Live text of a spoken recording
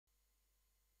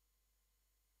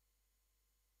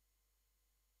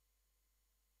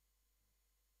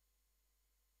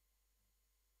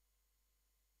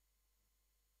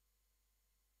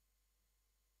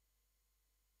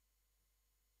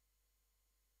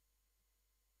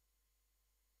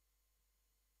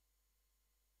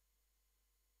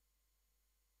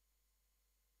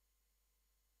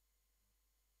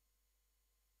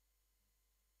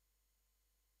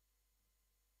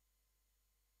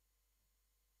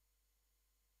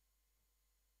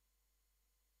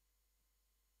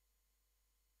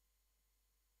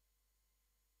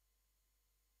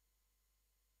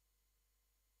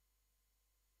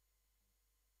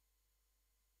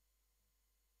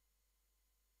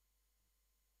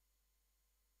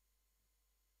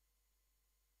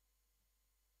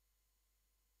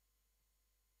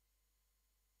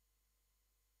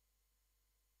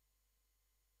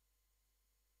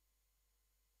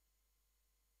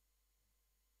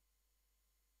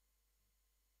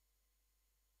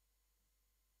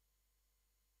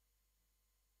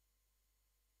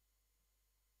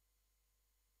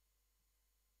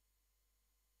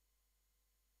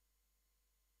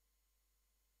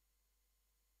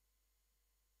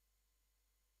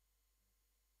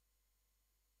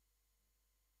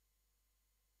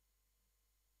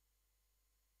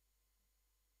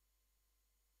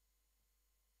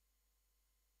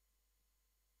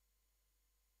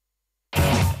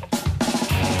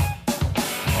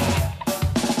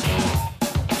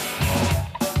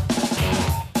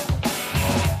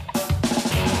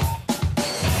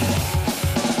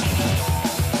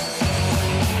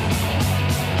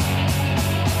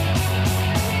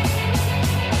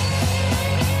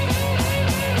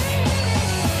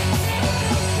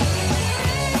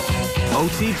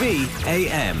OTB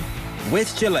AM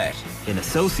with Gillette in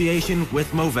association with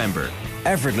Movember.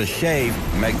 Effortless shave,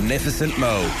 magnificent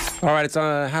modes. All right, it's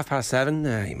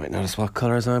 7:30. You might notice what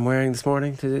colours I'm wearing this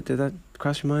morning. Did that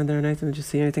cross your mind there, Nathan? Did you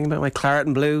see anything about my claret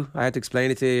and blue? I had to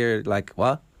explain it to you. You're like,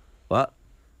 what?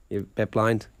 You're a bit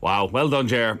blind. Wow, well done,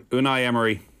 Ger. Unai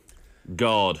Emery.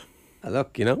 God.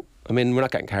 Look, we're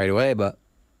not getting carried away, but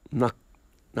I'm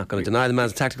not going to deny the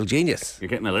man's a tactical genius. You're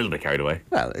getting a little bit carried away.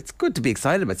 Well, it's good to be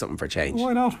excited about something for a change.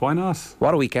 Why not?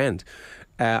 What a weekend.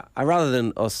 Rather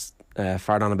than us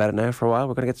fart on about it now for a while,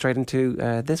 we're going to get straight into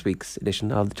this week's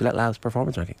edition of the Gillette Labs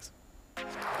Performance Rankings.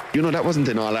 That wasn't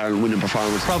an All-Ireland winning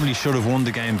performance. Probably should have won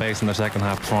the game based on their second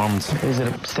half performance. Is it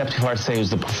a step too far to say it was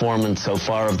the performance so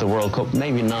far of the World Cup?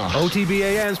 Maybe not. OTB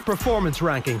AM's Performance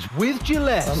Rankings with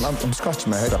Gillette. I'm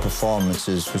scratching my head. That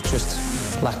performances was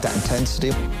just lacked that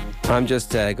intensity. I'm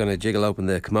just going to jiggle open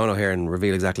the kimono here and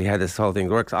reveal exactly how this whole thing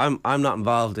works. I'm not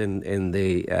involved in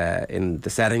the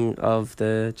setting of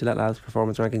the Gillette Labs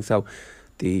Performance Rankings. So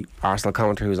the Arsenal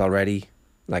commentator who's already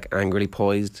angrily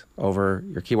poised over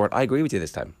your keyboard, I agree with you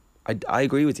this time. I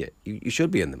agree with you. You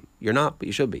should be in them. You're not, but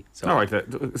you should be. So, all right.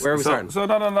 Where are we starting? So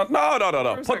no.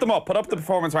 Put them up. Put up the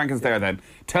performance rankings there then.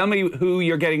 Tell me who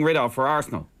you're getting rid of for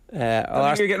Arsenal. Who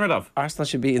you're getting rid of? Arsenal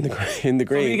should be in the green.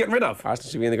 Who are you getting rid of?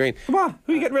 Arsenal should be in the green. Come on,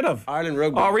 who are you getting rid of? Ireland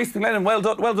Rugby. Oh, Reece McLennan, well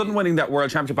done winning that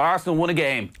World Championship. Arsenal won a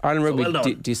game. Ireland Rugby. So well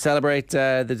done. Do you celebrate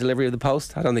the delivery of the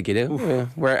post? I don't think you do.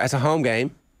 We're at a home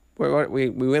game. We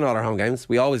win all our home games.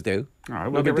 We always do. All right,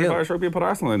 we'll get rid of Irish Rugby and put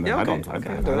Arsenal in there. Yeah,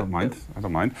 okay. I don't mind.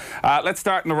 Let's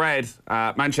start in the red.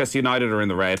 Manchester United are in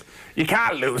the red. You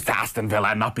can't lose to Aston Villa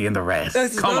and not be in the red.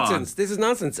 This is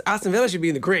nonsense. Aston Villa should be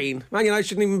in the green. Man United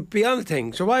shouldn't even be on the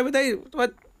thing. So why would they?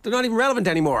 What? They're not even relevant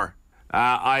anymore.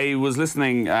 I was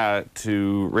listening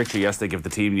to Richie yesterday give the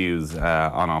team news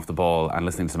on Off the Ball and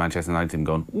listening to the Manchester United team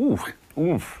going,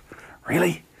 oof,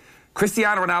 really?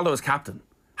 Cristiano Ronaldo is captain.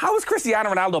 How is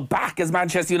Cristiano Ronaldo back as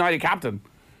Manchester United captain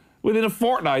within a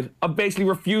fortnight of basically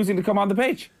refusing to come on the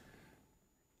pitch?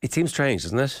 It seems strange,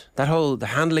 doesn't it? The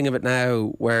handling of it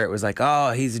now, where it was like,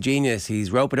 oh, he's a genius,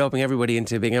 he's rope-a-doping everybody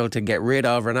into being able to get rid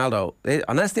of Ronaldo.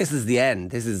 Unless this is the end,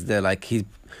 this is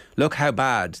look how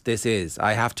bad this is.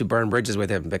 I have to burn bridges with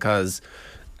him because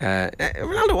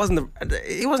Ronaldo wasn't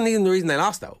even the reason they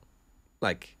lost, though.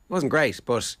 It wasn't great,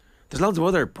 but there's loads of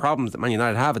other problems that Man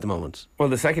United have at the moment. Well,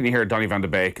 the second you hear Donny van de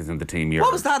Beek is in the team, you're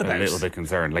what was that about? A little bit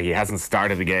concerned. He hasn't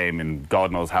started a game in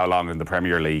God knows how long in the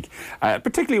Premier League.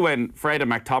 Particularly when Fred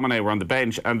and McTominay were on the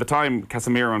bench, and the time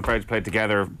Casemiro and Fred played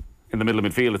together in the middle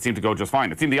of midfield, it seemed to go just fine.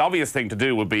 It seemed the obvious thing to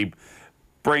do would be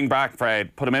bring back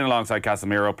Fred, put him in alongside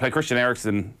Casemiro, play Christian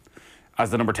Eriksen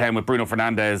as the number 10 with Bruno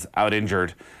Fernandes out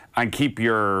injured, and keep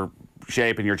your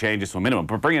shape and your changes to a minimum.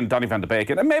 But bring in Donny van de Beek,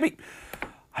 and maybe...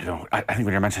 I don't know. I think when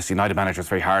you're a Manchester United manager, it's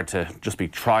very hard to just be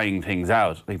trying things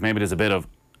out. Maybe there's a bit of,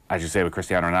 as you say, with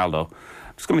Cristiano Ronaldo.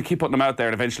 I'm just going to keep putting them out there,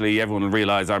 and eventually everyone will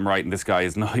realise I'm right and this guy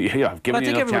is not. I've given I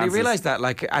think everybody realised that,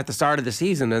 at the start of the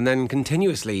season, and then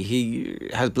continuously he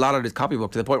has blotted his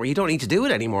copybook to the point where you don't need to do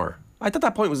it anymore. I thought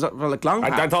that point was long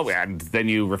past. I thought, and then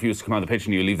you refuse to come on the pitch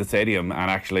and you leave the stadium,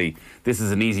 and actually this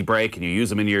is an easy break, and you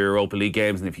use him in your Europa League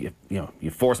games, and if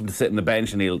you force him to sit in the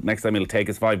bench, and next time he'll take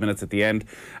his 5 minutes at the end,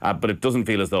 but it doesn't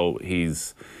feel as though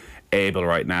he's able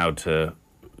right now to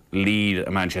lead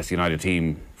a Manchester United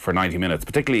team for 90 minutes,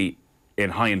 particularly in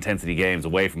high intensity games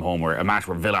away from home, where a match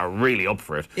where Villa are really up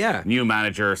for it. Yeah. New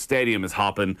manager, stadium is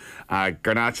hopping.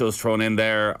 Garnacho's thrown in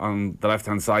there on the left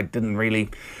hand side. Didn't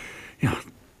really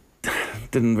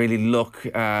look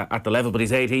at the level, but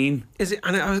he's 18. Is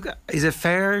it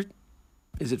fair?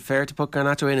 Is it fair to put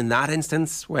Garnacho in that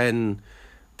instance when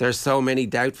there's so many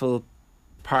doubtful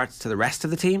parts to the rest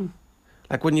of the team?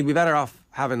 Wouldn't you be better off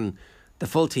having the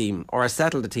full team, or a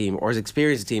settled team, or as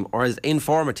experienced team, or as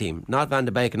in-form a team, not Van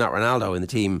de Beek and not Ronaldo in the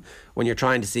team, when you're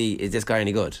trying to see, is this guy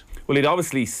any good? Well, he'd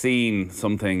obviously seen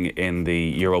something in the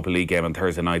Europa League game on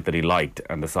Thursday night that he liked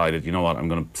and decided, you know what, I'm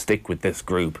going to stick with this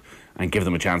group and give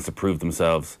them a chance to prove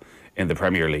themselves in the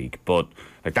Premier League. But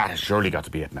that has surely got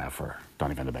to be it now for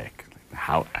Donny van de Beek.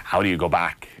 How do you go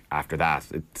back after that?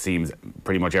 It seems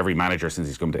pretty much every manager since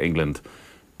he's come to England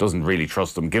doesn't really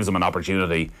trust him, gives him an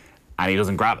opportunity, and he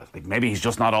doesn't grab it. Maybe he's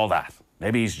just not all that.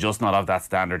 Maybe he's just not of that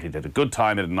standard. He did a good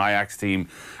time at an Ajax team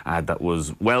that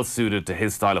was well suited to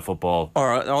his style of football.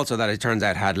 Or also that it turns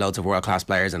out had loads of world-class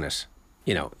players in it.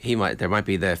 There might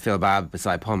be the Phil Babb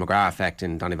beside Paul McGrath effect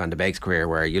in Donny van de Beek's career,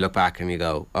 where you look back and you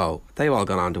go, oh, they've all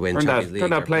gone on to win Champions League.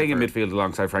 Turned out playing in midfield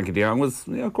alongside Frankie de Jong was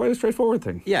quite a straightforward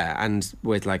thing. Yeah, and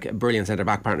with a brilliant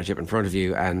centre-back partnership in front of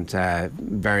you and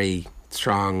very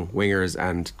strong wingers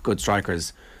and good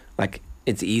strikers,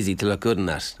 it's easy to look good in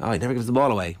that. Oh, he never gives the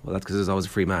ball away. Well, that's because there's always a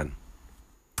free man.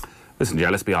 Listen, yeah,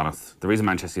 let's be honest. The reason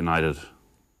Manchester United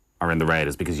are in the red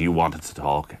is because you wanted to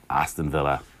talk Aston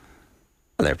Villa.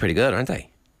 Well, they're pretty good, aren't they?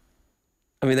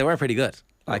 I mean, they were pretty good.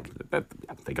 Like,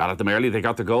 they got at them early. They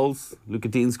got their goals. Luca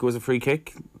Dean scores a free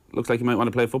kick. Looks like he might want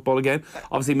to play football again.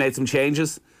 Obviously made some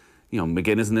changes. You know,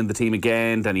 McGinn isn't in the team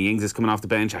again. Danny Ings is coming off the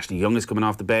bench. Ashley Young is coming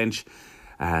off the bench.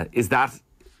 Is that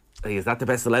the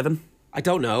best 11? I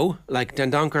don't know. Like,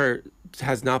 Dendoncker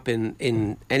has not been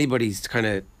in anybody's kind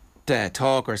of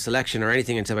talk or selection or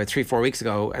anything until about 3-4 weeks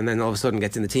ago, and then all of a sudden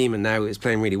gets in the team and now is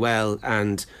playing really well.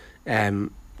 And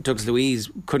Douglas Luiz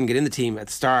couldn't get in the team at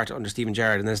the start under Steven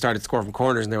Gerrard, and then started scoring from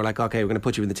corners, and they were like, okay, we're going to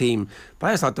put you in the team. But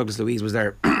I just thought Douglas Luiz was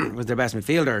their best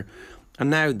midfielder, and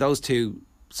now those two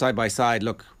side by side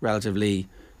look relatively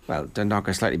well.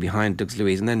 Dendoncker slightly behind Douglas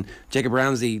Luiz, and then Jacob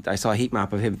Ramsey, I saw a heat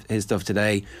map of his stuff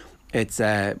today. It's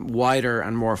wider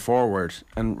and more forward,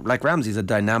 and like Ramsey's a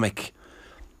dynamic,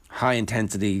 high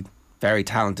intensity, very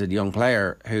talented young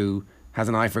player who has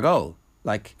an eye for goal.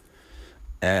 Like,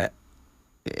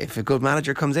 if a good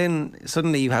manager comes in,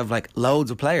 suddenly you have like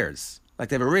loads of players. Like,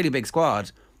 they have a really big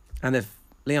squad, and if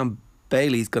Leon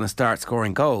Bailey's going to start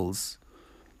scoring goals,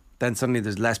 then suddenly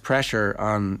there's less pressure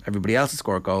on everybody else to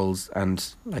score goals,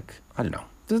 and like, I don't know,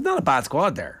 there's not a bad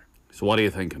squad there. So what are you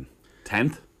thinking?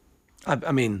 10th?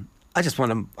 I mean, I just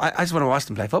want to watch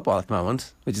them play football at the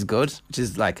moment, which is good, which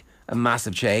is like a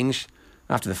massive change.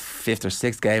 After the 5th or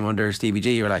 6th game under Stevie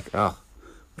G, you're like, oh,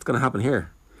 what's going to happen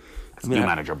here? It's new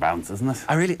manager bounce, isn't it?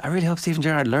 I really hope Steven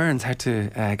Gerrard learns how to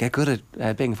get good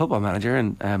at being a football manager.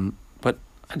 And but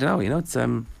I don't know, you know,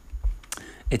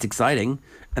 it's exciting,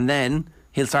 and then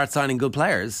he'll start signing good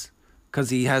players because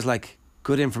he has like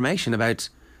good information about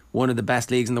one of the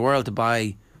best leagues in the world to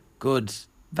buy good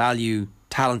value,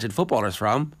 talented footballers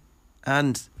from,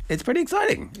 and it's pretty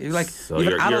exciting. So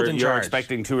you're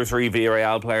expecting 2 or 3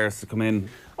 Villarreal players to come in.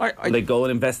 Will they go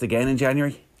and invest again in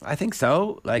January? I think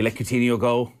so. Like, you let Coutinho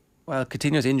go? Well,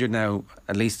 Coutinho's injured now,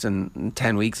 at least in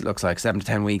 10 weeks, it looks like, 7 to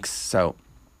 10 weeks. So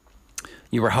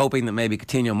you were hoping that maybe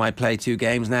Coutinho might play 2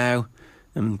 games now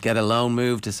and get a loan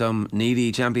move to some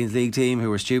needy Champions League team who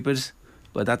were stupid.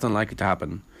 But that's unlikely to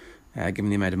happen, given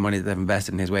the amount of money that they've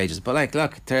invested in his wages. But like,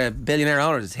 look, they're billionaire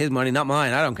owners. It's his money, not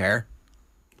mine. I don't care.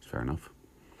 Fair enough.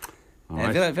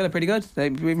 Villa pretty good. They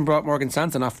even brought Morgan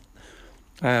Sanson off.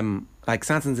 Like,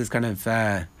 Sanson's is kind of,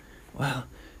 well,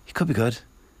 he could be good.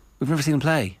 We've never seen him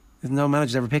play. There's no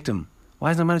manager's ever picked him.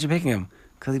 Why is no manager picking him?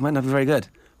 Because he might not be very good.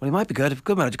 Well, he might be good if a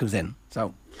good manager comes in.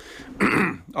 So,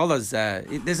 all those,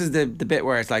 this is the bit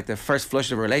where it's like the first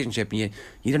flush of a relationship, and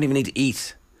you don't even need to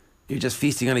eat. You're just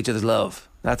feasting on each other's love.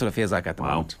 That's what it feels like at the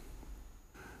moment.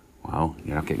 Wow,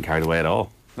 you're not getting carried away at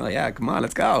all. Oh yeah, come on,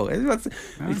 let's go.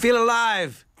 You feel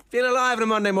alive. Feel alive on a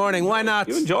Monday morning. Why not?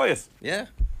 You enjoy it. Yeah.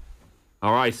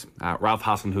 All right, Ralph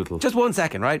Hasenhüttl. Just 1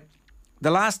 second, right?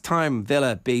 The last time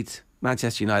Villa beat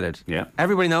Manchester United, yeah,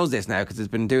 everybody knows this now because it's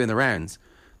been doing the rounds,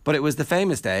 but it was the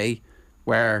famous day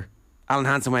where Alan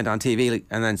Hansen went on TV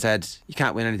and then said, you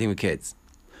can't win anything with kids.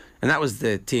 And that was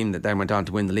the team that then went on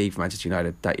to win the league for Manchester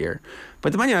United that year.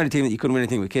 But the Man United team that you couldn't win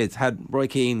anything with kids had Roy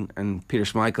Keane and Peter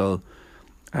Schmeichel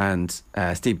and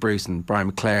Steve Bruce and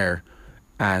Brian McClare,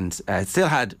 and still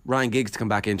had Ryan Giggs to come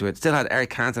back into it, still had Eric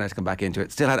Cantona to come back into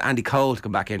it, still had Andy Cole to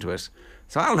come back into it.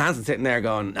 So Alan Hansen sitting there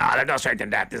going, there's no strength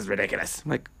in that, this is ridiculous.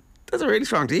 I'm like, that's a really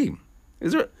strong team.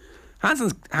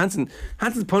 Hansen's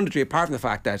punditry, apart from the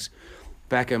fact that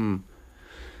Beckham,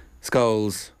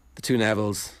 Scholes, the 2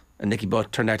 Nevilles and Nicky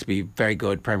Butt turned out to be very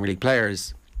good Premier League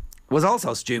players, was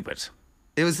also stupid.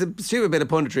 It was a stupid bit of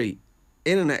punditry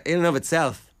in and of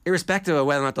itself, irrespective of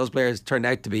whether or not those players turned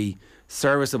out to be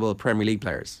serviceable Premier League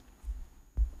players.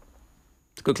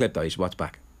 It's a good clip though, you should watch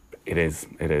back. It is.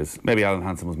 Maybe Alan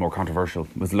Hansen was more controversial,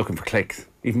 was looking for clicks,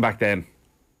 even back then.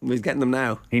 He's getting them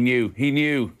now. He knew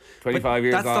 25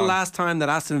 years on. That's the last time that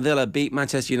Aston Villa beat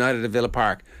Manchester United at Villa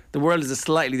Park. The world is a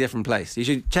slightly different place. You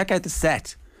should check out the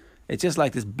set. It's just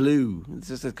like this blue, it's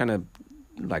just a kind of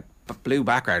like blue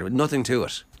background with nothing to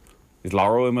it. Is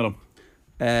Lauro in with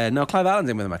him? No, Clive Allen's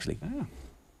in with him actually.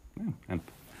 And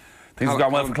things have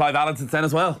gone well for Clive Allen since then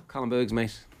as well. Colin Boogs,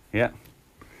 mate. Yeah.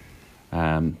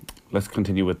 Let's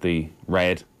continue with the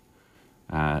red.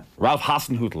 Ralph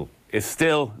Hasenhüttl is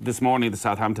still this morning the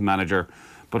Southampton manager,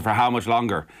 but for how much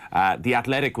longer? The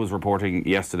Athletic was reporting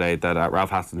yesterday that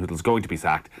Ralph Hasenhüttl is going to be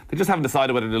sacked. They just haven't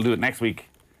decided whether they'll do it next week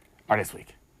or this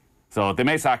week. So they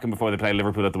may sack him before they play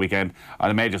Liverpool at the weekend, or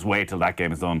they may just wait till that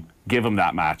game is done, give him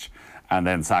that match, and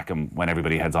then sack him when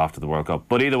everybody heads off to the World Cup.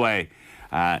 But either way,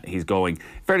 he's going.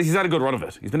 Fairly, he's had a good run of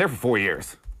it. He's been there for 4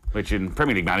 years. Which in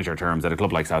Premier League manager terms at a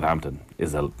club like Southampton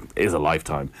is a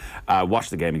lifetime.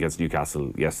 Watched the game against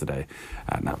Newcastle yesterday.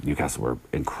 Now Newcastle were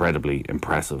incredibly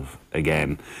impressive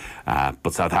again,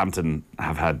 but Southampton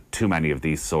have had too many of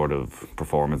these sort of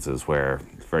performances where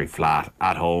it's very flat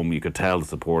at home. You could tell the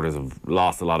supporters have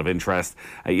lost a lot of interest.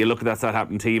 You look at that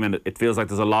Southampton team and it feels like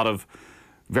there's a lot of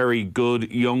very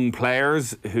good young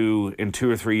players who in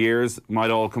 2 or 3 years might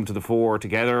all come to the fore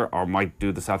together or might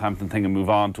do the Southampton thing and move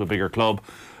on to a bigger club.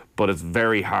 But it's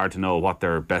very hard to know what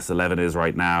their best 11 is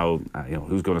right now.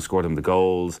 Who's going to score them the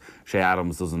goals. Shea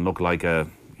Adams doesn't look like a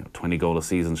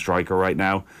 20-goal-a-season striker right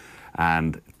now.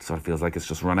 And it sort of feels like it's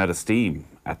just run out of steam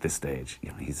at this stage.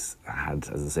 He's had,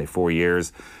 as I say, 4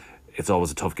 years. It's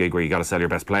always a tough gig where you got to sell your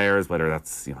best players, whether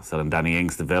that's selling Danny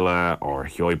Ings to Villa or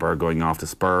Højbjerg going off to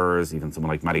Spurs, even someone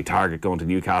like Matty Targett going to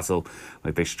Newcastle.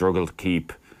 Like they struggle to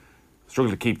keep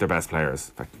their best players.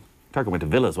 In fact, Targett went to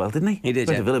Villa as well, didn't he? He did.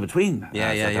 Went to Villa between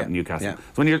and Newcastle. Yeah.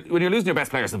 So when you're losing your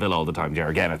best players to Villa all the time, Ger,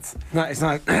 again, it's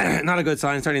not not a good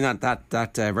sign. Certainly not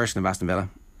that version of Aston Villa.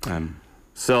 An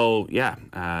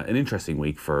interesting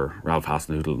week for Ralph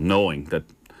Hasenhüttl, knowing that.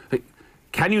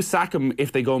 Can you sack him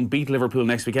if they go and beat Liverpool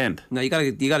next weekend? No, you got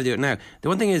to do it now. The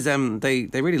one thing is, they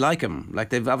really like him. Like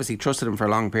they've obviously trusted him for a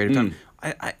long period of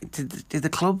time. Did the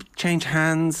club change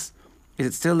hands? Is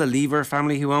it still the Lever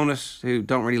family who own it, who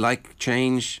don't really like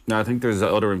change? No, I think there's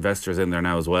other investors in there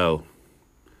now as well.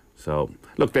 So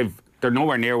look, they're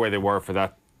nowhere near where they were for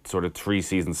that sort of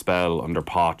 3-season spell under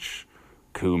Poch,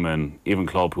 Koeman, even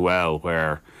Claude Puel,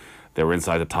 where they were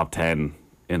inside the top 10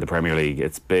 in the Premier League.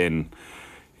 It's been.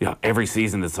 Every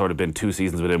season there's sort of been 2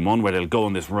 seasons within one where they'll go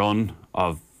on this run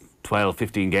of 12,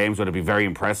 15 games where they'll be very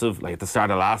impressive. Like at the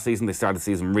start of last season, they started the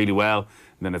season really well, and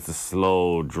then it's a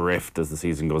slow drift as the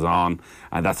season goes on,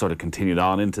 and that sort of continued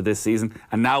on into this season.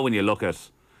 And now when you look at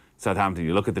Southampton,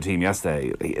 you look at the team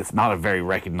yesterday, it's not a very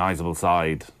recognisable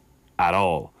side at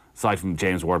all. Aside from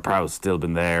James Ward-Prowse still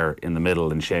been there in the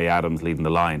middle and Shea Adams leading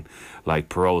the line. Like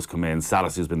Perot's come in,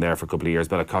 Salas who's been there for a couple of years,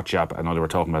 Bella Kotchap, I know they were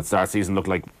talking about start season, looked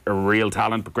like a real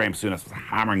talent, but Graham Souness was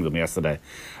hammering them yesterday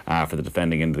for the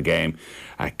defending into the game.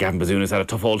 Gavin Bazun's had a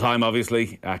tough old time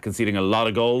obviously, conceding a lot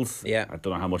of goals. Yeah. I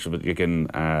don't know how much of it you can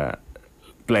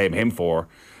blame him for.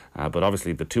 But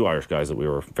obviously the 2 Irish guys that we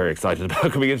were very excited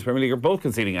about coming into the Premier League are both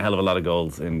conceding a hell of a lot of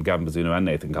goals in Gavin Bazunu and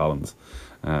Nathan Collins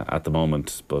at the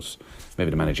moment. But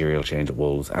maybe the managerial change at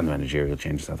Wolves and the managerial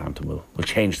change at Southampton will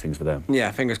change things for them.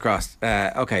 Yeah, fingers crossed.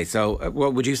 Okay, so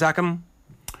would you sack him?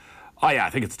 Oh yeah, I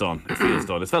think it's done. It feels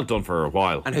done. It's felt done for a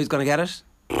while. And who's going to get it?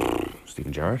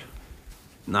 Steven Gerrard.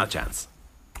 Not a chance.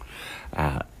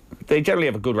 They generally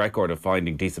have a good record of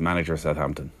finding decent managers,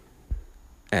 Southampton.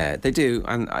 They do,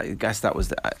 and I guess that was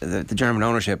the German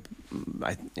ownership.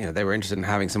 They were interested in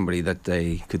having somebody that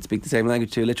they could speak the same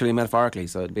language to, literally and metaphorically.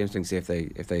 So it'd be interesting to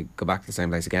see if they go back to the same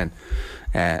place again.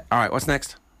 All right, what's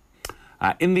next?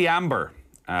 In the Amber,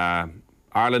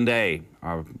 Ireland A,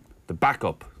 the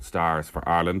backup stars for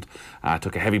Ireland,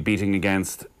 took a heavy beating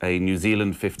against a New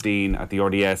Zealand 15 at the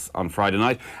RDS on Friday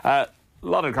night. A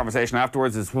lot of the conversation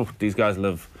afterwards is, these guys will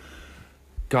have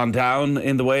gone down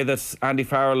in the way that Andy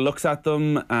Farrell looks at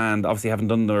them, and obviously haven't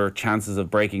done their chances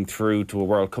of breaking through to a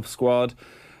World Cup squad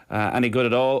any good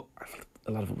at all.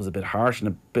 A lot of it was a bit harsh and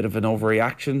a bit of an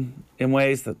overreaction in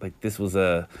ways that, like, this was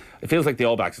it feels like the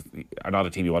All Blacks are not a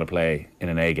team you want to play in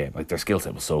an A game. Like, their skill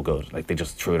set was so good. Like, they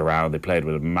just threw it around. They played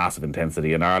with a massive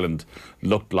intensity, and Ireland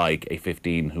looked like a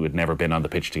 15 who had never been on the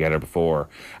pitch together before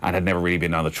and had never really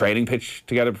been on the training pitch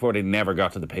together before. They never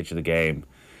got to the pitch of the game.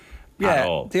 Yeah,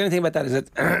 the only thing about that is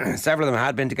that several of them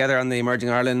had been together on the Emerging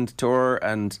Ireland tour,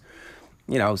 and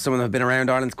some of them have been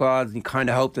around Ireland squads, and you kind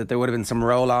of hope that there would have been some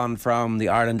roll-on from the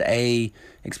Ireland A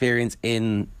experience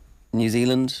in New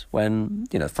Zealand when,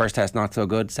 first test not so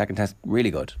good, second test really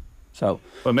good. So,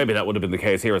 well, maybe that would have been the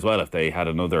case here as well if they had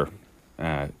another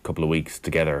couple of weeks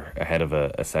together ahead of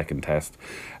a second test.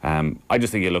 I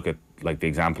just think you look at like the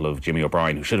example of Jimmy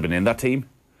O'Brien, who should have been in that team.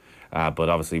 But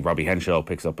obviously Robbie Henshaw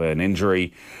picks up an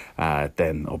injury,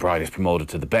 then O'Brien is promoted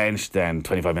to the bench, then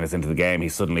 25 minutes into the game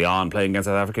he's suddenly on playing against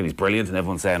South Africa and he's brilliant, and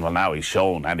everyone's saying, well, now he's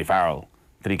shown Andy Farrell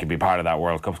that he can be part of that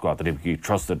World Cup squad, that he can be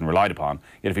trusted and relied upon.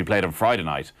 Yet if he played on Friday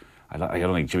night, I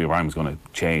don't think Jimmy O'Brien was going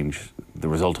to change the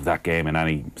result of that game in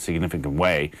any significant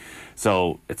way.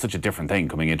 So it's such a different thing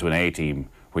coming into an A team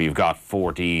where you've got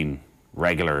 14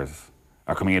 regulars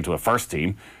are coming into a first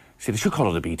team. See, they should call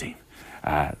it a B team.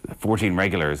 14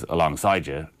 regulars alongside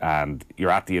you, and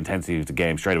you're at the intensity of the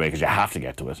game straight away because you have to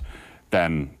get to it,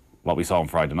 than what we saw on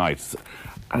Friday night.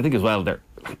 I think as well,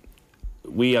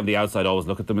 we on the outside always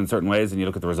look at them in certain ways, and you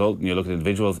look at the result and you look at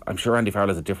individuals. I'm sure Andy Farrell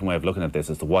has a different way of looking at this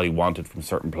as to what he wanted from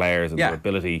certain players and their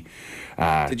ability.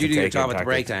 Did you do your job at the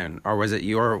breakdown, or was it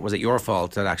your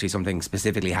fault that actually something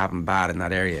specifically happened bad in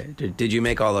that area? Did you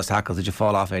make all those tackles? Did you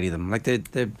fall off any of them? Like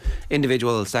the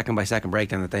individual second by second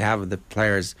breakdown that they have of the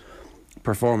players'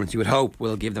 performance, you would hope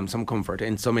will give them some comfort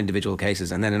in some individual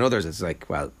cases, and then in others it's like,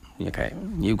 well, okay,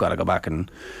 you've got to go back and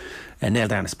nail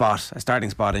down a starting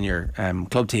spot in your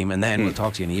club team, and then we'll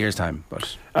talk to you in a year's time.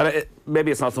 But maybe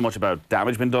it's not so much about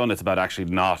damage being done, it's about actually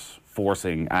not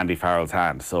forcing Andy Farrell's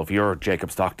hand. So if you're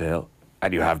Jacob Stockdale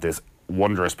and you have this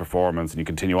wondrous performance and you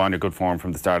continue on your good form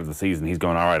from the start of the season, he's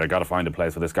going, all right, I got to find a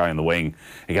place for this guy in the wing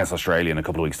against Australia in a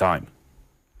couple of weeks' time.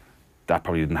 That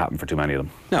probably didn't happen for too many of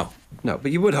them. No,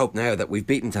 but you would hope now that we've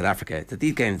beaten South Africa that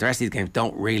these games, the rest of these games,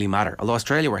 don't really matter. Although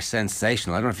Australia were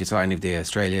sensational. I don't know if you saw any of the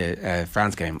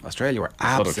Australia-France game. Australia were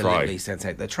absolutely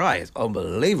sensational. The try is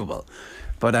unbelievable.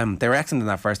 But they were excellent in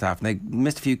that first half, and they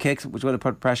missed a few kicks, which would have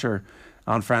put pressure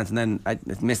on France, and then I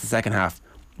missed the second half.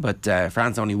 But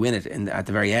France only win it at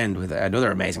the very end with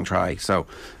another amazing try. So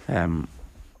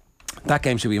that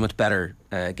game should be a much better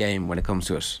game when it comes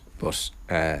to it. But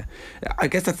I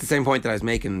guess that's the same point that I was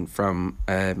making from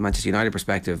Manchester United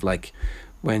perspective. Like,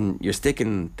 when you're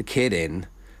sticking the kid in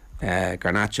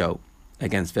Garnacho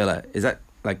against Villa, is that,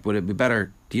 like, would it be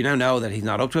better? Do you now know that he's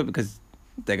not up to it because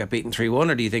they got beaten 3-1,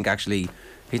 or do you think actually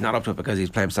he's not up to it because he's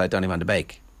playing beside Donny van de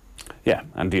Beek? Yeah,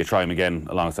 and do you try him again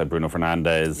alongside Bruno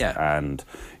Fernandes? Yeah. And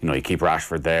you keep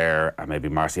Rashford there, and maybe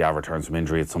Martial returns from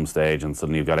injury at some stage, and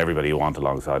suddenly you've got everybody you want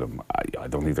alongside him. I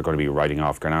don't think they're going to be writing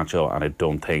off Garnacho, and I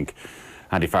don't think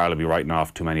Andy Farrell will be writing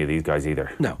off too many of these guys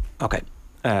either. No. Okay.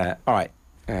 All right.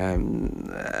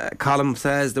 Colin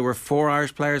says there were 4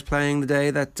 Irish players playing the day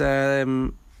that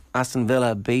Aston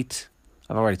Villa beat.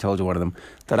 I've already told you one of them.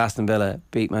 That Aston Villa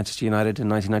beat Manchester United in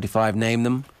 1995. Name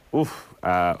them. Paul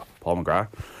McGrath.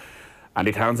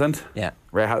 Andy Townsend? Yeah.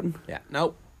 Ray Houghton? Yeah.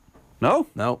 No. No?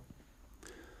 No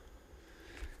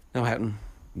Houghton.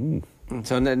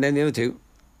 So then the other 2.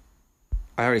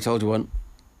 I already told you one.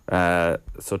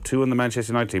 So 2 in the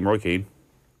Manchester United team. Roy Keane.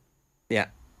 Yeah.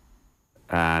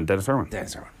 And Dennis Irwin.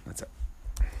 That's it.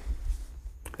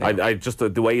 I just,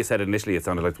 the way you said it initially, it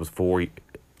sounded like there was 4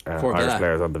 Irish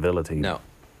players on the Villa team. No,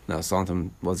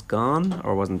 Staunton was gone,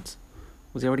 or wasn't?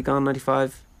 Was he already gone?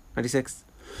 95, 96.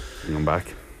 Going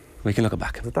back. We can look it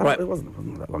back. Right. It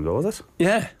wasn't that long ago, was it?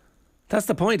 Yeah, that's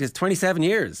the point. It's 27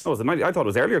 years. Oh, was it 90? I thought it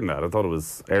was earlier than that. I thought it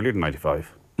was earlier than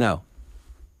 95. No.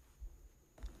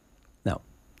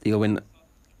 You win.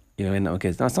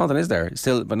 Okay, no, Staunton is there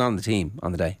still, but not on the team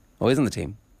on the day. Oh, he's on the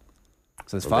team.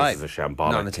 So there's 5. This is a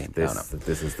shambolic. Not on the team. This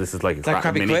is like a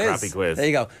crappy crappy quiz. There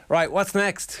you go. Right, what's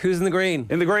next? Who's in the green?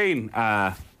 In the green,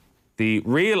 the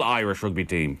real Irish rugby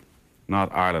team,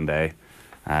 not Ireland,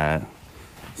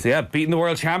 So yeah, beating the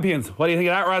world champions. What do you think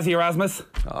of that, Razzie Erasmus?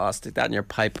 Oh, stick that in your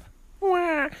pipe.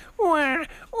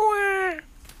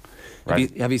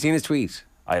 Have you seen his tweet?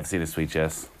 I have seen his tweet,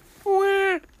 yes.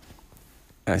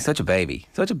 He's such a baby.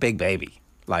 Such a big baby.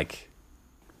 Like,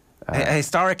 a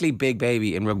historically big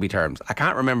baby in rugby terms. I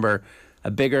can't remember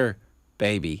a bigger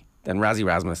baby than Razzie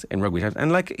Erasmus in rugby terms.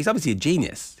 And, like, he's obviously a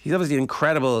genius. He's obviously an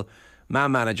incredible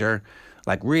man manager,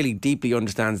 like, really deeply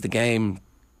understands the game,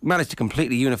 managed to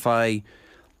completely unify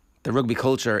the rugby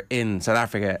culture in South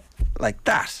Africa like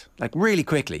that, like really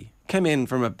quickly. Came in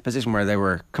from a position where they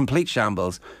were complete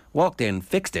shambles, walked in,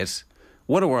 fixed it,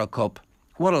 won a World Cup,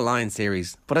 won a Lions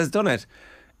series, but has done it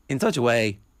in such a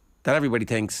way that everybody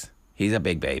thinks he's a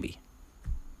big baby.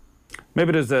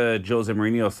 Maybe there's a Jose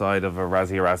Mourinho side of a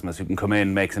Razzie Erasmus who can come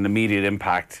in, makes an immediate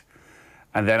impact,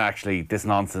 and then actually this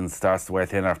nonsense starts to wear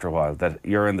thin after a while. That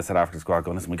you're in the South African squad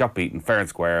going, listen, we got beaten fair and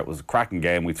square. It was a cracking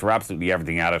game. We threw absolutely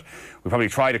everything at it. We probably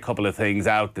tried a couple of things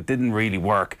out that didn't really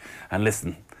work. And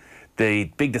listen,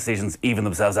 the big decisions even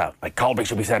themselves out. Like Colby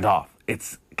should be sent off.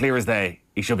 It's clear as day.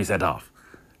 He should be sent off.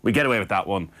 We get away with that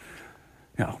one.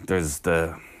 There's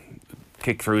the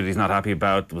kick through that he's not happy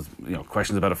about. There was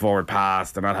questions about a forward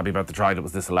pass. They're not happy about the try that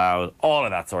was disallowed. All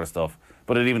of that sort of stuff.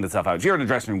 But it evened itself out. You're in the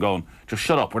dressing room going, just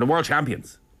shut up. We're the world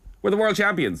champions. We're the world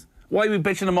champions. Why are we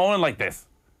bitching and moaning like this?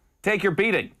 Take your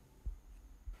beating.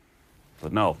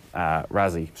 But no,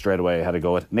 Razzie straight away had to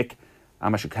go at Nick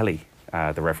Amashukeli,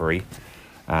 the referee,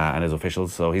 and his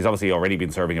officials. So he's obviously already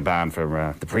been serving a ban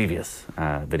for the previous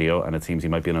video, and it seems he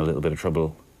might be in a little bit of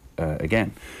trouble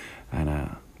again.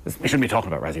 And we shouldn't be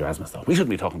talking about Razzie Erasmus, though. We shouldn't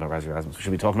be talking about Razzie Erasmus. We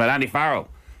should be talking about Andy Farrell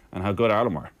and how good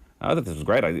Ireland were. I thought this was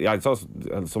great. I saw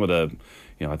some of the,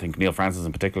 I think Neil Francis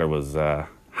in particular was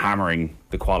hammering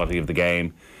the quality of the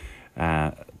game.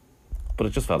 But it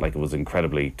just felt like it was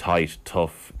incredibly tight,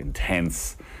 tough,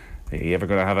 intense. Are you ever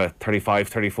going to have a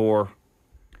 35-34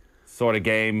 sort of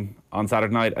game on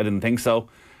Saturday night? I didn't think so.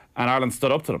 And Ireland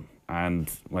stood up to them. And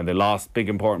when they lost big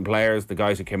important players, the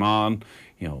guys who came on,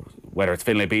 you know, whether it's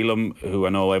Finlay Beelum, who I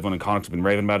know everyone in Connacht has been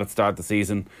raving about at the start of the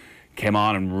season, came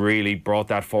on and really brought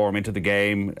that form into the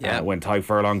game. When Ty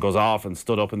Furlong goes off and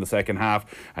stood up in the second half,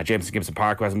 Jameson Gibson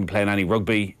Park, who hasn't been playing any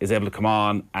rugby, is able to come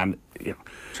on and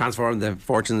transformed the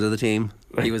fortunes of the team.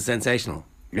 He was sensational.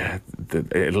 Yeah,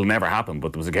 it'll never happen,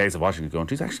 but there was a case of watching it going,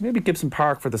 geez, actually maybe Gibson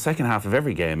Park for the second half of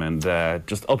every game, and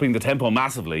just upping the tempo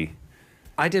massively.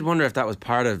 I did wonder if that was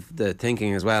part of the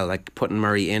thinking as well, like putting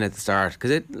Murray in at the start,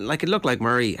 because it looked like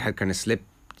Murray had kind of slipped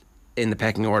in the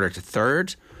pecking order to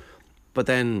third, but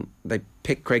then they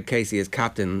picked Craig Casey as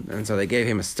captain, and so they gave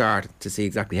him a start to see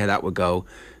exactly how that would go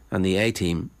on the A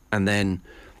team. And then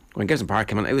when Gibson Park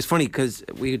came on, it was funny because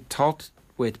we had talked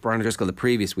with Brian O'Driscoll the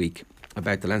previous week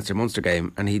about the Leinster-Munster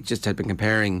game, and he just had been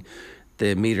comparing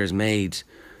the metres made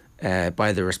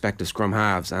by the respective scrum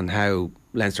halves, and how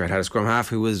Leinster had a scrum half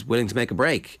who was willing to make a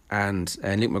break, and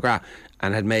Luke McGrath,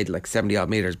 and had made like 70 odd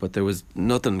metres, but there was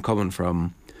nothing coming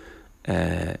from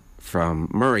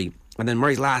Murray. And then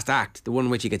Murray's last act, the one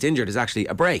in which he gets injured, is actually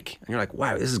a break, and you're like,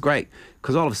 wow, this is great,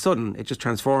 because all of a sudden it just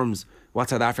transforms what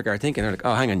South Africa are thinking. They're like,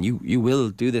 oh, hang on, you will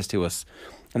do this to us.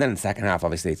 And then in the second half,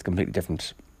 obviously it's completely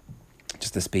different,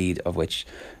 just the speed at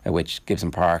which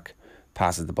Gibson Park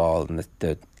passes the ball, and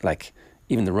the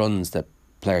even the runs that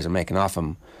players are making off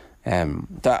him.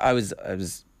 That I was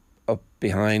up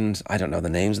behind, I don't know the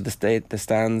names of the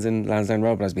stands in Lansdowne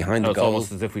Road, but I was behind the goal. It's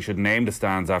almost as if we should name the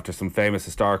stands after some famous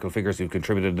historical figures who've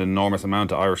contributed an enormous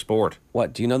amount to Irish sport.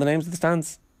 What, do you know the names of the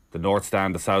stands? The North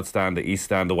Stand, the South Stand, the East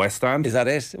Stand, the West Stand. Is that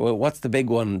it? Well, what's the big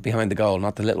one behind the goal,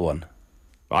 not the little one?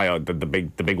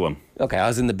 The big one. Okay, I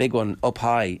was in the big one up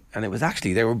high, and it was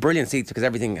actually, they were brilliant seats because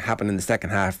everything happened in the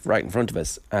second half right in front of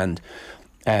us. And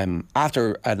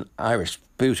after an Irish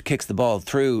boot kicks the ball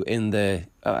through in the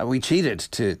we cheated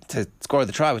to score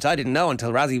the try, which I didn't know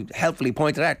until Razzie helpfully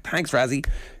pointed out. Thanks, Razzie.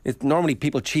 Normally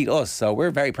people cheat us, so we're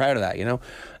very proud of that, you know.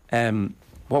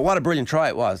 Well, what a brilliant try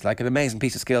it was, like an amazing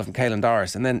piece of skill from Caelan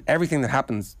Doris, and then everything that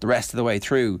happens the rest of the way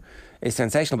through is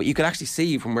sensational. But you could actually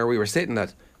see from where we were sitting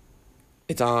that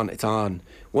it's on.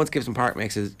 Once Gibson Park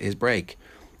makes his break,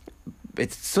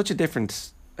 it's such a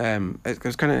different. It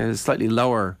was kind of slightly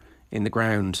lower in the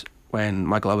ground when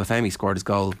Michael Obafemi scored his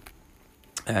goal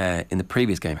in the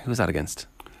previous game. Who was that against?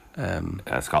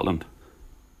 Scotland.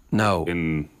 No.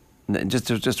 Just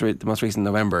the most recent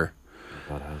November.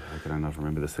 God, how can I not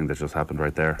remember this thing that just happened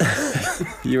right there?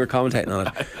 You were commentating on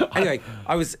it. Anyway,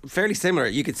 I was fairly similar.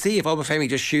 You could see if Obafemi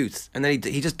just shoots, and then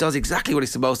he just does exactly what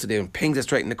he's supposed to do and pings it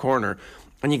straight in the corner.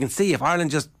 And you can see if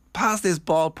Ireland just pass this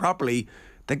ball properly,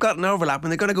 they've got an overlap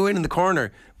and they're going to go in the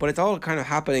corner. But it's all kind of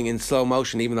happening in slow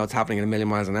motion, even though it's happening at 1,000,000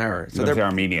 miles an hour. So they're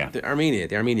Armenia. The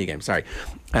Armenia game, sorry.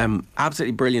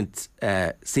 Absolutely brilliant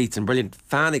seats and brilliant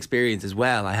fan experience as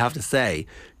well, I have to say,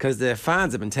 because the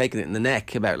fans have been taking it in the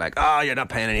neck about like, oh, you're not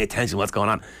paying any attention to what's going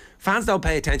on. Fans don't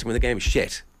pay attention when the game is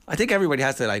shit. I think everybody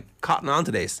has to like cotton on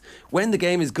to this. When the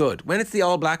game is good, when it's the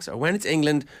All Blacks or when it's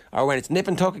England or when it's nip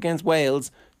and tuck against Wales,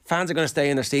 fans are going to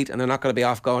stay in their seat and they're not going to be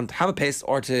off going to have a piss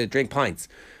or to drink pints.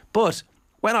 But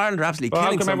when Ireland are absolutely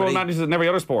killing somebody, everyone manages it in every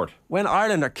other sport. When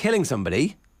Ireland are killing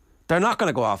somebody, they're not going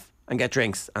to go off and get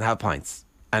drinks and have pints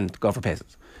and go for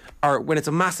pisses. Or when it's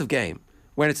a massive game,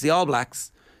 when it's the All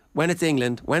Blacks, when it's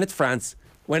England, when it's France,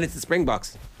 when it's the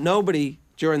Springboks, nobody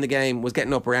during the game was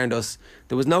getting up around us.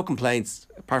 There was no complaints,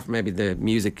 apart from maybe the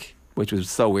music, which was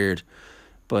so weird.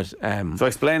 But so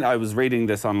explain, I was reading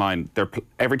this online.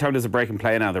 Every time there's a break in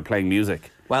play now, they're playing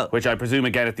music. Well, which I presume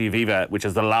again at the Aviva, which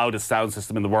is the loudest sound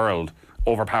system in the world,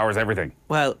 overpowers everything.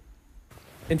 Well,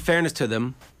 in fairness to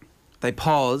them, they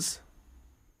pause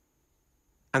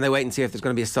and they wait and see if there's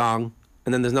going to be a song,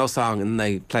 and then there's no song, and then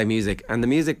they play music. And the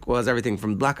music was everything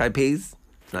from Black Eyed Peas.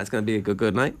 That's going to be a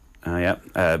good night. Yeah,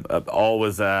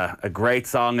 always a great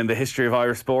song in the history of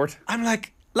Irish sport. I'm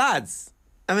like, lads,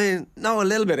 I mean, know a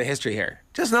little bit of history here.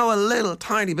 Just know a little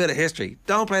tiny bit of history.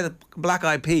 Don't play the Black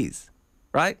Eyed Peas,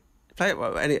 right?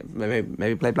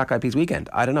 Maybe play Black Eyed Peas Weekend.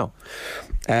 I don't know.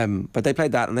 But they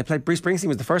played that, and they played Bruce Springsteen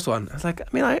was the first one. I was like, I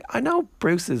mean, I know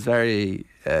Bruce is very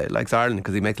likes Ireland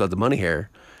because he makes loads of money here,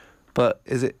 but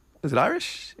is it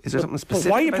Irish? Is there something specific?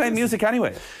 But why are you playing music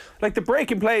anyway? Like, the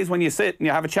break in play is when you sit and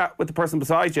you have a chat with the person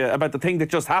beside you about the thing that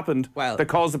just happened that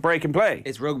caused the break in play.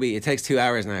 It's rugby. It takes 2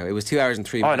 hours now. It was 2 hours and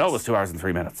 3 minutes. Oh, I know it was 2 hours and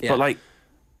 3 minutes. Yeah. But like,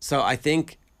 so I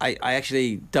think I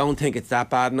actually don't think it's that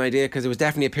bad an idea, because there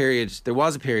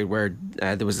was a period where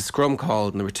there was a scrum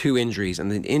called and there were 2 injuries,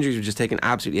 and the injuries were just taking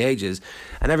absolutely ages,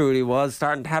 and everybody was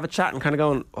starting to have a chat and kind of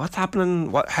going, what's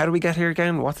happening? How do we get here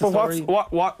again? What's the story?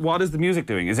 What is the music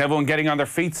doing? Is everyone getting on their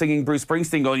feet singing Bruce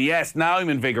Springsteen going, yes, now I'm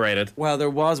invigorated? Well, there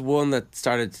was one that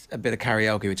started a bit of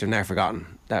karaoke, which I've now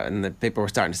forgotten. And the people were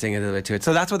starting to sing a little bit to it.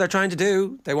 So that's what they're trying to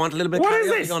do. They want a little bit of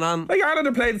karaoke going on. Like Ireland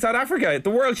are playing South Africa, the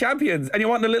world champions, and you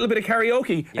want a little bit of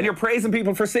karaoke, and you're praising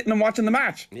people for sitting and watching the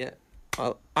match. Yeah.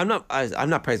 Well, I'm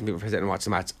not praising people for sitting and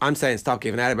watching the match. I'm saying stop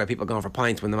giving out about people going for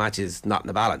pints when the match is not in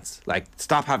the balance. Like,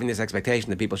 stop having this expectation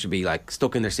that people should be like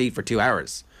stuck in their seat for 2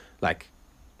 hours. Like,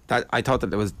 that, I thought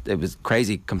that it was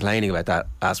crazy complaining about that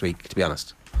last week, to be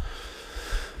honest.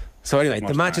 So anyway,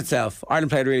 the match itself,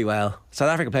 Ireland played really well. South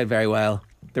Africa played very well.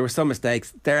 There were some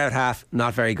mistakes. Their out half,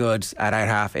 not very good at out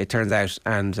half, it turns out.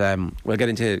 And we'll get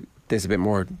into this a bit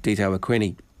more detail with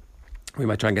Quinny. We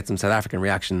might try and get some South African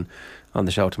reaction on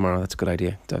the show tomorrow. That's a good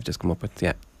idea that I've just come up with.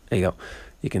 Yeah, there you go.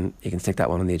 You can stick that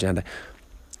one on the agenda.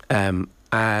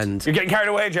 And you're getting carried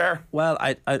away, Ger. Well,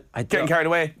 I getting carried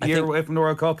away. A year away from the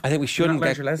World Cup. I think we shouldn't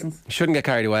get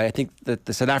carried away. I think that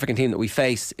the South African team that we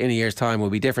face in a year's time will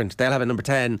be different. They'll have a number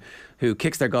 10 who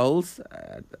kicks their goals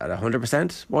at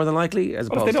 100% more than likely, as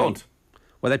opposed to. If they don't?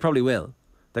 Well, they probably will.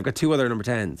 They've got 2 other number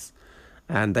 10s,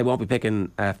 and they won't be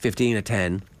picking 15 at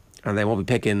 10, and they won't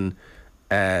be picking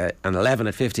an 11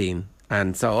 at 15.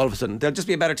 And so all of a sudden they'll just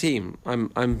be a better team.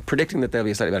 I'm predicting that they'll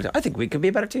be a slightly better team. I think we could be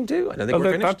a better team too. I don't think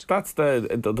we're finished. That's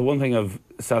the one thing of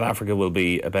South Africa will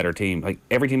be a better team. Like,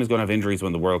 every team is going to have injuries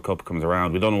when the World Cup comes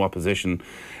around. We don't know what position.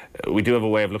 We do have a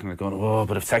way of looking at it going, oh,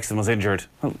 but if Sexton was injured,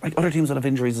 well, like, other teams will have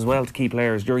injuries as well to key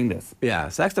players during this. Yeah,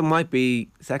 Sexton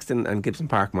and Gibson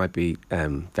Park might be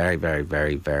very, very,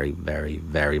 very, very, very,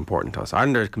 very important to us.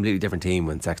 Ireland are a completely different team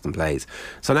when Sexton plays.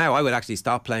 So now I would actually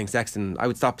stop playing Sexton. I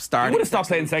would stop starting. You would have stopped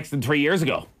playing Sexton 3 years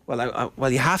ago. Well,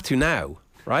 well, you have to now,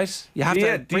 right? You have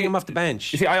to bring him off the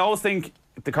bench. You see, I always think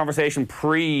the conversation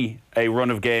pre a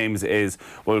run of games is,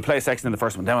 well, we'll play Sexton in the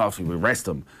first one, then obviously we'll rest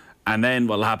him. And then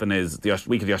what'll happen is the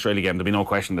week of the Australia game, there'll be no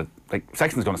question that, like,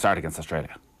 Sexton's going to start against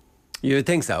Australia. You would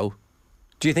think so?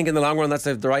 Do you think in the long run that's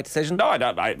the right decision? No, I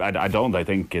don't. I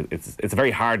think it's a very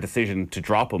hard decision to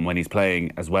drop him when he's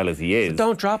playing as well as he is. So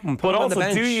don't drop him. Put him on the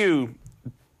bench.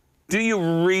 Do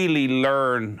you really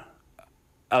learn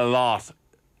a lot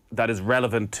that is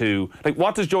relevant to, like,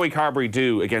 what does Joey Carberry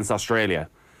do against Australia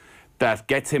that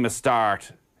gets him a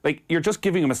start? Like, you're just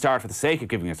giving him a start for the sake of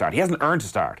giving him a start. He hasn't earned a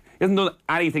start. He hasn't done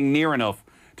anything near enough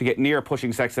to get near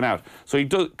pushing Sexton out. So he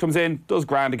comes in, does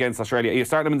grand against Australia. Are you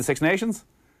starting him in the Six Nations?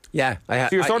 Yeah. So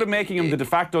you're sort of making him the de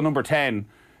facto number 10,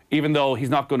 even though he's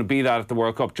not going to be that at the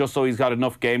World Cup, just so he's got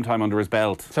enough game time under his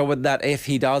belt. So with that, if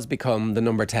he does become the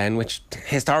number 10, which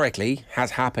historically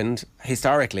has happened,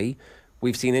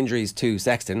 we've seen injuries to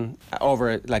Sexton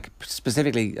over, like,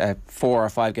 specifically a 4 or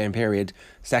 5 game period.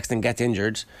 Sexton gets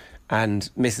injured and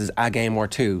misses a game or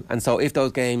 2. And so if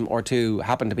those game or 2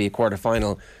 happen to be a quarter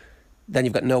final, then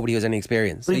you've got nobody who has any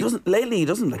experience. But he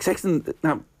doesn't. Like, Sexton,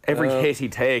 now, every hit he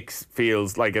takes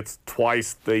feels like it's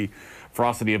twice the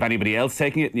ferocity of anybody else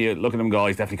taking it. And you look at him and go,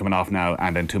 he's definitely coming off now.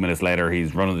 And then 2 minutes later,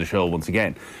 he's running the show once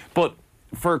again. But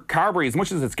for Carberry, as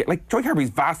much as it's, like, Joey Carberry's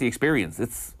vastly experienced.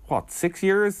 It's, 6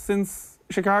 years since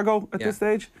Chicago at this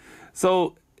stage?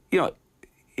 So,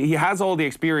 he has all the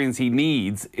experience he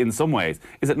needs in some ways.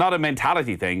 Is it not a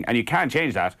mentality thing? And you can't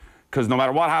change that, because no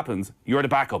matter what happens, you're the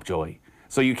backup, Joey.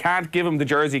 So you can't give him the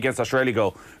jersey against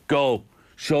Australia, go,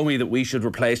 show me that we should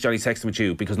replace Johnny Sexton with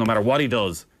you, because no matter what he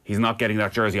does, he's not getting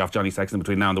that jersey off Johnny Sexton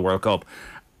between now and the World Cup.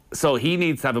 So he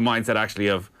needs to have a mindset, actually,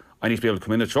 of, I need to be able to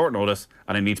come in at short notice,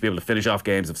 and I need to be able to finish off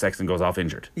games if Sexton goes off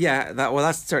injured. Yeah,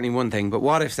 that's certainly one thing. But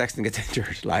what if Sexton gets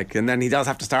injured, and then he does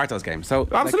have to start those games? So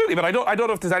absolutely, but I don't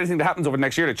know if there's anything that happens over the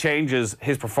next year that changes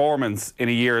his performance in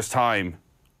a year's time,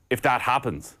 if that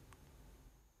happens.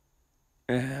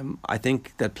 I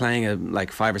think that playing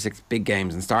 5 or 6 big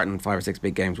games and starting 5 or 6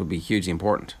 big games would be hugely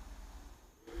important.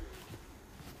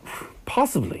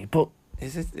 Possibly, but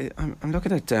is it? I'm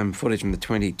looking at footage from the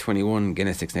 2021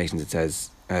 Guinness Six Nations. It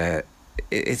says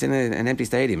it's in an empty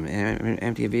stadium,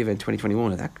 empty Aviva in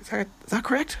 2021. Is that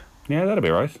correct? Yeah, that'll be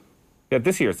right. Yeah,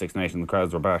 this year's Six Nations, the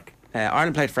crowds were back.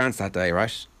 Ireland played France that day,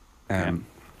 right?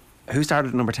 Who started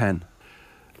at number 10?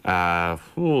 Ross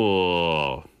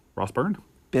Byrne?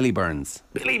 Billy Burns.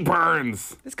 Billy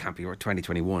Burns! This can't be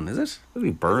 2021, is it?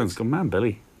 Billy Burns, good man,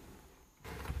 Billy.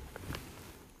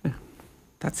 Yeah.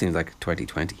 That seems like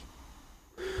 2020.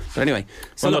 But anyway.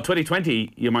 So well, no,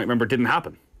 2020, you might remember, didn't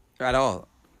happen. At all.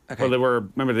 Okay. Well,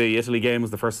 remember the Italy game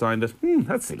was the first sign that,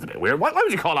 that seems a bit weird. Why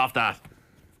would you call off that?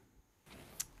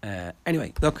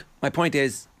 Anyway, look, my point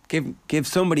is give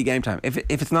somebody game time. If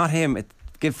it's not him,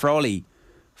 give Frawley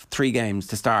 3 games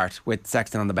to start with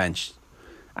Sexton on the bench.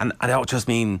 And I don't just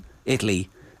mean Italy,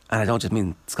 and I don't just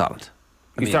mean Scotland.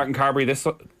 You starting Carberry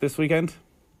this weekend?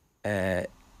 I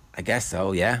guess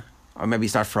so, yeah. Or maybe you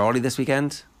start Frawley this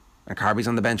weekend and Carberry's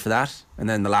on the bench for that, and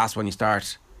then the last one you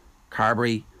start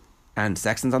Carberry and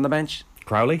Sexton's on the bench.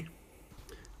 Crowley?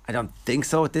 I don't think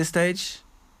so at this stage.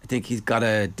 I think he's got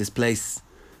to displace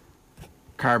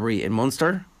Carberry in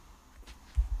Munster.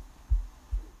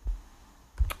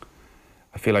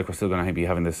 I feel like we're still going to be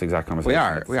having this exact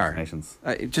conversation. We are. Nations.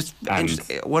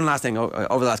 One last thing.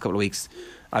 Over the last couple of weeks,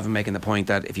 I've been making the point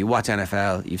that if you watch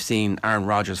NFL, you've seen Aaron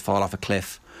Rodgers fall off a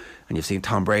cliff, and you've seen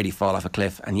Tom Brady fall off a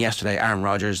cliff. And yesterday, Aaron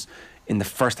Rodgers, in the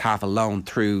first half alone,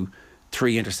 threw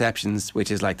 3 interceptions, which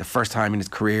is like the first time in his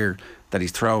career that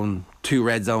he's thrown 2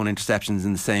 red zone interceptions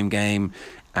in the same game,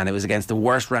 and it was against the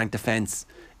worst ranked defence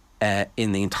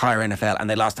in the entire NFL, and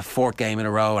they lost the 4th game in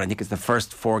a row, and I think it's the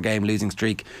first 4-game losing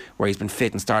streak where he's been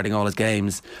fit and starting all his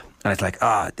games, and it's like,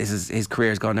 this is his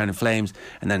career's gone down in flames.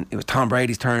 And then it was Tom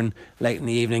Brady's turn late in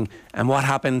the evening, and what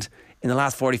happened in the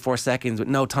last 44 seconds with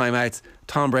no timeouts?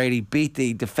 Tom Brady beat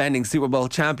the defending Super Bowl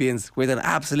champions with an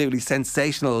absolutely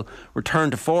sensational return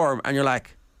to form, and you're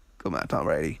like, come on, Tom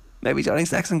Brady, maybe Johnny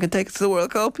Sexton can take us to the World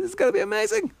Cup. This is going to be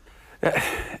amazing.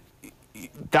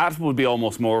 That would be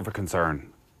almost more of a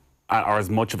concern, or as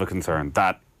much of a concern,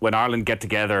 that when Ireland get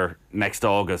together next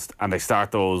August and they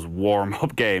start those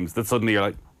warm-up games, that suddenly you're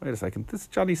like, wait a second, this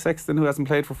Johnny Sexton, who hasn't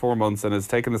played for 4 months and has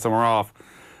taken the summer off,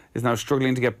 is now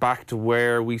struggling to get back to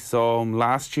where we saw him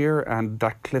last year, and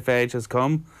that cliff edge has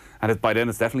come, and by then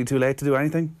it's definitely too late to do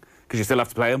anything, because you still have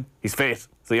to play him. He's fit,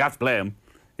 so you have to play him,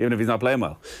 even if he's not playing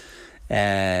well.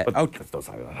 But that does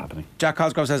have that happening. Jack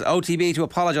Cosgrove says OTB to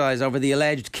apologise over the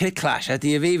alleged kit clash at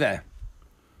the Aviva.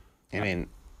 I mean,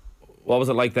 what was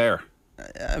it like there?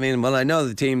 I mean, well, I know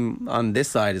the team on this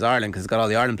side is Ireland because it's got all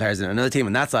the Ireland players in it. Another team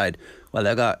on that side, well,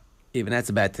 they've got even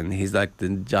Etzebeth, and he's like the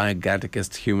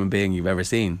giganticest human being you've ever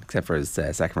seen, except for his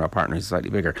second row partner, who's slightly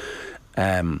bigger.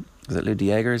 Was it Lou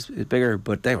Dieger is bigger?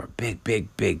 But they were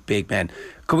big men.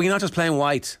 Could we not just play in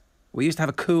white? We used to have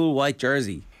a cool white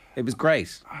jersey. It was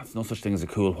great. There's no such thing as a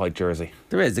cool white jersey.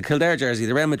 There is. The Kildare jersey,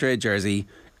 the Real Madrid jersey,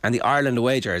 and the Ireland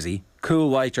away jersey. Cool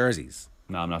white jerseys.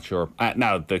 No, I'm not sure.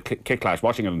 Now, the kick clash,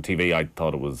 watching it on TV, I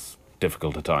thought it was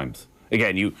difficult at times.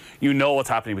 Again, you know what's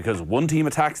happening because one team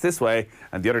attacks this way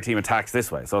and the other team attacks this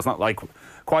way. So it's not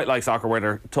quite like soccer where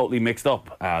they're totally mixed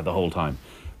up the whole time.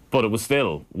 But it was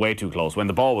still way too close. When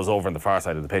the ball was over on the far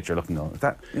side of the pitch, you're looking, is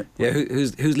that? Yeah,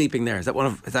 who's leaping there? Is that one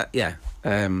of? Is that? Yeah.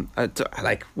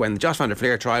 Like when Josh van der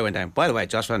Fleer try went down. By the way,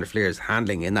 Josh van der Fleer's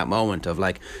handling in that moment of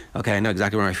like, okay, I know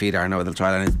exactly where my feet are. I know where the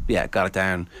try line is. Yeah, got it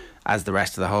down. As the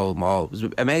rest of the whole mall. It was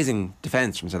amazing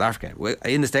defence from South Africa.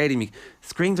 In the stadium,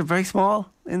 screens are very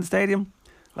small in the stadium.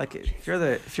 Like if you're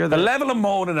the level of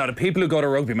moaning out of people who go to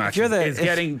rugby matches is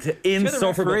getting to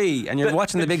insufferable. And you're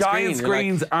watching the big giant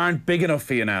screens aren't big enough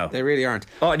for you now. They really aren't.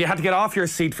 Oh, and you had to get off your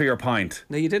seat for your pint.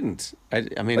 No, you didn't.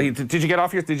 I mean, did you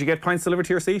get pints delivered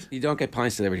to your seat? You don't get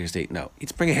pints delivered to your seat. No, you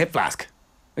just bring a hip flask.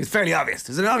 It's fairly obvious.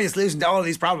 There's an obvious solution to all of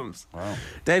these problems. Wow.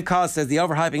 Dave Cos says the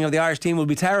overhyping of the Irish team will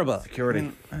be terrible. Security.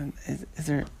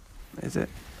 Is it?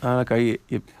 Look, are you?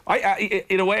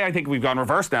 In a way, I think we've gone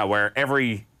reverse now, where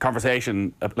every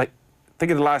conversation,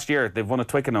 think of the last year, they've won at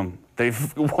Twickenham,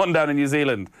 they've won down in New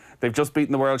Zealand, they've just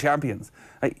beaten the world champions.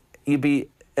 It'd be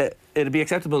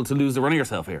acceptable to lose the run of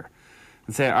yourself here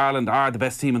and say Ireland are the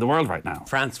best team in the world right now.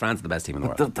 France are the best team in the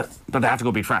world. But they have to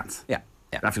go beat France. Yeah.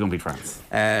 They have to go and beat France.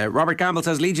 Robert Campbell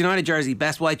says Leeds United jersey,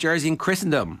 best white jersey in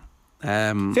Christendom. See,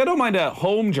 I don't mind a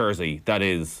home jersey that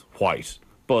is white,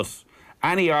 but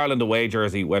any Ireland away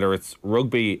jersey, whether it's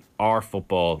rugby or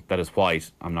football that is white,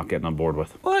 I'm not getting on board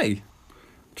with. Why?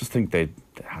 Just think they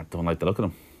don't like the look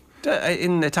of them.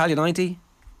 In Italia 90?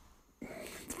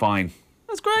 It's fine.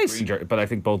 That's great. But I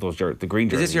think both those the green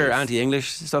jerseys. Is this your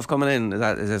anti-English stuff coming in?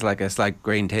 Is this like a slight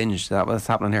green tinge? Is that what's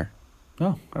happening here?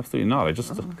 No, absolutely not. I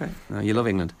just... okay. No, you love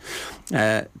England.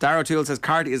 Darrow Toole says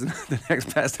Carty is the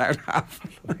next best out half.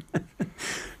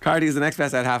 Carty is the next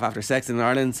best out half after Sexton in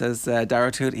Ireland, says Darrow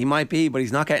Toole. He might be, but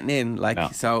he's not getting in.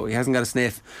 So he hasn't got a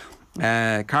sniff.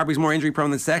 Carberry's more injury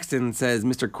prone than Sexton, says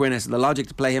Mr. Quinnis. The logic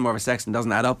to play him over Sexton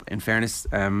doesn't add up, in fairness.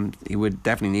 He would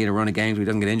definitely need a run of games where he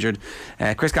doesn't get injured.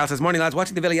 Chris Cal says, morning lads,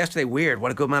 watching the Villa yesterday, weird.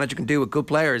 What a good manager can do with good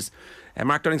players.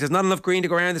 Mark Dunning says, not enough green to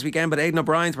go around this weekend, but Aidan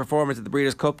O'Brien's performance at the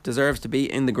Breeders' Cup deserves to be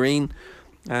in the green.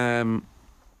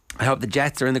 I hope the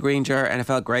Jets are in the green, Ger.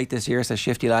 NFL great this year, says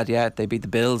Shifty Lad. Yeah, they beat the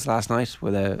Bills last night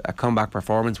with a comeback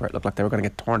performance where it looked like they were going to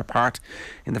get torn apart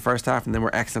in the first half, and then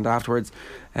were excellent afterwards.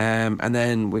 And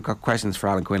then we've got questions for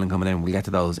Alan Quinlan coming in. We'll get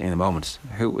to those in a moment.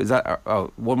 Who is that?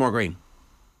 Oh, one more green.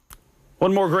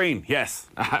 One more green, yes.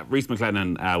 Rhys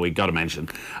McLennan, we got to mention.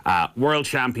 World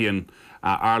champion,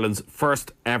 Ireland's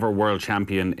first ever world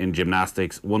champion in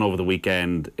gymnastics, won over the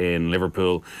weekend in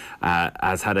Liverpool.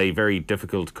 Has had a very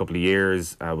difficult couple of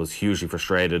years, was hugely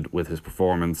frustrated with his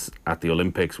performance at the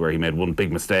Olympics, where he made one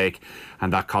big mistake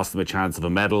and that cost him a chance of a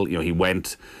medal. You know, he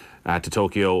went to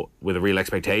Tokyo with a real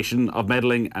expectation of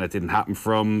medaling, and it didn't happen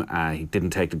for him. He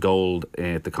didn't take the gold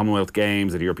at the Commonwealth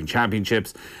Games, at the European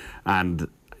Championships, and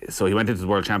so he went into the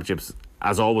World Championships,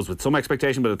 as always, with some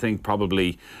expectation, but I think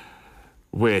probably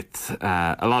with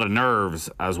a lot of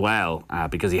nerves as well,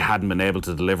 because he hadn't been able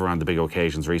to deliver on the big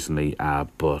occasions recently.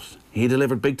 But he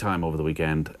delivered big time over the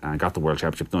weekend and got the World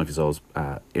Championship. I don't know if you saw his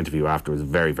interview afterwards.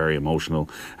 Very, very emotional.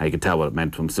 You could tell what it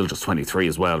meant to him. Still just 23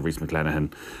 as well, Rhys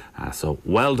McLennan. So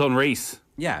well done, Rhys.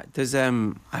 Yeah, there's.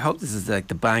 I hope this is like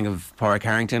the bang of Pádraig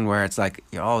Harrington, where it's like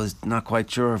you're always not quite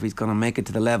sure if he's going to make it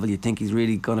to the level you think he's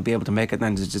really going to be able to make it. And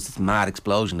then there's just this mad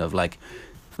explosion of like,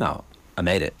 no, I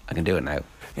made it. I can do it now.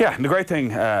 Yeah, and the fact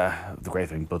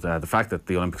that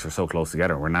the Olympics are so close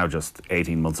together, we're now just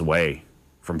 18 months away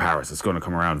from Paris. It's going to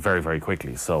come around very, very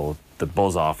quickly. So the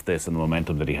buzz off this and the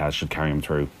momentum that he has should carry him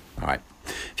through. All right.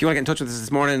 If you want to get in touch with us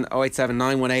this morning,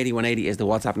 0879 180 180 is the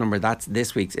WhatsApp number. That's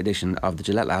this week's edition of the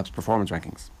Gillette Labs Performance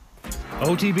Rankings.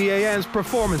 OTB AM's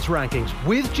Performance Rankings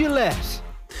with Gillette.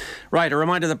 Right, a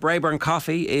reminder that Braeburn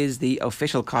Coffee is the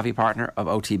official coffee partner of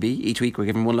OTB. Each week we're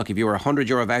giving one lucky viewer a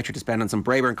 €100 voucher to spend on some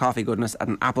Braeburn coffee goodness at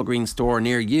an Apple Green store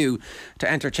near you. To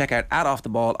enter, check out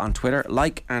 @OffTheBall on Twitter,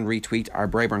 like and retweet our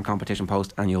Braeburn competition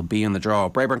post, and you'll be in the draw.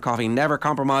 Braeburn Coffee never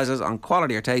compromises on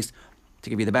quality or taste. To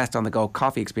give you the best on-the-go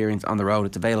coffee experience on the road,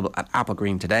 it's available at Apple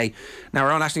Green today. Now,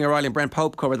 our own Aisling O'Reilly and Brent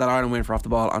Pope covered that Ireland win for Off the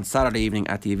Ball on Saturday evening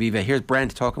at the Aviva. Here's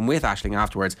Brent talking with Aisling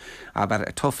afterwards about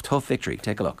a tough victory.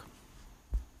 Take a look.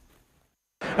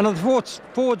 And the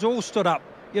forwards all stood up.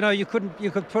 You know, you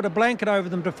could put a blanket over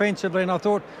them defensively, and I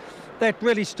thought that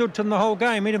really stood to them the whole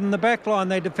game. Even in the back line,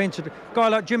 they defended. A guy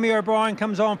like Jimmy O'Brien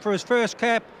comes on for his first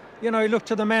cap. You know, he looked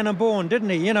to the man and born, didn't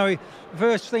he? You know, the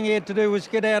first thing he had to do was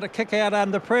kick out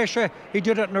under pressure. He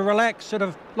did it in a relaxed, sort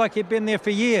of like he'd been there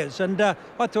for years. And I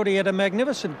thought he had a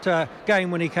magnificent game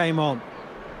when he came on.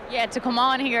 Yeah, to come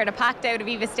on here at a packed out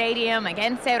Aviva Stadium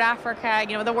against South Africa,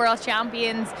 you know, the world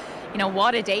champions, you know,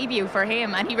 what a debut for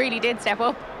him. And he really did step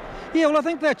up. Yeah, well, I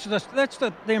think that's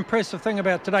the impressive thing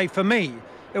about today for me.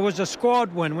 It was a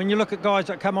squad win. When you look at guys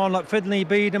that come on like Finlay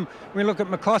beat him, when you look at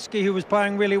McCloskey, who was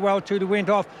playing really well too, who went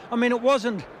off. I mean, it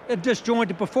wasn't a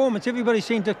disjointed performance. Everybody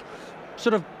seemed to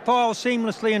sort of file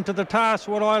seamlessly into the task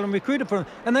what Ireland recruited for them.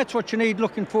 And that's what you need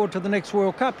looking forward to the next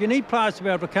World Cup. You need players to be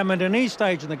able to come in at any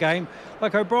stage in the game.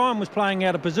 Like O'Brien was playing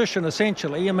out of position,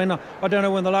 essentially. I mean, I don't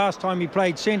know when the last time he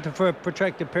played centre for a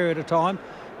protracted period of time.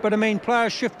 But, I mean,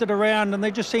 players shifted around and they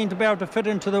just seemed to be able to fit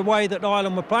into the way that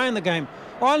Ireland were playing the game.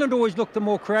 Ireland always looked the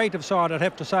more creative side, I'd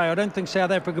have to say. I don't think South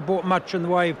Africa brought much in the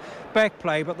way of back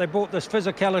play, but they brought this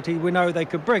physicality we know they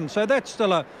could bring. So that's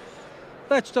still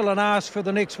an ask for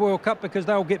the next World Cup, because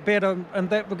they'll get better in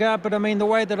that regard. But, I mean, the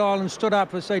way that Ireland stood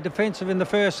up was, say, defensive in the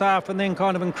first half and then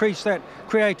kind of increased that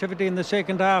creativity in the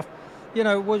second half, you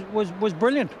know, was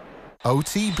brilliant.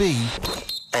 OTB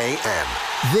AM.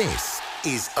 This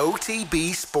is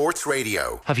OTB Sports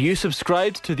Radio. Have you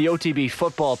subscribed to the OTB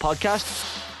Football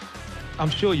Podcast? I'm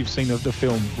sure you've seen the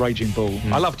film Raging Bull.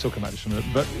 I love talking about this film,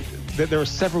 but there are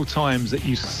several times that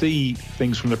you see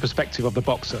things from the perspective of the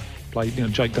boxer, played, you know,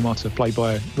 Jake LaMotta, played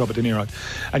by Robert De Niro,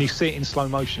 and you see it in slow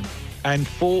motion. And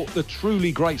for the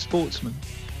truly great sportsman,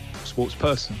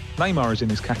 sportsperson, Neymar is in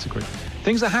this category.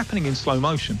 Things are happening in slow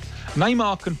motion.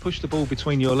 Neymar can push the ball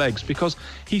between your legs because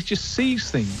he just sees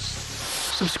things.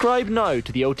 Subscribe now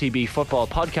to the OTB Football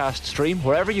Podcast stream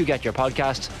wherever you get your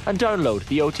podcasts, and download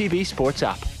the OTB Sports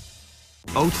app.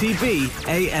 OTB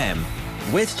AM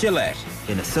with Gillette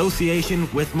in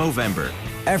association with Movember.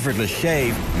 Effortless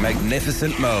shave,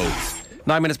 magnificent modes.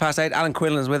 9 minutes past 8. Alan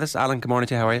Quinlan is with us. Alan, good morning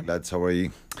to you. How are you? Lads, how are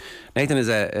you? Nathan is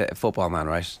a football man,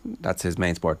 right? That's his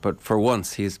main sport. But for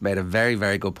once, he's made a very,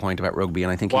 very good point about rugby,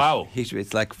 and I think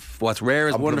it's like what's rare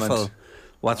is wonderful.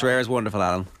 What's rare is wonderful,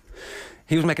 Alan.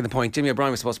 He was making the point, Jimmy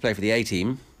O'Brien was supposed to play for the A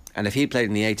team, and if he'd played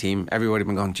in the A team, everybody would have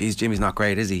been going, geez, Jimmy's not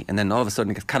great, is he? And then all of a sudden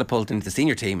he gets catapulted into the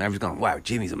senior team, and everyone's going, wow,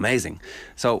 Jimmy's amazing.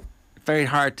 So very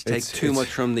hard to take too much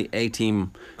from the A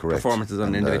team performances on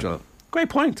an individual. Great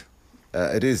point.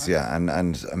 It is, yeah,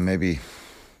 and maybe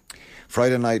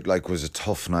Friday night was a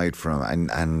tough night for him,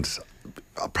 and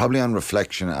probably on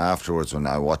reflection afterwards when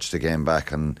I watched the game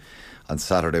back on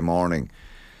Saturday morning,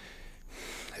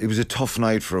 it was a tough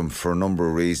night for them for a number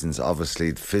of reasons.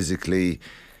 Obviously, physically,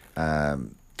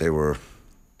 they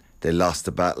lost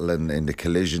the battle in the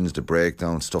collisions, the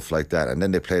breakdown, stuff like that. And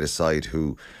then they played a side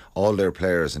who, all their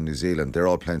players in New Zealand, they're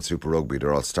all playing Super Rugby.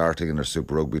 They're all starting in their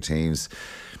Super Rugby teams.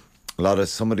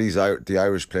 Some of the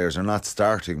Irish players are not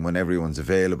starting when everyone's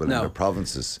available in their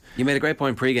provinces. You made a great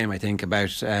point pre-game, I think, about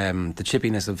the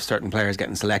chippiness of certain players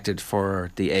getting selected for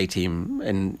the A team.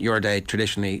 In your day,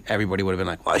 traditionally, everybody would have been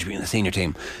like, "Well, I should be in the senior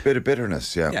team." Bit of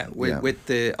bitterness, yeah. Yeah, with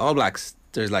the All Blacks,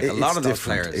 there's like a lot of those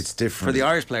players. It's different. For the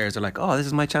Irish players, they're like, "Oh, this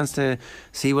is my chance to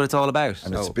see what it's all about."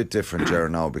 And it's a bit different, Ger,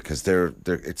 now, because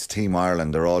it's Team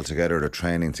Ireland. They're all together. They're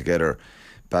training together.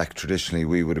 Back traditionally,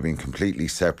 we would have been completely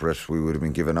separate. We would have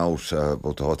been given out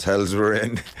about the hotels we were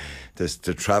in,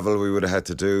 the travel we would have had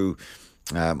to do,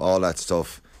 all that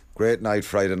stuff. Great night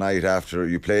Friday night after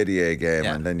you play the A game,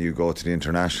 and then you go to the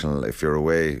international if you're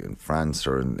away in France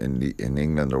or in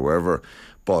England or wherever.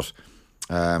 But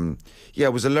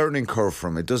it was a learning curve for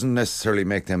them. It doesn't necessarily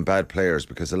make them bad players,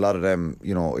 because a lot of them,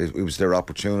 it was their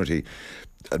opportunity.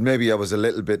 And maybe I was a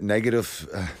little bit negative.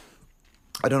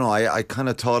 I don't know, I kind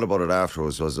of thought about it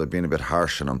afterwards, was I being a bit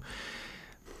harsh on them.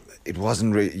 It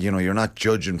wasn't really, you're not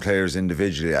judging players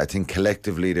individually. I think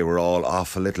collectively they were all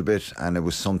off a little bit, and it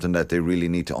was something that they really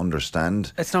need to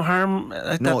understand. It's no harm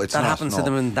that happens to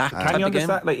them in that type of game.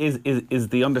 Like, is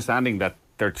the understanding that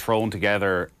they're thrown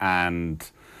together, and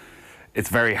it's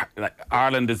very, like,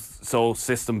 Ireland is so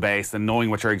system based and knowing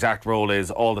what your exact role is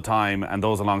all the time, and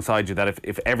those alongside you, that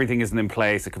if everything isn't in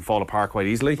place, it can fall apart quite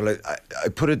easily. Well, I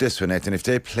put it this way, Nathan, if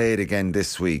they played again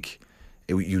this week,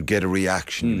 you'd get a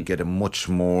reaction, you'd get a much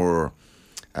more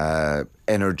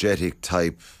energetic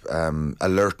type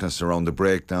alertness around the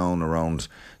breakdown, around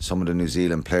some of the New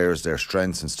Zealand players, their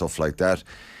strengths and stuff like that.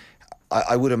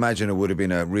 I would imagine it would have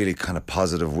been a really kind of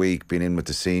positive week, being in with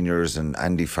the seniors and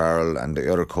Andy Farrell and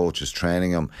the other coaches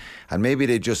training them. And maybe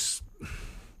they just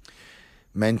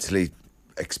mentally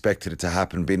expected it to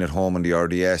happen, being at home in the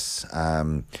RDS.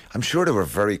 I'm sure they were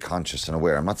very conscious and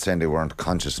aware. I'm not saying they weren't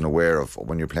conscious and aware of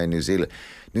when you're playing New Zealand.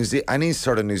 Any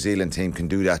sort of New Zealand team can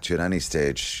do that to you at any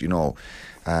stage,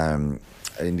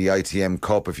 in the ITM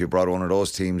Cup, if you brought one of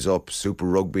those teams up, Super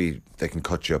Rugby, they can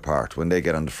cut you apart when they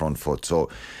get on the front foot. So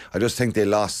I just think they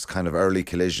lost kind of early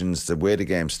collisions, the way the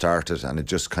game started, and it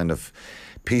just kind of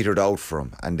petered out for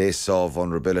them. And they saw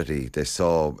vulnerability. They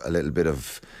saw a little bit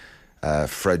of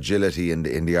fragility in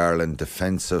the Ireland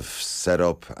defensive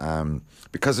setup,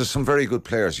 because there's some very good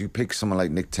players. You pick someone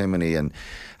like Nick Timoney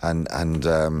and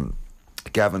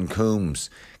Gavin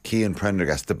Coombs, Cian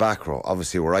Prendergast, the back row,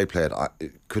 obviously where I played,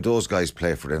 could those guys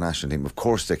play for the national team? Of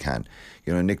course they can.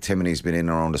 Nick Timoney's been in and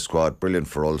around the squad, brilliant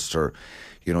for Ulster.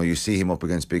 You see him up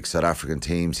against big South African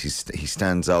teams. He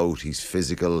stands out, he's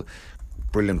physical,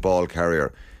 brilliant ball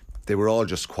carrier. They were all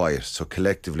just quiet, so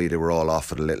collectively they were all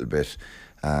off it a little bit,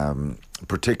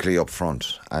 particularly up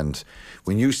front. And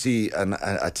when you see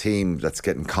a team that's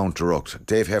getting counter-rucked,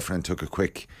 Dave Heffernan took a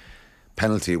quick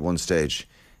penalty at one stage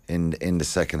in the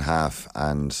second half,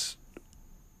 and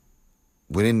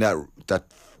within that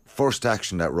first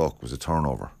action, that ruck was a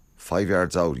turnover 5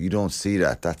 yards out. You don't see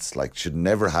that. That's like, should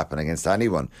never happen against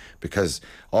anyone, because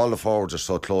all the forwards are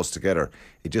so close together.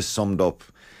 It just summed up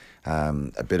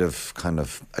a bit of kind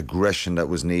of aggression that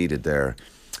was needed there,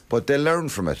 but they learn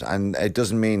from it, and it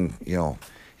doesn't mean,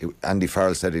 Andy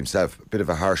Farrell said himself, a bit of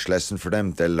a harsh lesson for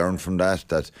them. They'll learn from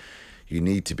that you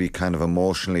need to be kind of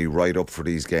emotionally right up for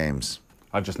these games.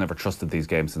 I've just never trusted these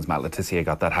games since Matt Letizia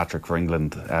got that hat-trick for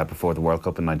England before the World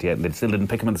Cup in '98, and they still didn't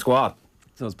pick him in the squad.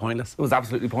 So it was pointless. It was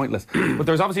absolutely pointless. But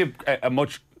there's obviously a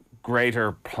much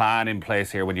greater plan in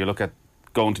place here when you look at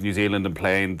going to New Zealand and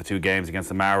playing the two games against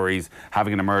the Maoris,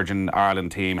 having an emerging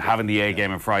Ireland team, having the A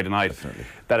game on Friday night. Definitely.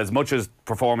 That as much as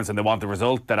performance and they want the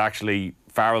result, that actually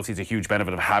Farrell sees a huge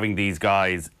benefit of having these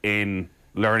guys in,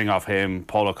 learning off him,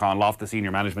 Paul O'Connell, off the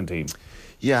senior management team.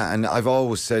 Yeah, and I've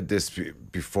always said this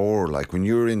before, like when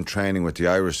you're in training with the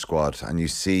Irish squad and you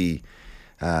see,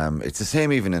 it's the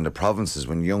same even in the provinces,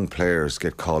 when young players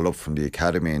get called up from the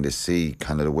academy and they see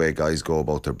kind of the way guys go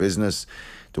about their business,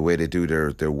 the way they do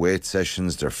their weight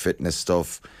sessions, their fitness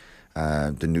stuff,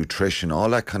 the nutrition, all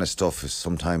that kind of stuff is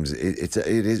sometimes,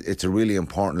 it's a really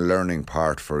important learning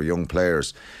part for young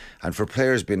players. And for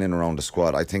players being in around the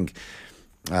squad, I think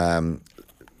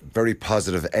very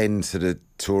positive end to the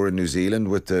tour in New Zealand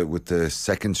with the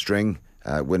second string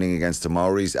winning against the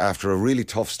Maoris after a really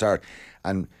tough start.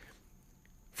 And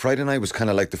Friday night was kind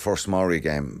of like the first Maori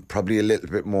game, probably a little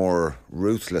bit more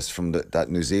ruthless from that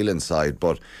New Zealand side,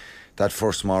 but that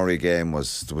first Maori game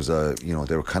was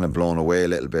they were kind of blown away a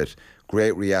little bit.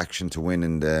 Great reaction to win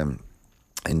in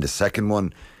the second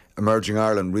one. Emerging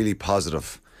Ireland, really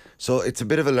positive. So it's a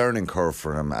bit of a learning curve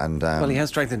for him. And well, he has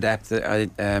strength and depth.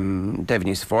 David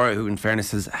Nusifora, who in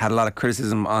fairness has had a lot of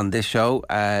criticism on this show,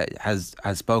 has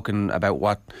spoken about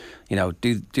what,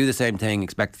 do the same thing,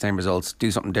 expect the same results, do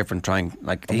something different, trying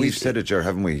we've said it, Ger,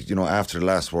 haven't we? After the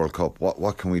last World Cup,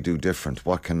 what can we do different?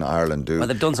 What can Ireland do? Well,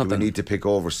 they've done something. Do we need to pick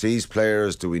overseas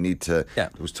players? Do we need to? Yeah.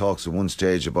 There was talks at one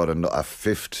stage about a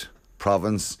fifth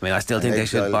province. I still think they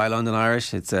should buy London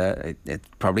Irish. It's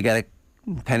probably get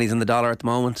pennies on the dollar at the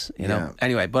moment, Yeah.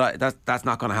 Anyway, but that's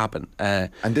not going to happen.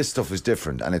 And this stuff is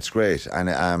different, and it's great.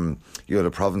 And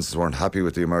the provinces weren't happy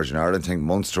with the Emerging Ireland thing.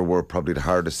 Munster were probably the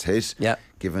hardest hit,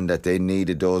 given that they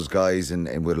needed those guys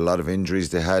and with a lot of injuries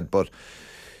they had. But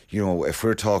if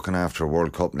we're talking after a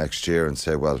World Cup next year and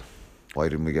say, well, why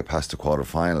didn't we get past the quarter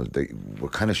final? We're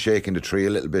kind of shaking the tree a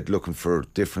little bit, looking for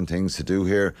different things to do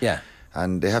here. Yeah,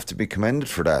 and they have to be commended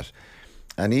for that.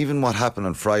 And even what happened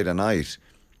on Friday night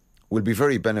will be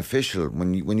very beneficial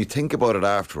when you think about it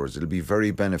afterwards. It'll be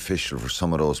very beneficial for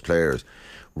some of those players,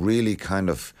 really kind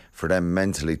of for them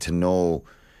mentally to know,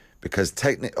 because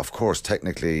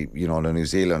technically, the New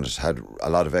Zealanders had a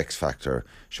lot of X factor.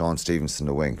 Sean Stevenson,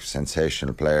 the wing,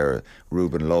 sensational player.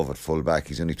 Ruben Love at full back,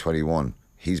 he's only 21.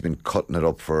 He's been cutting it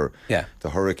up for the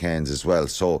Hurricanes as well.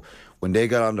 So when they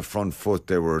got on the front foot,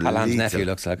 they were lethal. Alan's nephew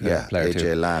looks like a player too.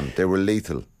 AJ Lamb, they were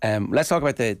lethal. Let's talk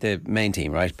about the main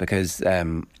team, right? Because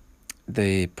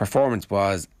the performance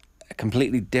was a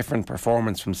completely different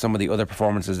performance from some of the other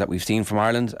performances that we've seen from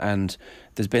Ireland, and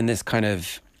there's been this kind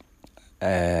of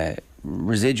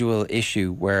residual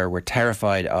issue where we're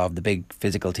terrified of the big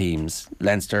physical teams.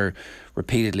 Leinster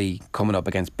repeatedly coming up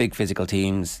against big physical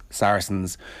teams,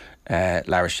 Saracens,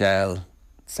 La Rochelle,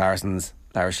 Ireland,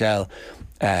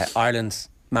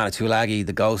 Manitoulagi,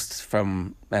 the Ghosts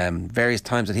from various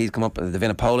times that he's come up, the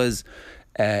Vinapolas.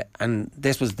 And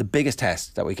this was the biggest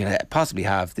test that we could possibly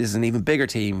have. This is an even bigger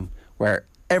team where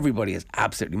everybody is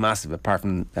absolutely massive apart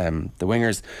from the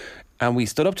wingers, and we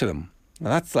stood up to them. Now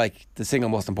that's like the single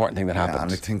most important thing that happened.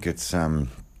 And I think it's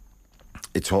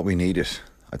what we needed.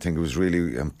 I think it was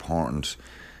really important.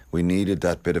 We needed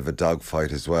that bit of a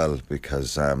dogfight as well,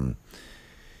 because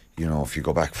if you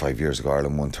go back 5 years ago,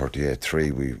 Ireland won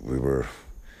 38-3.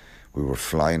 We were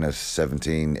flying at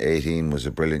 17, 18 was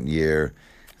a brilliant year.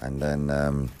 And then,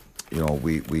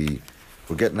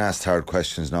 we're getting asked hard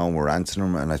questions now and we're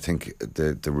answering them. And I think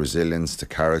the resilience, the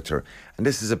character, and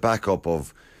this is a backup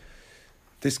of,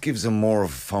 this gives them more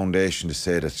of a foundation to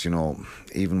say that,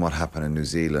 even what happened in New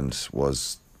Zealand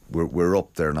was, we're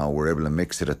up there now, we're able to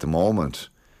mix it at the moment.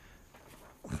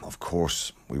 Of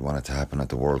course, we want it to happen at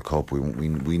the World Cup.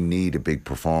 We need a big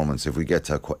performance if we get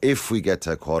to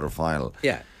a quarter final.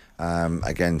 Yeah.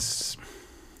 Against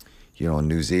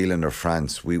New Zealand or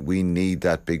France, we need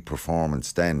that big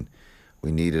performance then.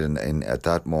 We need it at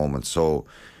that moment. So,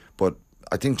 but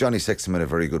I think Johnny Sexton made a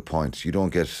very good point.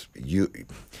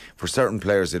 For certain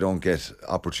players, they don't get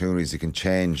opportunities. It can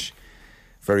change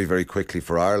very, very quickly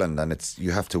for Ireland, and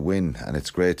you have to win, and it's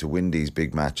great to win these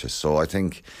big matches. So I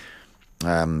think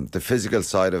the physical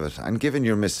side of it, and given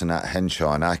you're missing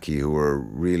Henshaw and Aki, who are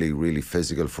really, really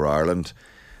physical for Ireland,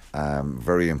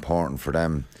 very important for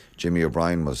them. Jimmy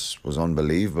O'Brien was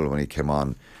unbelievable when he came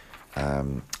on.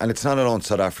 And it's not alone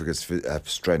South Africa's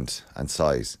strength and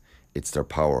size, it's their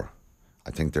power. I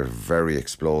think they're very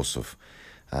explosive.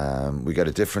 We got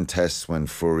a different test when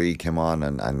Fourie came on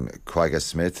and Quagga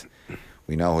Smith.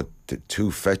 We now had two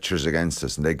fetchers against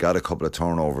us, and they got a couple of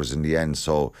turnovers in the end.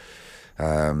 So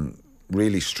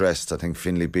really stressed. I think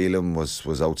Finlay Bealham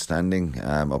was outstanding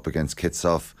up against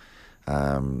Kitsoff.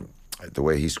 The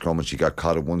way he scrummaged, he got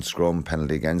caught at one scrum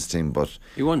penalty against him, but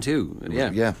he won two.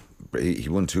 Yeah, he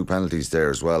won two penalties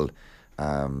there as well.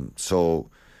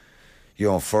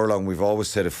 Furlong, we've always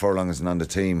said if Furlong isn't on the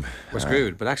team, we're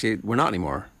screwed. But actually, we're not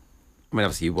anymore. I mean,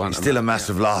 obviously, you won. He's still a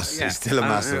massive loss. Yeah. He's still a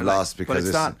massive loss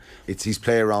because it's his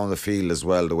play around the field as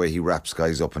well. The way he wraps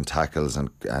guys up and tackles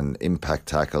and impact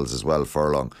tackles as well.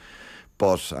 Furlong,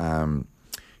 but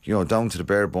down to the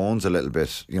bare bones a little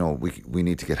bit. We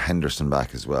need to get Henderson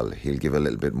back as well. He'll give a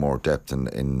little bit more depth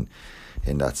in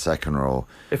that second row.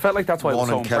 It felt like that's why it was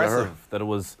so impressive that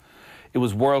it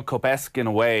was World Cup-esque in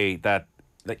a way that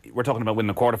we're talking about winning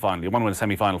a quarter-final. You want to win a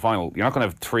semi-final, final. You're not going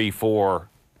to have 3-4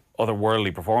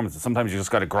 otherworldly performances. Sometimes you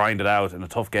just got to grind it out in a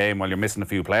tough game while you're missing a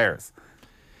few players.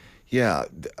 Yeah,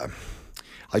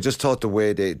 I just thought the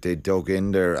way they dug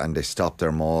in there and they stopped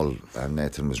their maul,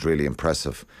 Nathan, was really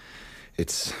impressive.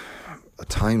 At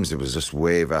times it was just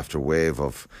wave after wave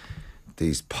of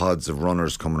these pods of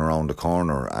runners coming around the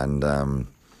corner, and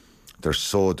they're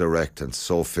so direct and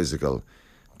so physical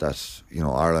that, you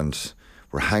know, Ireland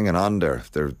were hanging on there.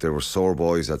 They were sore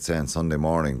boys, I'd say, on Sunday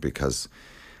morning, because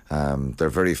they're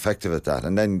very effective at that.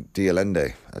 And then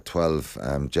Dialende at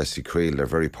 12, Jesse Creel, they're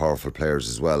very powerful players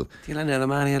as well. Dialende and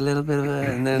O'Mahony had a little bit of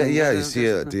a... And then you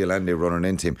see Dialende running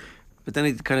into him. But then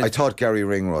he kind of... I thought Gary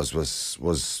Ringrose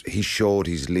was he showed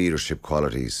his leadership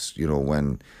qualities. You know,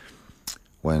 when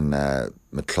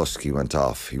McCluskey went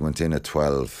off, he went in at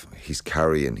 12. He's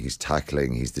carrying, he's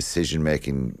tackling, he's decision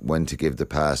making, when to give the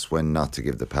pass, when not to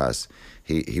give the pass.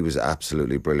 He was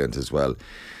absolutely brilliant as well.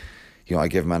 You know, I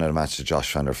gave man of the match to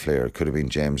Josh van der Fleer. It could have been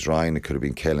James Ryan, it could have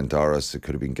been Caelan Doris, it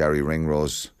could have been Gary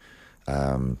Ringrose.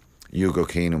 Hugo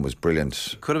Keenan was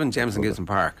brilliant. Could have been Jameson Gibson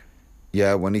Park.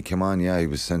 Yeah, when he came on, he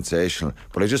was sensational.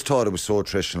 But I just thought it was so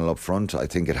attritional up front. I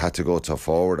think it had to go to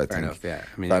forward. Fair enough, yeah.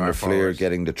 I mean, Van der Fleer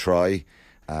getting the try.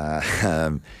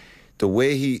 The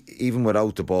way he, even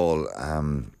without the ball,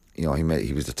 you know,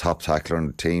 he was the top tackler on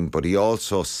the team, but he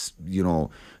also, you know,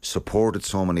 supported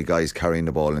so many guys carrying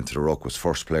the ball into the ruck, was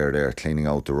first player there, cleaning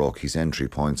out the ruck, his entry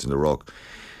points in the ruck.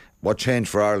 What changed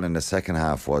for Ireland in the second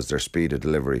half was their speed of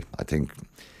delivery. I think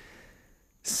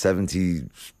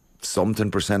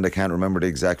 70-something%, I can't remember the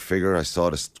exact figure. I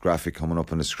saw this graphic coming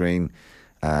up on the screen.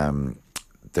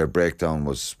 Their breakdown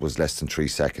was less than 3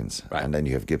 seconds. Right. And then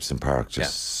you have Gibson Park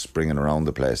just springing around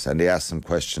the place. And they asked some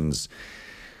questions.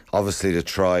 Obviously, the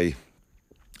try, a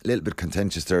little bit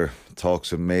contentious there.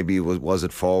 Talks of maybe was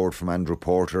it forward from Andrew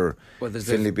Porter. Well,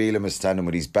 Finlay Bealham is standing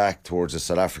with his back towards the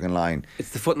South African line. It's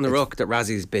the foot in the ruck that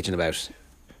Razzie's bitching about.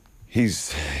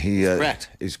 He's correct.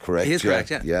 He's correct. He is correct,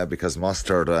 yeah. Yeah, because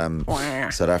Mustard,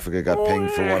 South Africa got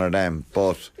pinged for one of them.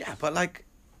 But yeah, but like,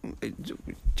 do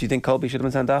you think Colby should have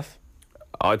been sent off?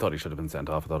 I thought he should have been sent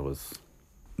off. I thought it was...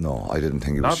 No, I didn't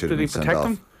think he should have been sent off.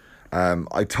 Did he protect him?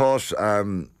 I thought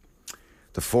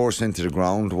the force into the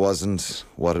ground wasn't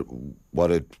what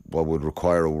would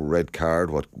require a red card,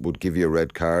 what would give you a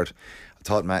red card. I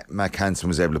thought Mac Hansen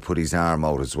was able to put his arm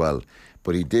out as well.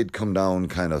 But he did come down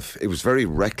kind of... It was very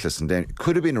reckless and then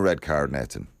could have been a red card,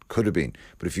 Nathan. Could have been.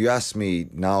 But if you ask me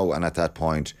now and at that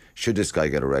point, should this guy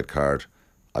get a red card?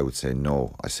 I would say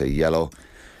no. I say yellow.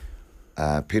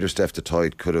 Peter Steph de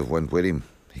Toit could have went with him.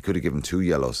 He could have given 2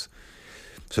 yellows.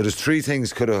 So there's 3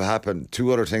 things could have happened.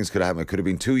 2 other things could have happened. It could have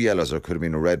been 2 yellows or it could have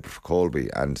been a red for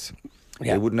Colby. And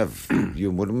it wouldn't have...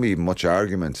 you wouldn't be much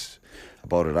argument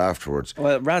about it afterwards.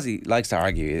 Well, Razzie likes to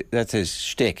argue. That's his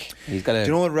shtick. He's got to... Do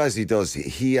you know what Razzie does?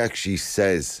 He actually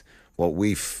says what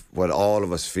all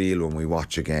of us feel when we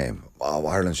watch a game. Oh,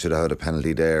 Ireland should have had a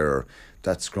penalty there, or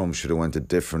that scrum should have went it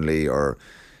differently, or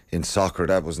in soccer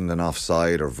that wasn't an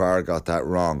offside, or VAR got that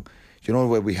wrong. You know,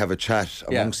 where we have a chat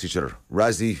amongst each other.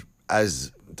 Razzie,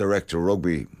 as director of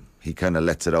rugby, he kind of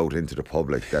lets it out into the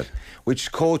public, that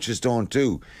which coaches don't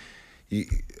do.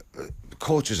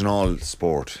 Coaches in all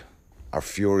sport are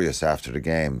furious after the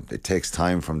game. It takes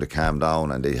time for them to calm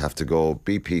down and they have to go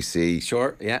BPC.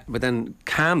 Sure, yeah. But then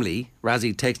calmly,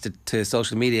 Razzie takes it to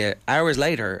social media hours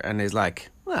later and is like,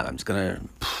 well, I'm just going to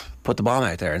put the bomb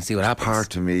out there and see what happens.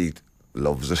 Part of me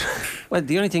loves it. Well,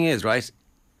 the only thing is, right,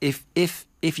 if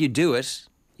you do it,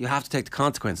 you have to take the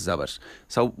consequences of it.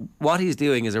 So what he's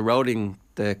doing is eroding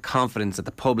the confidence that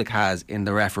the public has in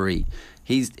the referee.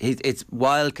 It's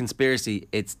wild conspiracy.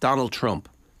 It's Donald Trump.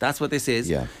 That's what this is.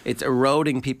 Yeah. It's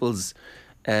eroding people's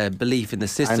belief in the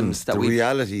systems and the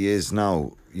reality is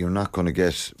now you're not going to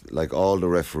get, like, all the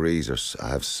referees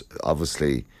have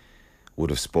obviously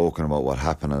would have spoken about what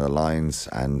happened on the lines,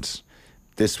 and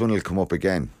this one will come up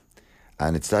again.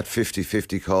 And it's that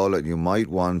 50-50 call that you might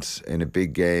want in a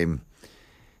big game.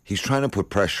 He's trying to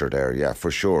put pressure there, yeah, for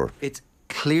sure. It's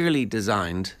clearly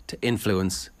designed to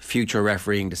influence future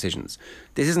refereeing decisions.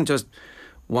 This isn't just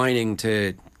whining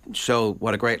to show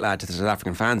what a great lad to the South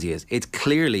African fans he is. It's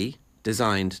clearly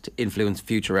designed to influence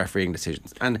future refereeing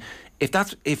decisions. And if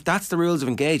that's the rules of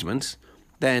engagement,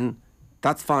 then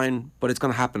that's fine, but it's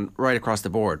going to happen right across the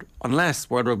board. Unless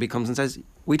World Rugby comes and says,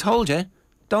 we told you,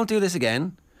 don't do this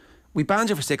again. We banned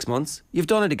you for 6 months. You've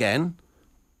done it again.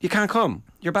 You can't come.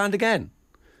 You're banned again.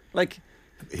 Like,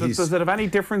 does it have any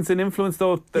difference in influence,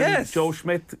 though, than Joe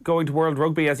Schmidt going to World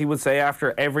Rugby, as he would say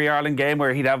after every Ireland game,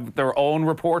 where he'd have their own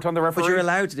report on the referee? But you're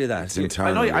allowed to do that. It's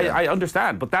internal, I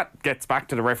understand, but that gets back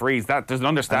to the referees. That there's an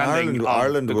understanding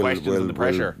of the questions and the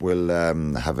pressure. Will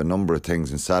have a number of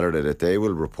things on Saturday that they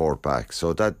will report back.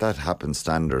 So that happens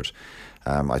standard.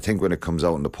 I think when it comes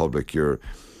out in the public, you're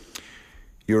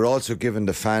also giving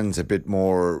the fans a bit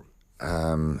more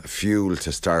fuel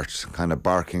to start kind of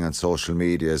barking on social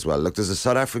media as well. Look, there's a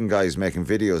South African guy who's making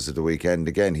videos at the weekend.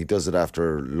 Again, he does it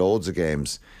after loads of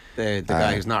games. The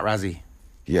guy who's not Razzie.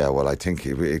 Yeah, well, I think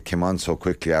it came on so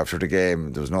quickly after the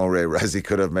game. There was no way Razzie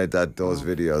could have made those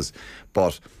videos.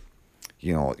 But,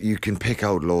 you know, you can pick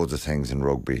out loads of things in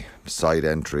rugby. Side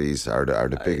entries are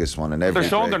the biggest one. And they're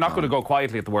showing they're not going to go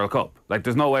quietly at the World Cup. Like,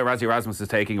 there's no way Razzie Erasmus is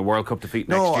taking a World Cup defeat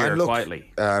next year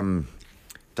quietly.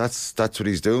 That's what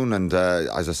he's doing. And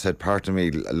as I said, part of me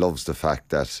loves the fact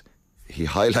that he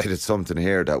highlighted something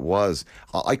here that was...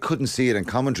 I couldn't see it in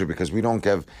commentary because we don't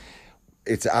give...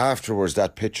 It's afterwards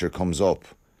that picture comes up,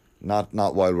 not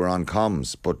while we're on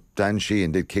comms. But Dan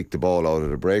Sheehan did kick the ball out of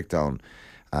the breakdown,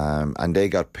 and they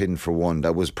got pinned for one.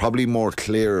 That was probably more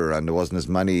clearer, and there wasn't as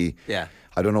many. Yeah,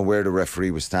 I don't know where the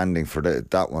referee was standing for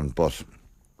that one, but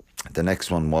the next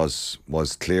one was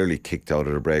clearly kicked out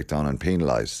of the breakdown and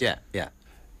penalised. Yeah, yeah.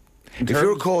 If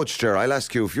you're a coach, Ger, I'll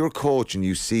ask you, if you're a coach and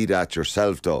you see that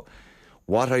yourself, though,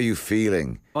 what are you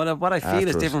feeling? Well, what I feel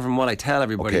is different from what I tell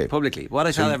everybody publicly. What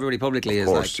I tell everybody publicly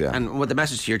is and what the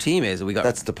message to your team is.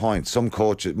 That's the point.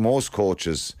 Most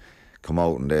coaches come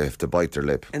out and they have to bite their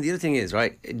lip. And the other thing is,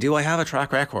 right, do I have a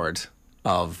track record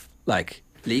of, like,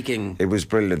 leaking? It was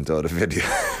brilliant, though, the video.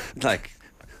 Like,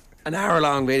 an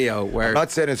hour-long video where... I'm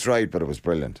not saying it's right, but it was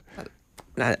brilliant.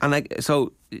 And like,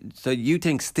 so you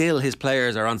think still his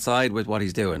players are on side with what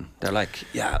he's doing? They're like,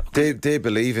 yeah, they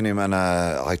believe in him, and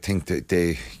I think that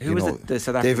they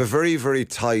have a very, very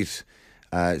tight,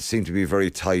 seem to be a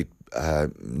very tight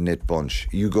knit bunch.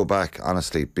 You go back,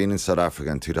 honestly, being in South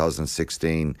Africa in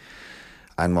 2016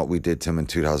 and what we did to him in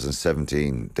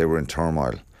 2017, they were in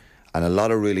turmoil, and a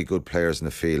lot of really good players in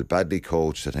the field, badly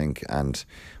coached, I think. And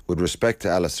with respect to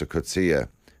Alistair Coetzee,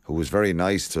 who was very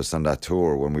nice to us on that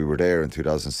tour when we were there in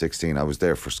 2016. I was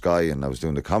there for Sky and I was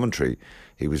doing the commentary.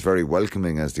 He was very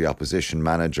welcoming as the opposition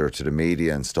manager to the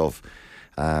media and stuff.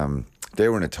 They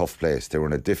were in a tough place. They were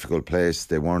in a difficult place.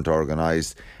 They weren't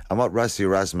organised. And what Razzie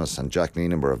Erasmus and Jack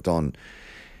Nienaber have done,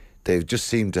 they just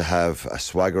seem to have a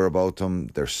swagger about them.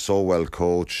 They're so well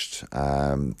coached.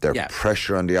 Their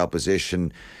pressure on the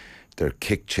opposition, their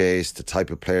kick chase, the type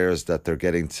of players that they're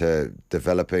getting to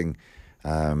developing.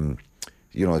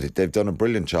 You know, they've done a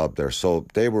brilliant job there. So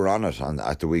they were on it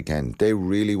at the weekend. They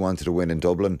really wanted to win in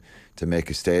Dublin to make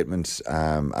a statement.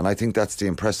 And I think that's the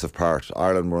impressive part.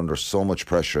 Ireland were under so much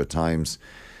pressure at times.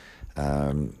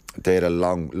 They had a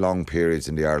long periods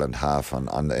in the Ireland half in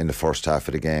the first half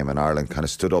of the game, and Ireland kind of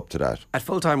stood up to that. At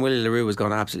full time, Willie LaRue was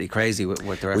going absolutely crazy with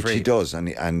the referee. Which he does.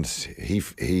 And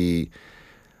he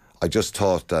I just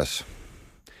thought that...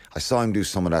 I saw him do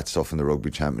some of that stuff in the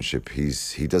Rugby Championship. He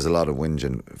does a lot of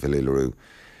whinging, Willie LaRue.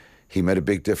 He made a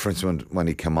big difference when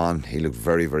he came on. He looked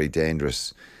very, very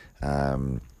dangerous.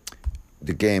 The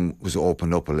game was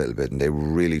opened up a little bit, and they were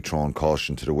really throwing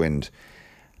caution to the wind.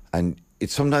 And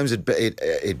sometimes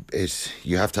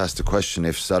you have to ask the question,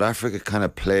 if South Africa kind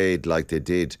of played like they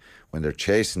did when they're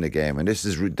chasing the game, and this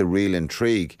is the real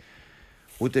intrigue,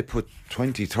 would they put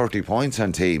 20, 30 points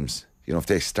on teams? You know, if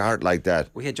they start like that.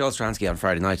 We had Joel Stransky on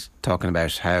Friday night talking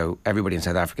about how everybody in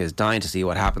South Africa is dying to see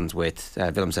what happens with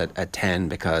Willems at 10,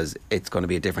 because it's going to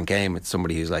be a different game. It's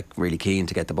somebody who's like really keen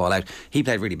to get the ball out. He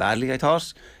played really badly, I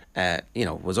thought. You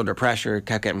know, was under pressure,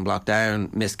 kept getting blocked down,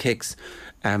 missed kicks.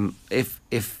 If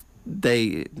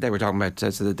they were talking about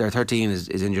so that their 13 is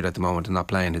injured at the moment and not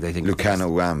playing, who they think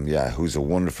Onouha, who's a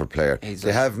wonderful player.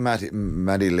 They have Matty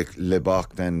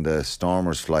Lebok, then the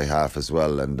Stormers fly half as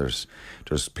well, and there's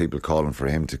people calling for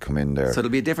him to come in there. So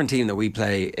it'll be a different team that we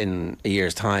play in a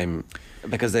year's time,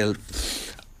 because they'll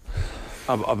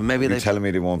maybe You're telling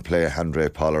me they won't play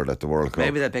Handré Pollard at the World Cup?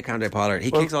 Maybe they'll pick Handré Pollard. He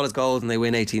kicks all his goals and they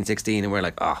win 18-16, and we're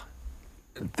like,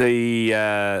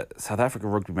 The South African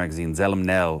rugby magazine Zellum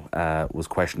Nell was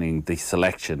questioning the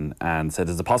selection and said,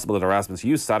 is it possible that Erasmus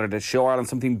used Saturday to show Ireland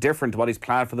something different to what he's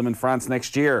planned for them in France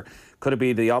next year? Could it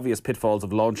be the obvious pitfalls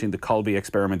of launching the Colby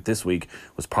experiment this week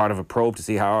was part of a probe to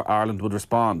see how Ireland would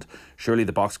respond? Surely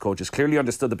the box coach has clearly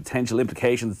understood the potential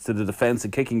implications to the defence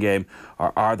and kicking game,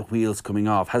 or are the wheels coming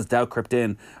off? Has doubt crept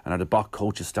in, and are the box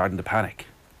coaches starting to panic?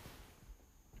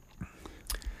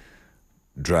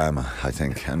 Drama, I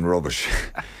think, and rubbish.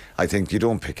 I think you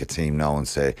don't pick a team now and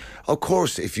say, of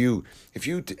course, if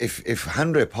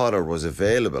Handré Pollard was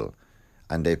available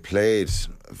and they played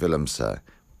Willems,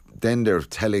 then they're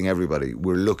telling everybody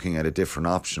we're looking at a different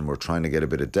option. We're trying to get a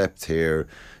bit of depth here,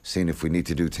 seeing if we need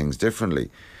to do things differently.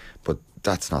 But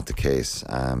that's not the case.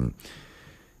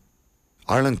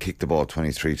 Ireland kicked the ball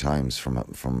 23 times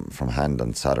from hand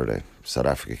on Saturday. South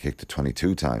Africa kicked it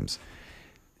 22 times.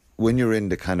 When you're in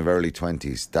the kind of early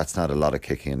 20s, that's not a lot of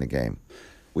kicking in the game.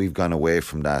 we've gone away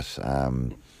from that.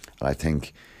 And I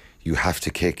think you have to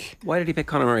kick. Why did he pick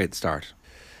Conor Murray at the start?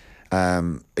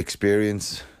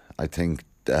 Experience, I think.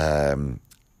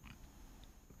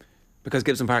 Because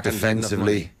Gibson Park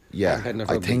defensively, yeah,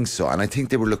 I think so. And I think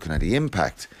they were looking at the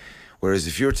impact. Whereas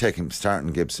if you're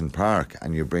starting Gibson Park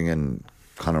and you're bringing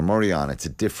Conor Murray on, it's a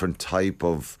different type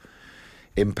of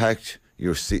impact.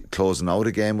 You're closing out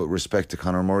a game with respect to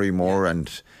Conor Murray more,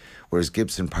 and whereas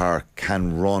Gibson Park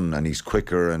can run and he's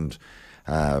quicker, and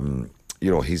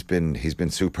he's been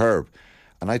superb.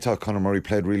 And I thought Conor Murray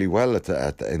played really well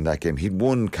in that game. He'd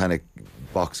one kind of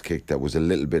box kick that was a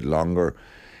little bit longer.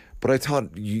 But I thought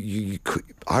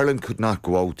Ireland could not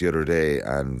go out the other day,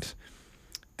 and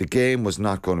the game was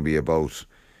not going to be about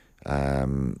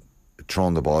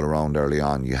throwing the ball around early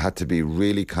on. You had to be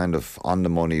really kind of on the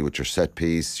money with your set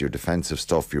piece, your defensive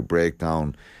stuff, your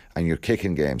breakdown, and your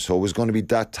kicking game. So it was going to be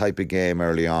that type of game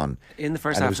early on. In the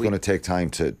first half, half, it was going to take time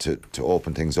to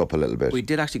open things up a little bit. We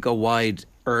did actually go wide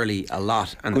early a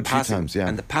lot, and good few times, yeah.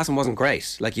 And the passing wasn't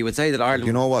great. Like you would say that Ireland.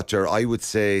 You know what, Ger? I would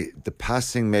say the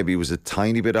passing maybe was a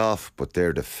tiny bit off, but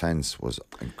their defence was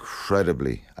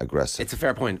incredibly aggressive. It's a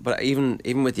fair point, but even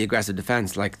with the aggressive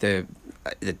defence, like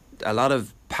a lot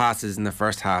of passes in the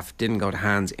first half didn't go to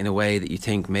hands in a way that you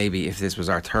think maybe if this was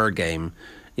our third game.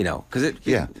 Because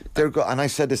and I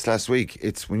said this last week.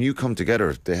 It's when you come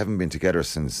together. They haven't been together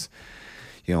since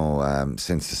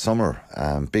the summer.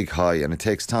 Big high, and it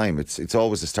takes time. It's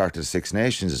always the start of the Six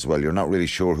Nations as well. You're not really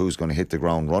sure who's going to hit the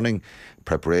ground running.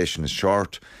 Preparation is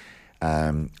short.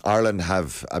 Ireland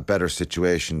have a better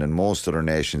situation than most other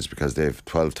nations because they have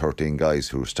 12, 13 guys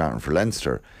who are starting for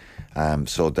Leinster.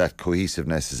 So that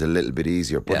cohesiveness is a little bit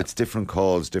easier. But it's different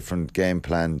calls, different game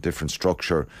plan, different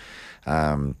structure.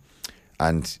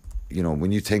 And,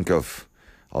 when you think of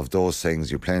those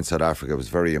things, you're playing South Africa, it was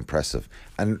very impressive.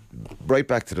 And right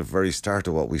back to the very start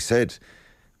of what we said,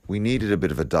 we needed a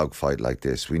bit of a dogfight like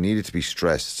this. We needed to be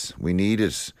stressed. We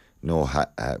needed I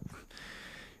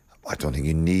don't think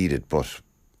you need it, but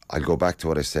I'll go back to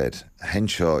what I said.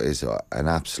 Henshaw is an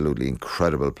absolutely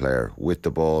incredible player, with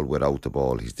the ball, without the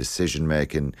ball. His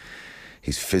decision-making,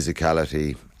 his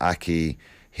physicality, Aki,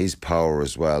 his power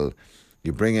as well.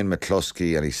 You bring in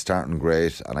McCluskey and he's starting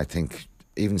great, and I think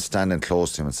even standing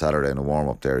close to him on Saturday in a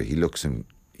warm-up there, he looks in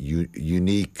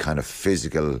unique kind of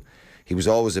physical. He was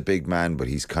always a big man, but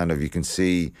he's kind of, you can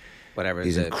see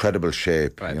he's in incredible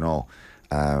shape, right.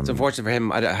 It's unfortunate for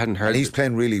him. I hadn't heard. And he's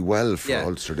playing really well for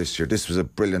Ulster this year. This was a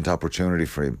brilliant opportunity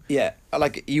for him. Yeah,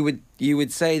 like you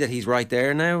would say that he's right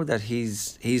there now. That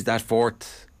he's that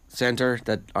fourth centre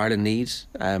that Ireland needs.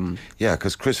 Yeah,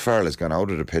 because Chris Farrell has gone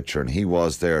out of the picture, and he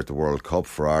was there at the World Cup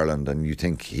for Ireland, and you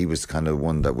think he was kind of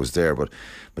one that was there, but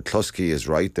McCluskey is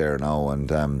right there now, and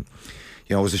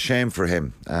it was a shame for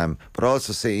him. But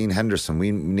also say Ian Henderson,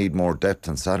 we need more depth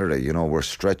on Saturday. We're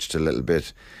stretched a little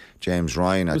bit. James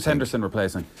Ryan. Who's Henderson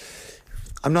replacing?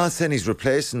 I'm not saying he's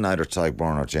replacing either Tadhg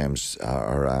or James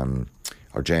or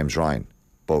James Ryan,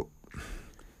 but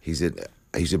he's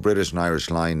a British and Irish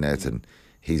line, Nathan.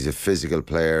 He's a physical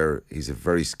player. He's a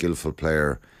very skillful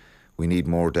player. We need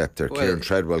more depth there. Kieran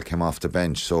Treadwell came off the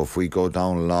bench, so if we go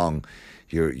down along,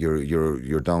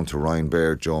 you're down to Ryan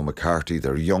Baird, Joe McCarthy.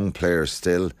 They're young players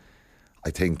still. I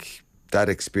think that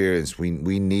experience, we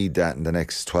need that in the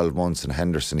next 12 months. And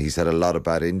Henderson, he's had a lot of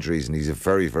bad injuries, and he's a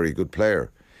very, very good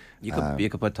player. You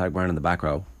could put Tadhg Beirne in the back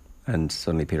row, and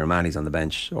suddenly Peter Manny's on the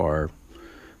bench, or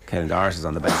Ken Doris is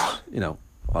on the bench.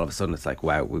 All of a sudden it's like,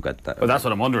 wow, we've got that. Well, that's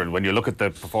what I'm wondering. When you look at the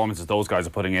performances those guys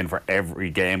are putting in for every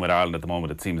game with Ireland at the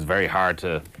moment, it seems very hard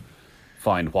to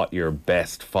find what your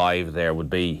best five there would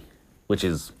be, which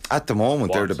is... At the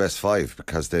moment, they're the best five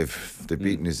because they've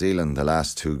beaten New Zealand the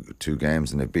last two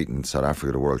games, and they've beaten South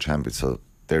Africa, the world champions, so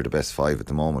they're the best five at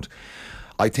the moment.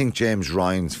 I think James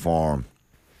Ryan's form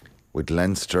with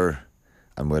Leinster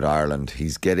and with Ireland,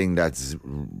 he's getting that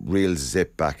real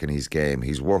zip back in his game.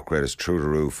 His work rate is through the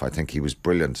roof. I think he was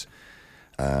brilliant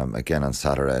again on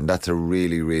Saturday, and that's a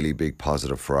really, really big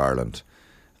positive for Ireland.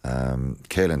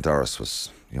 Caelan Doris was,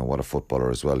 what a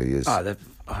footballer as well he is. That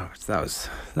was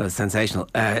sensational.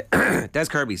 Des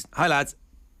Kirby's. Hi lads,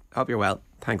 hope you're well.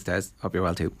 Thanks Des, hope you're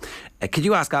well too. Could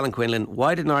you ask Alan Quinlan,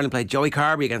 why didn't Ireland play Joey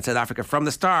Carbery against South Africa from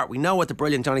the start? We know what the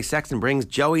brilliant Johnny Sexton brings.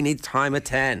 Joey needs time at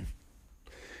 10.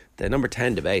 The number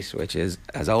 10 debate, which is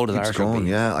as old as Irish rugby.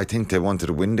 Yeah, I think they wanted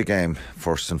to win the game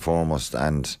first and foremost,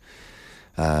 and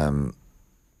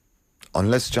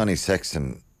unless Johnny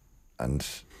Sexton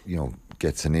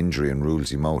gets an injury and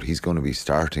rules him out, he's going to be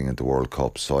starting at the World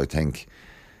Cup. So I think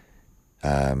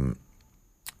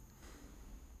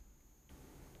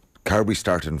Carby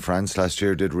started in France last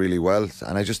year, did really well,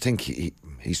 and I just think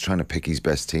he's trying to pick his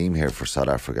best team here for South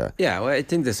Africa. Yeah, well, I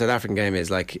think the South African game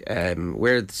is like,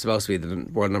 we're supposed to be the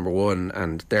world number one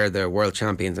and they're the world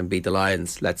champions and beat the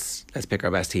Lions. Let's pick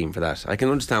our best team for that. I can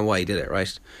understand why he did it,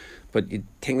 right? But you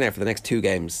think now for the next 2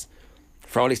 games,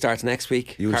 Frawley starts next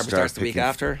week, Carby starts the week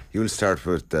after. You'll start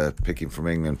with picking from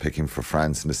England, picking for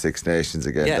France in the Six Nations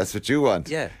again. Yeah. That's what you want.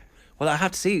 Yeah. Well, I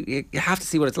have to see. You have to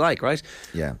see what it's like, right?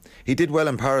 Yeah, he did well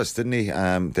in Paris, didn't he?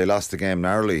 They lost the game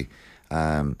narrowly.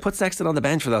 Put Sexton on the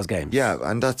bench for those games. Yeah,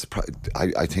 and that's.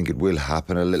 I think it will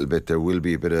happen a little bit. There will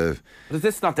be a bit of. But is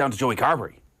this not down to Joey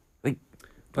Carbery? Like,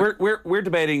 we're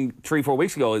debating 3-4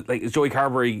 weeks ago. Like, is Joey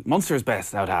Carbery Munster's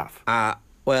best out half?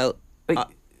 Well, like,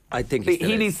 I think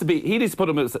he needs to put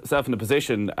himself in a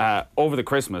position over the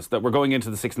Christmas that we're going into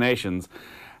the Six Nations,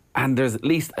 and there's at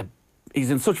least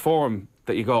he's in such form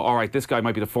that you go, all right, this guy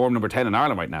might be the form number 10 in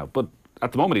Ireland right now, but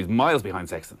at the moment he's miles behind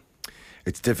Sexton.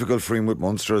 It's difficult for him with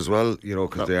Munster as well, you know,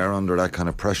 because they are under that kind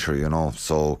of pressure, you know.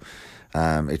 So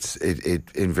it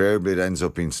invariably ends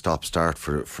up being stop-start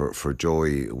for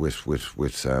Joey with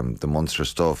the Munster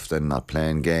stuff, then not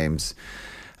playing games,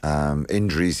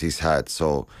 injuries he's had.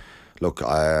 So look,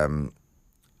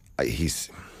 he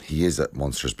is at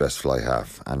Munster's best fly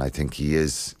half, and I think he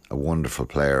is a wonderful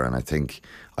player, and I think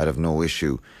I'd have no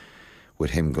issue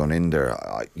with him going in there.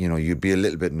 You know, you'd be a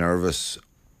little bit nervous.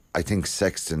 I think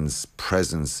Sexton's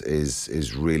presence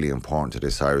is really important to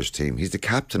this Irish team. He's the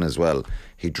captain as well.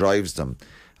 He drives them.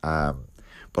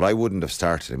 But I wouldn't have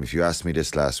started him. If you asked me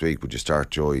this last week, would you start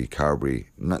Joey Carbery?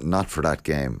 Not for that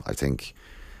game. I think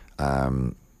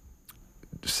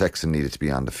Sexton needed to be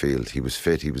on the field. He was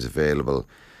fit, he was available.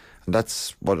 And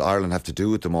that's what Ireland have to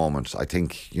do at the moment. I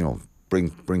think, you know, bring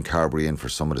Carbery in for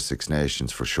some of the Six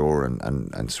Nations for sure,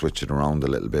 and switch it around a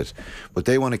little bit. But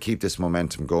they want to keep this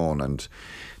momentum going, and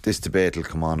this debate will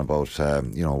come on about,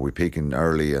 you know, we're peaking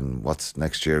early and what's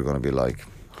next year going to be like.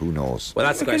 Who knows? Well,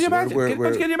 that's the question.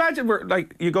 Can you imagine?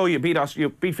 You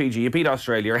beat Fiji, you beat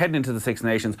Australia, you're heading into the Six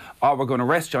Nations. Oh, we're going to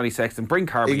rest Johnny Sexton, bring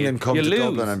Carbery in. England come to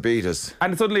Dublin and beat us.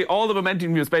 And suddenly all the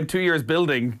momentum you spent 2 years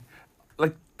building,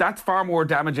 like, that's far more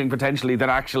damaging potentially than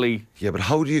actually. Yeah, but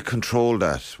how do you control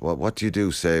that? What do you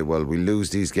do? Say, well, we'll lose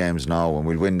these games now and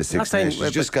we'll win the Six Nations. You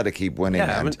just got to keep winning.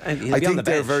 Yeah, I think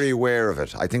they're very aware of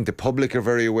it. I think the public are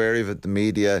very aware of it, the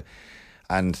media,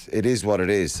 and it is what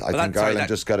it is. I think Ireland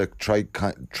just got to try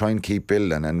and keep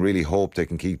building and really hope they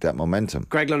can keep that momentum.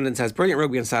 Greg London says, brilliant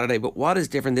rugby on Saturday, but what is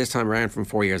different this time around from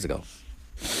 4 years ago?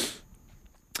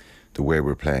 The way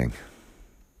we're playing.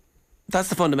 That's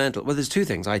the fundamental. Well, there's 2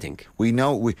 things, I think. We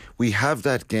know we have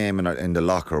that game in the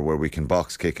locker where we can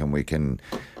box kick and we can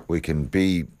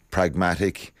be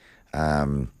pragmatic,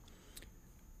 but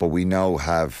we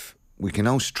can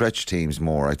now stretch teams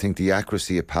more. I think the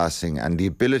accuracy of passing and the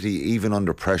ability, even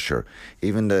under pressure,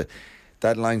 even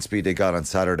that line speed they got on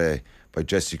Saturday by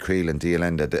Jesse Creel and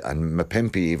DLN and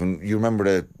Mapimpi. Even you remember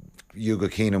the Hugo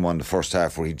Keenan one, the first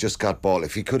half, where he just got ball.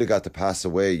 If he could have got the pass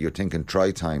away, you're thinking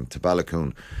try time to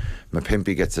Balakoon.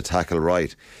 Mapimpi gets the tackle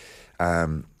right.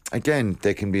 Again,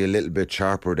 they can be a little bit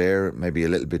sharper there, maybe a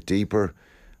little bit deeper,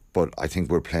 but I think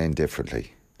we're playing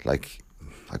differently. Like,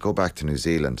 I go back to New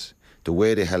Zealand, the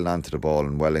way they held on to the ball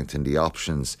in Wellington, the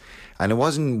options, and it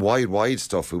wasn't wide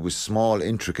stuff. It was small,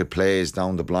 intricate plays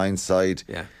down the blind side,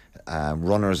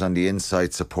 runners on the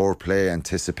inside, support play,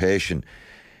 anticipation.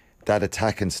 That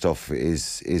attacking stuff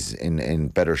is in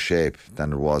better shape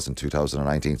than it was in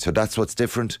 2019. So that's what's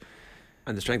different.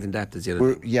 And the strength and depth is the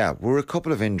other thing. We're a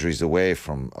couple of injuries away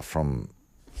from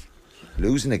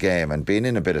losing a game and being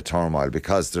in a bit of turmoil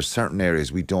because there's certain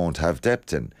areas we don't have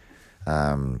depth in.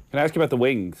 Can I ask you about the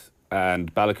wings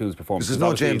and Balakoon's performance? There's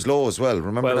no James Lowe as well,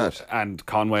 remember that? And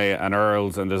Conway and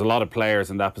Earls, and there's a lot of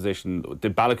players in that position.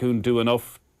 Did Balakoon do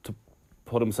enough to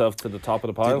put himself to the top of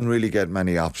the pile? Didn't really get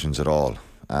many options at all.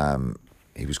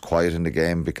 He was quiet in the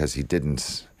game because he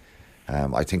didn't.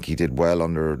 I think he did well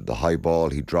under the high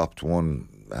ball. He dropped one.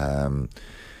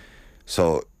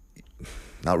 So,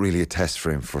 not really a test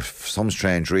for him. For some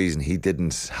strange reason, he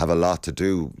didn't have a lot to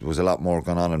do. There was a lot more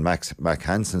going on Mac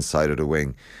Hansen's side of the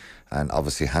wing. And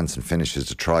obviously Hansen finishes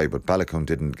the try, but Balakoon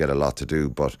didn't get a lot to do.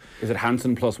 But is it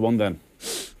Hansen +1 then?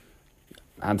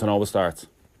 Hansen always starts.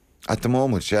 At the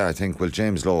moment, yeah, I think, well,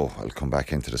 James Lowe will come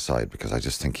back into the side because I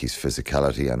just think his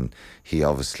physicality, and he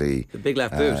obviously the big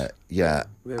left boot. Yeah,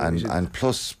 and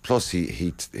plus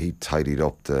he tidied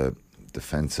up the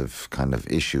defensive kind of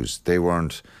issues. They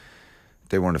weren't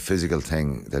a physical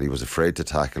thing that he was afraid to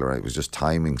tackle, or it was just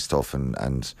timing stuff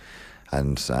and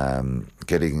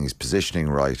getting his positioning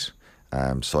right.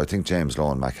 So I think James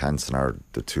Lowe and Mac Hansen are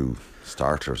the two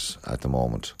starters at the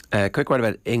moment. Quick word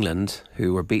about England,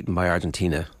 who were beaten by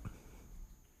Argentina.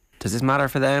 Does this matter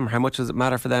for them? How much does it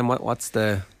matter for them? What's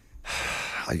the...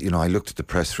 I looked at the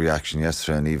press reaction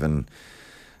yesterday, and even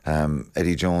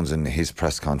Eddie Jones in his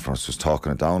press conference was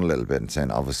talking it down a little bit and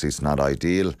saying obviously it's not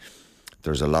ideal.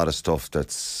 There's a lot of stuff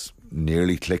that's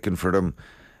nearly clicking for them.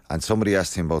 And somebody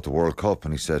asked him about the World Cup,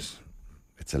 and he said,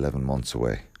 it's 11 months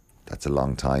away. That's a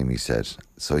long time, he said.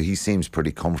 So he seems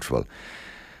pretty comfortable.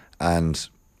 And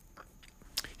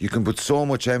you can put so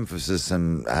much emphasis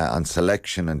on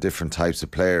selection and different types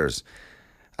of players,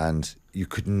 and you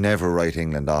could never write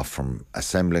England off from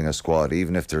assembling a squad,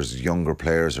 even if there's younger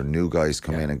players or new guys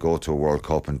come in and go to a World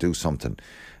Cup and do something.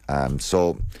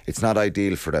 So it's not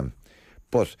ideal for them.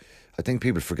 But I think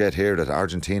people forget here that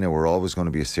Argentina were always going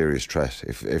to be a serious threat.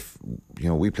 If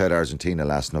we played Argentina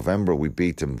last November, we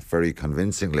beat them very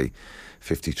convincingly,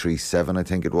 53-7 I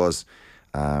think it was.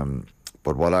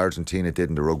 But what Argentina did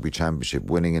in the Rugby Championship,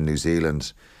 winning in New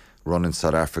Zealand, running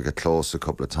South Africa close a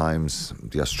couple of times,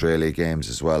 the Australia games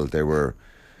as well, they were,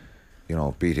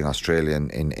 beating Australia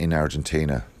in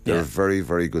Argentina. They're a very,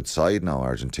 very good side now,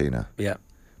 Argentina. Yeah.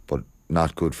 But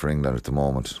not good for England at the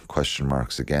moment. Question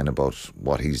marks again about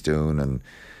what he's doing and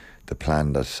the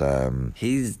plan that...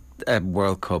 He's a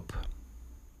World Cup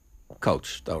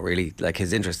coach, though, really. Like,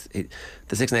 his interest...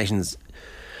 the Six Nations,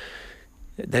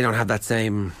 they don't have that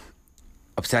same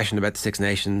obsession about the Six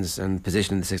Nations and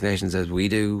position in the Six Nations as we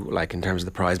do, like in terms of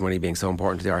the prize money being so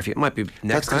important to the RFU. It might be next time.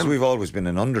 That's because we've always been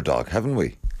an underdog, haven't we?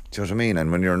 Do you know what I mean?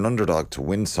 And when you're an underdog to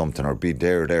win something or be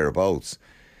there or thereabouts,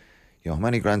 how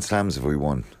many Grand Slams have we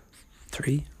won?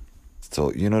 3.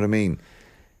 So, you know what I mean?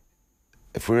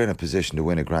 If we're in a position to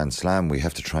win a Grand Slam, we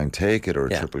have to try and take it, or a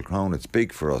Triple Crown. It's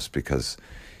big for us because,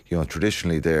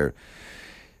 traditionally they're...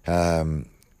 the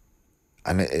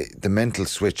mental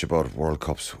switch about World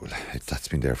Cups, that's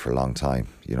been there for a long time.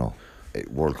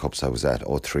 World Cups I was at,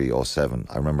 03, 07.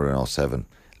 I remember in 07,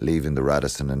 leaving the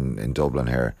Radisson in Dublin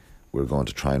here, we were going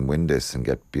to try and win this and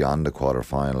get beyond the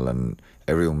quarter-final, and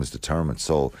everyone was determined.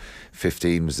 So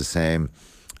 15 was the same.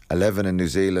 11 in New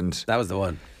Zealand. That was the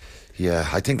one. Yeah,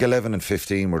 I think 11 and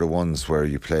 15 were the ones where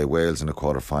you play Wales in the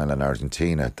quarter-final and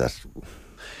Argentina. But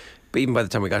even by the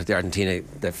time we got to the Argentina,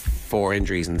 the 4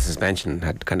 injuries and the suspension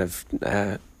had kind of...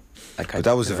 but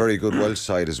that was a very good Welsh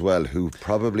side as well, who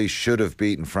probably should have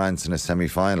beaten France in a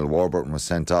semi-final. Warburton was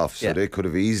sent off, so they could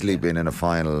have easily been in a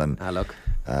final. And look,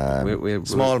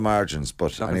 small margins,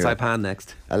 but anyway, Saipan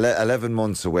next. 11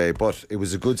 months away, but it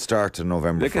was a good start to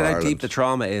November. Look at how deep the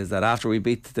trauma is, that after we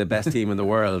beat the best team in the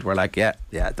world, we're like,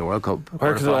 the World Cup.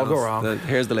 Where could it all go wrong?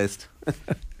 Here's the list.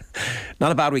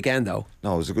 Not a bad weekend, though.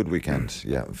 No, it was a good weekend.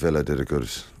 Yeah, Villa did a good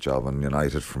job on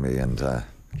United for me, and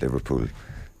Liverpool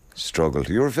struggled.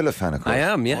 You're a Villa fan, of course. I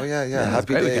am, yeah. Oh, yeah.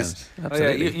 Happy days.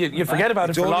 Absolutely. You forget about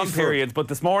it for long periods, but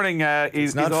this morning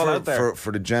he's not all out there.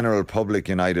 For the general public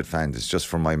United fans, it's just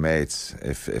for my mates.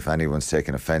 If anyone's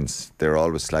taking offence, they're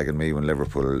always slagging me when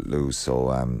Liverpool lose. So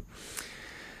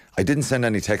I didn't send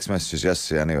any text messages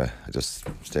yesterday anyway. I just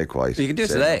stay quiet. You can do it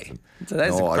today.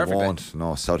 No, I won't.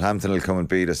 No, Southampton will come and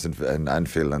beat us in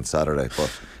Anfield on Saturday,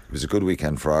 but it was a good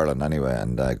weekend for Ireland anyway,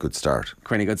 and a good start.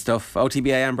 Quinny, good stuff. OTB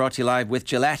AM brought to you live with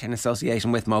Gillette in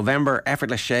association with Movember.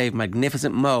 Effortless shave,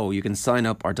 magnificent mow. You can sign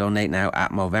up or donate now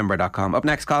at Movember.com. Up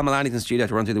next, Colin Maloney's in studio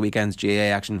to run through the weekend's GAA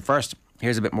action. First,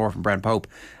 here's a bit more from Brent Pope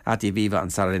at the Aviva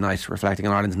on Saturday night, reflecting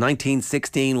on Ireland's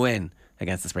 1916 win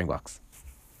against the Springboks.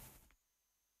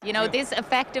 This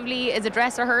effectively is a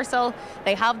dress rehearsal.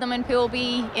 They have them in Pool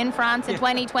B in France in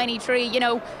 2023.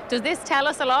 Does this tell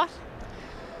us a lot?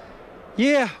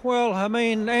 Yeah, well, I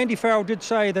mean, Andy Farrell did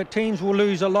say that teams will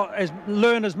lose a lot,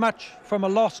 learn as much from a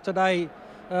loss today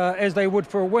as they would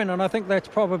for a win, and I think that's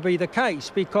probably the case,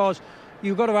 because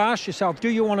you've got to ask yourself, do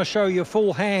you want to show your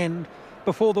full hand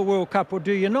before the World Cup, or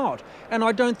do you not? And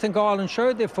I don't think Ireland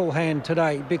showed their full hand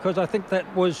today, because I think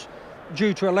that was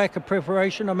due to a lack of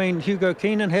preparation. I mean, Hugo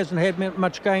Keenan hasn't had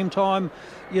much game time.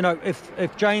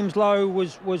 If James Lowe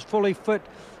was fully fit,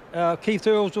 Keith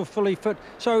Earls were fully fit.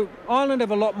 So Ireland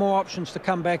have a lot more options to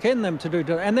come back in them to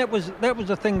do. And that was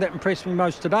the thing that impressed me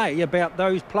most today about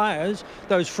those players,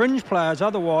 those fringe players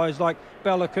otherwise, like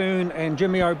Balakoon and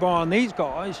Jimmy O'Brien, these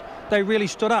guys, they really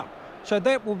stood up. So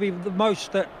that will be the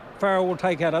most that Farrell will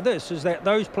take out of this, is that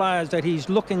those players that he's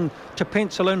looking to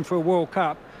pencil in for a World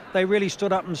Cup, they really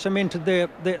stood up and cemented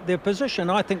their position.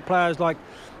 I think players like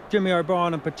Jimmy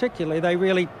O'Brien in particular, they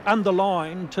really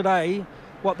underline today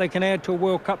what they can add to a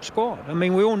World Cup squad. I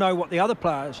mean, we all know what the other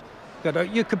players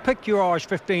got. You could pick your Irish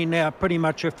 15 now pretty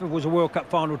much if it was a World Cup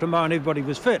final tomorrow and everybody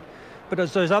was fit. but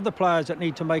it's those other players that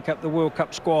need to make up the World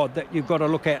Cup squad that you've got to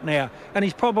look at now. And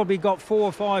he's probably got 4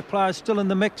 or 5 players still in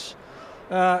the mix.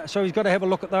 So he's got to have a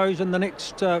look at those in the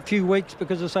next few weeks,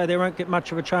 because as I say, they won't get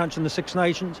much of a chance in the Six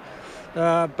Nations.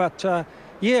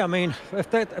 Yeah, I mean,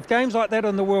 if games like that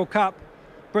in the World Cup,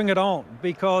 bring it on,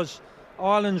 because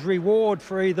Ireland's reward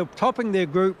for either topping their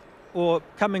group or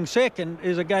coming second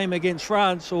is a game against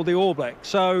France or the All Blacks.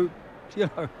 So, you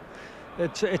know,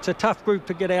 it's a tough group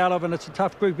to get out of, and it's a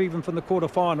tough group even from the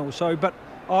quarterfinals. So, but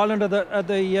Ireland are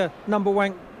the number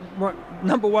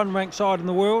one ranked side in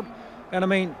the world, and I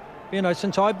mean, you know,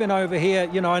 since I've been over here,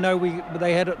 you know, I know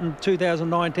they had it in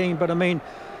 2019, but I mean,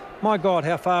 my God,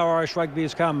 how far Irish rugby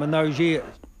has come in those years.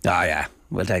 Oh yeah,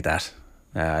 we'll take that.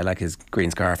 I like his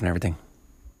green scarf and everything.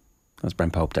 That's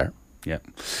Brent Pope there. Yeah,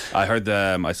 I heard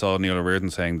I saw Neil O'Riordan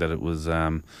saying that it was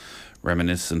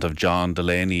reminiscent of John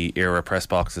Delaney era press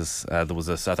boxes. There was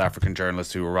a South African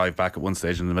journalist who arrived back at one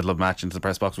stage in the middle of a match into the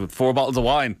press box with 4 bottles of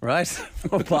wine. Right,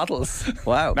 4 bottles.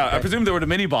 Wow. Now I presume they were the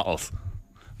mini bottles,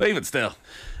 but even still.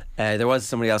 There was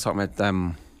somebody else talking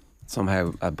about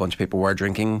somehow a bunch of people were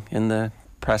drinking in the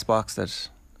press box that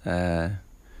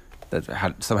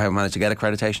had somehow managed to get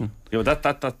accreditation. You know,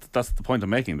 that's the point I'm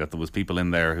making, that there was people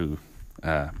in there who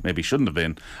maybe shouldn't have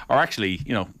been, or actually,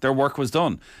 you know, their work was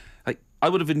done. Like, I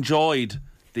would have enjoyed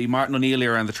the Martin O'Neill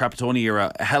era and the Trapattoni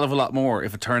era a hell of a lot more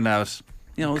if it turned out,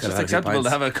 you know, it's just acceptable to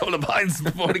have a couple of pints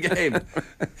before the game.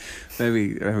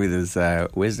 maybe there's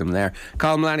wisdom there.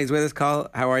 Carl Mullaney's with us. Carl,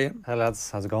 how are you? Hey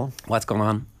lads, how's it going? What's going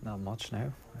on? Not much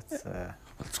now.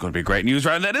 It's going to be a great news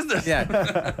round then, isn't it?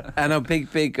 Yeah. I know,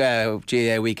 big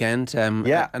GAA weekend.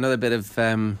 Yeah. Another bit of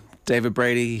David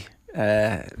Brady.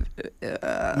 Yeah.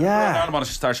 Ireland want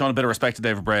to start showing a bit of respect to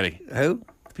David Brady. Who?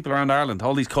 People around Ireland,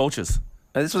 all these coaches.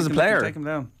 This was a player. Take him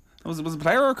down. Was it a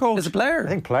player or a coach? It was a player. I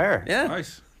think player. Yeah.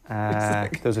 Nice.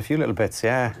 There's a few little bits,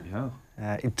 yeah.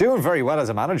 Doing very well as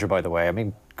a manager, by the way. I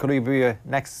mean, could he be a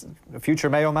future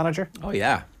Mayo manager? Oh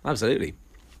yeah, absolutely.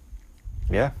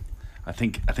 Yeah. I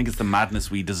think it's the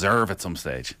madness we deserve at some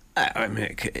stage. I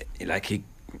mean,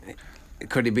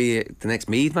 could he be the next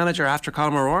Meath manager after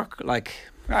Colin O'Rourke?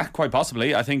 Quite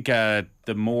possibly. I think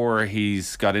the more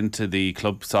he's got into the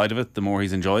club side of it, the more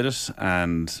he's enjoyed it,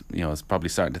 and you know, is probably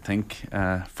starting to think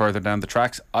further down the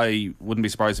tracks. I wouldn't be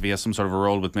surprised if he has some sort of a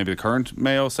role with maybe the current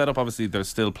Mayo setup. Obviously, there's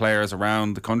still players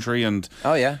around the country, and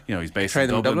you know, he's based in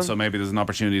Dublin, so maybe there's an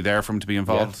opportunity there for him to be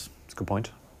involved. Yeah, that's a good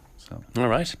point. All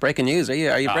right, breaking news. Are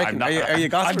you breaking? Are you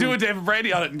gossiping? I'm doing David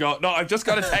Brady on it and go, no, I've just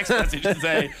got a text message to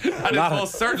say, and it's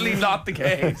most certainly not the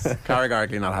case.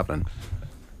 Categorically not happening.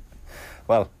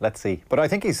 Well, let's see. But I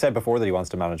think he's said before that he wants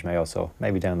to manage Mayo, so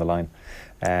maybe down the line.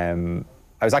 I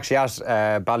was actually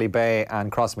at Ballybay and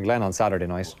Crossmaglen on Saturday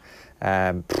night.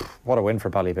 What a win for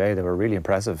Ballybay. They were really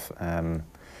impressive.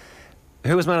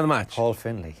 Who was man of the match? Paul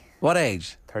Finlay. What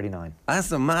age? 39. That's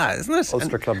so mad, isn't it?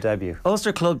 Ulster club debut.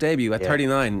 Ulster club debut at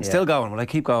 39. Yeah. Still going. Will I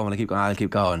keep going? Will I keep going? I'll keep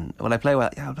going. Will I play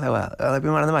well? Yeah, I'll play well. Will I be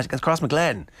man of the match against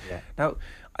Crossmaglen? Yeah. Now,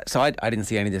 so I didn't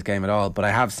see any of this game at all, but I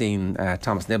have seen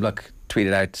Thomas Niblock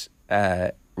tweeted out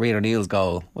Rian O'Neill's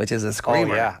goal, which is a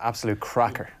screamer. Oh yeah, absolute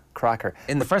cracker.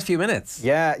 In the first few minutes.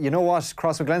 Yeah, you know what?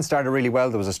 Crossmaglen started really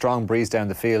well. There was a strong breeze down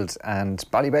the field, and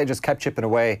Ballybay just kept chipping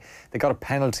away. They got a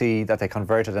penalty that they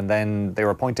converted, and then they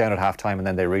were a point down at half time, and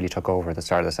then they really took over at the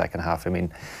start of the second half. I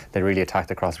mean, they really attacked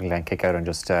the Crossmaglen kick out, and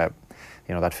just you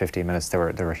know, that 15 minutes they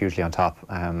were hugely on top.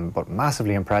 But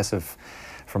massively impressive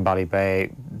from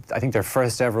Ballybay. I think their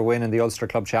first ever win in the Ulster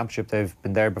Club Championship. They've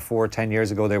been there before. 10 years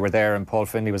ago they were there, and Paul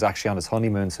Finlay was actually on his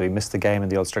honeymoon, so he missed the game in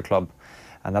the Ulster Club,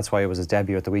 and that's why it was his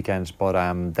debut at the weekend. But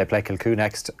they play Kilcoo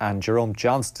next, and Jerome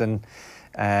Johnston,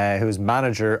 who's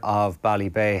manager of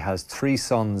Ballybay, has 3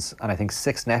 sons and I think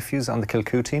 6 nephews on the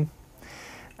Kilcoo team,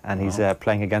 and he's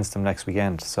playing against them next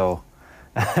weekend, so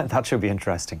that should be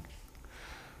interesting.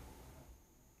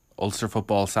 Ulster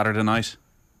football Saturday night,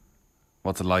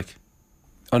 what's it like?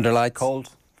 Under lights? Cold,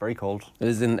 very cold. It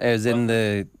was in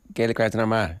the Gaelic grounds in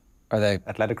Armagh. Or the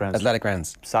Athletic grounds. Athletic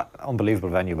grounds. Unbelievable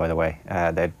venue, by the way.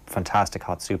 They had fantastic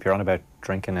hot soup. You're on about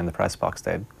drinking in the press box.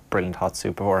 They had brilliant hot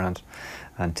soup beforehand,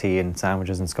 and tea and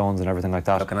sandwiches and scones and everything like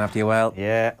that. Looking after you well.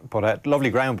 Yeah, but lovely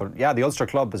ground. But yeah, the Ulster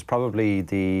Club is probably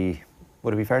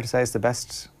would it be fair to say it's the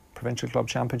best provincial club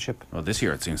championship? Well, this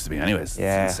year it seems to be anyways.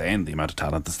 Yeah. It's insane the amount of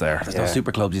talent that's there. There's no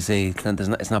super clubs, you see.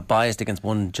 It's not biased against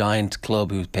one giant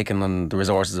club who's picking on the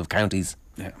resources of counties.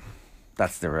 Yeah.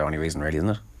 That's the only reason, really, isn't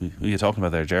it? Who are you talking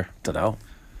about there, Ger? Don't know.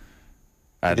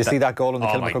 Did you see that goal in the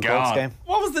Kilmacud Colts game?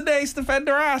 What was the Nace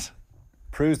defender at?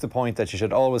 Proves the point that you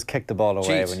should always kick the ball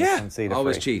away when you concede a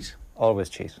always free. Cheat. Always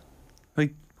cheat.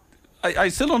 Like, I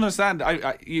still don't understand.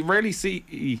 You rarely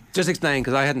see. Just explain,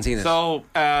 because I hadn't seen it. So,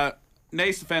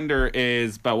 Naas defender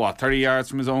is about 30 yards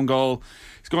from his own goal.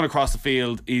 He's going across the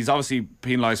field. He's obviously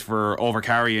penalised for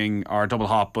overcarrying or double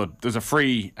hop, but there's a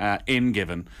free in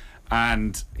given,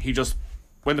 and he just,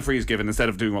 when the free is given, instead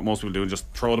of doing what most people do and just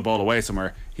throw the ball away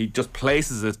somewhere, he just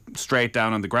places it straight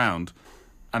down on the ground,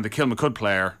 and the Kilmacud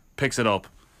player picks it up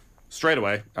straight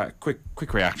away,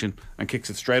 quick reaction, and kicks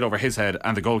it straight over his head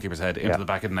and the goalkeeper's head into the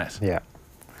back of the net. Yeah.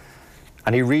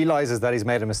 And he realises that he's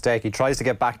made a mistake. He tries to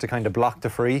get back to kind of block the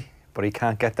free, but he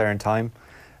can't get there in time.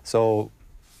 So,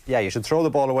 yeah, you should throw the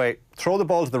ball away. Throw the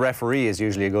ball to the referee is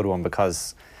usually a good one,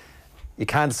 because you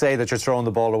can't say that you're throwing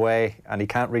the ball away, and you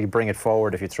can't really bring it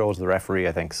forward if you throw it to the referee,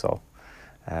 I think. So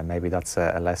maybe that's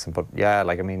a lesson. But yeah,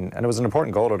 like, I mean, and it was an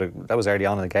important goal. That was early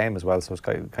on in the game as well, so it was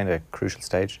kind of a crucial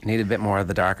stage. Needed a bit more of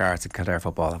the dark arts in Kildare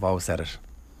football. I've always said it.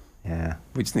 Yeah.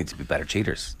 We just need to be better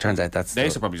cheaters. Turns out that's... They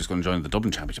are probably just going to join the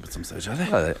Dublin Championship at some stage, are they?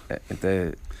 Well, they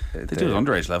do it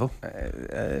underage level.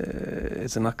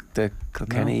 Is it not the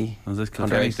Kilkenny? No. Is it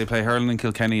Kilkenny? They play hurling in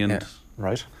Kilkenny and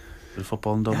right. The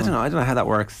football in Dublin. I don't know how that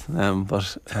works,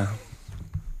 but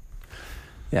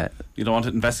yeah. You don't want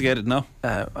it investigated, no?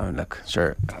 I mean, look,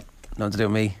 sure, nothing to do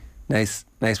with me. Nice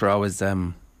were always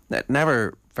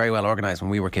never very well organised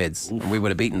when we were kids. And we would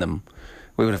have beaten them.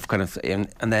 We would have kind of, and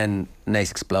then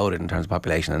Naas exploded in terms of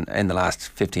population, and in the last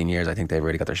 15 years I think they've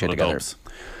really got their shit together. Dubs.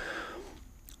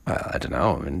 I don't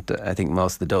know. I mean, I think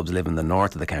most of the Dubs live in the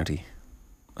north of the county,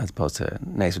 as opposed to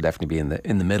Naas would definitely be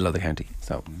in the middle of the county.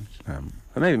 So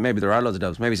maybe there are loads of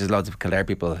Dubs. Maybe it's just loads of Kildare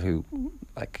people who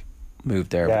like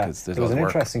moved there because there's loads of work. It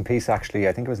was an interesting piece, actually.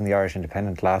 I think it was in the Irish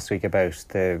Independent last week about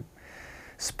the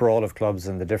sprawl of clubs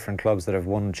and the different clubs that have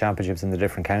won championships in the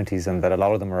different counties, and that a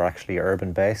lot of them are actually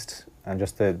urban based, and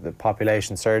just the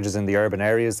population surges in the urban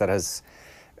areas that has,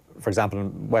 for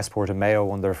example, Westport and Mayo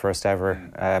won their first ever,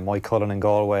 Moycullen in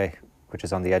Galway, which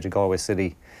is on the edge of Galway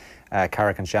City,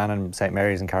 Carrick and Shannon, St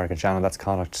Mary's and Carrick and Shannon, that's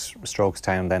Connacht,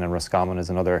 Strokestown then, and Roscommon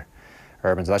is another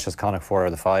urban. So that's just Connacht 4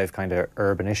 of the 5 kind of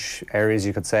urbanish areas,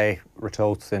 you could say.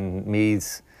 Ratoath and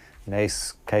Meath,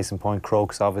 Naas, case in point,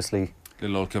 Crokes obviously.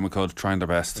 Little old Kilmacud trying their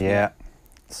best. Yeah.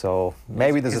 So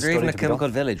maybe there's a study to be done. Is there even a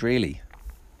Kilmacud village, really?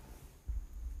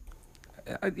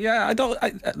 I don't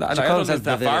live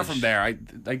that far from there.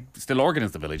 Stillorgan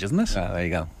is the village, isn't it? There you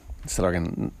go.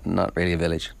 Stillorgan, not really a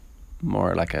village,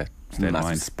 more like a state of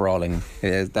mind. Sprawling.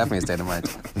 It is definitely a state of mind.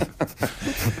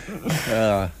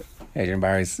 Adrian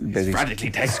Barry's busy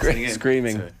frantically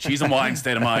screaming. Cheese and wine,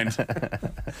 state of mind.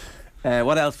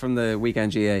 What else from the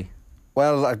weekend GA?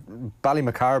 Well,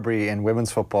 Ballymacarbery in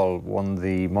women's football won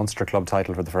the Munster club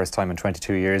title for the first time in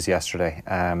 22 years yesterday.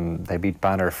 They beat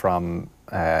Banner from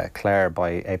Clare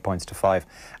by 8 points to 5.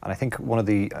 And I think one of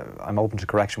the, I'm open to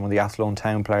correction, one of the Athlone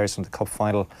Town players from the cup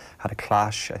final had a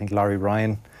clash. I think Laurie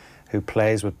Ryan, who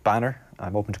plays with Banner.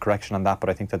 I'm open to correction on that, but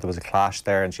I think that there was a clash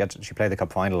there, and she played the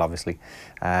cup final, obviously.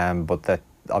 But that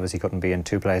obviously couldn't be in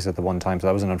two places at the one time, so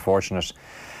that was an unfortunate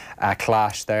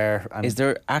clash there. And is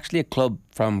there actually a club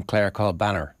from Clare called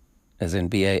Banner, as in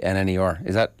B-A-N-N-E-R?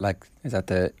 Is that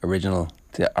the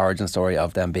origin story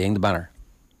of them being the Banner?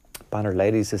 Banner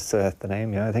Ladies is the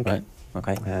name, yeah, I think. Right.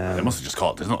 Okay. They must have just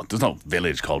called. There's no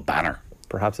village called Banner.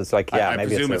 Perhaps it's like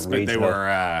maybe it's they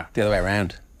were the other way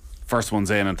around. First ones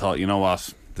in and thought, you know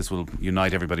what, this will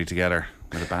unite everybody together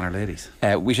with the Banner Ladies.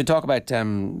 We should talk about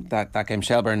that game.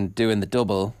 Shelbourne doing the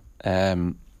double,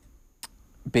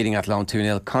 beating Athlone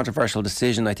 2-0. Controversial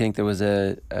decision. I think there was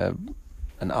an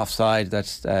offside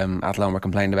that Athlone were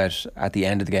complaining about at the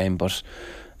end of the game, but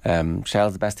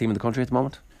Shell's the best team in the country at the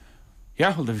moment.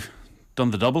 Yeah, well, they've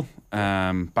done the double,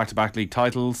 back-to-back league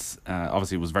titles.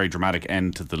 Obviously, it was a very dramatic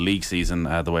end to the league season.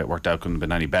 The way it worked out couldn't have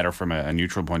been any better from a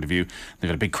neutral point of view. They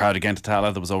got a big crowd again to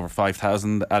Tala. There was over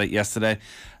 5,000 at it yesterday.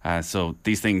 So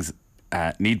these things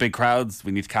need big crowds.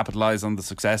 We need to capitalise on the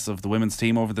success of the women's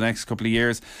team over the next couple of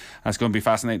years. And it's going to be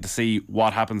fascinating to see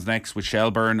what happens next with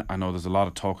Shelbourne. I know there's a lot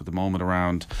of talk at the moment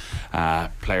around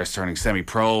players turning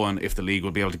semi-pro and if the league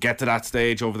will be able to get to that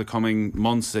stage over the coming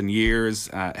months and years.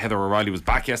 Heather O'Reilly was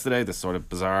back yesterday, this sort of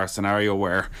bizarre scenario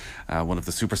where one of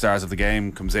the superstars of the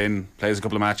game comes in, plays a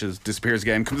couple of matches, disappears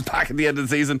again, comes back at the end of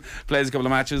the season, plays a couple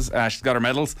of matches. She's got her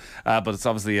medals, but it's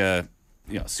obviously a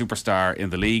superstar in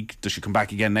the league. Does she come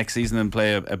back again next season and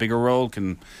play a bigger role?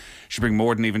 Can she bring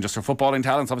more than even just her footballing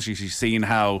talents? Obviously she's seen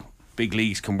how big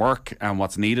leagues can work and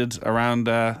what's needed around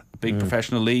big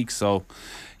professional leagues. So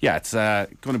yeah, it's going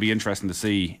to be interesting to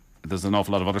see. There's an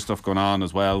awful lot of other stuff going on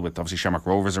as well, with obviously Shamrock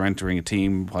Rovers are entering a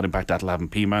team. What impact that'll have on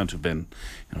Peamount, who've been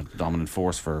the dominant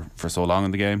force for so long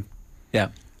in the game. Yeah.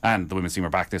 And the women's team are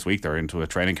back this week. They're into a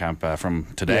training camp from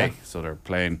today. So they're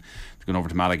going over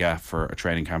to Malaga for a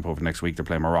training camp over next week. They're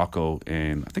playing Morocco I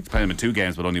think they're playing them in 2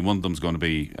 games, but only one of them's going to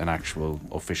be an actual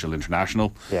official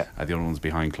international. The other one's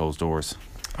behind closed doors.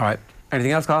 All right.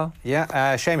 Anything else, Carl? Yeah,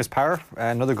 Seamus Power,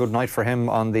 another good night for him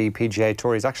on the PGA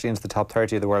Tour. He's actually into the top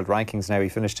 30 of the world rankings now. He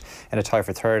finished in a tie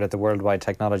for 3rd at the Worldwide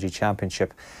Technology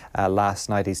Championship last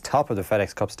night. He's top of the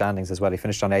FedEx Cup standings as well. He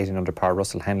finished on 18 under par.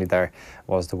 Russell Henley there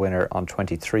was the winner on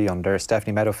 23 under.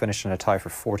 Stephanie Meadow finished in a tie for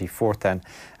 44th then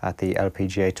at the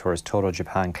LPGA Tour's Toto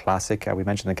Japan Classic. We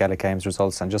mentioned the Gaelic Games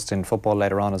results, and just in football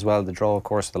later on as well, the draw, of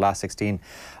course, for the last 16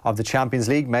 of the Champions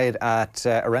League made at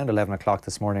around 11 o'clock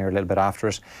this morning or a little bit after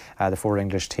it. The 4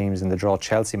 English teams in the draw: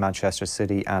 Chelsea, Manchester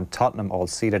City and Tottenham all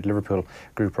seeded. Liverpool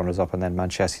group runners up, and then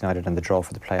Manchester United in the draw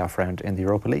for the playoff round in the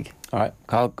Europa League. All right,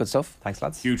 Carl, good stuff. Thanks,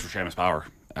 lads. Huge for Seamus Power.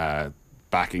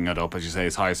 Backing it up, as you say,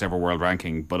 his highest ever world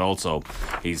ranking, but also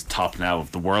he's top now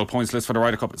of the world points list for the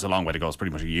Ryder Cup. It's a long way to go. It's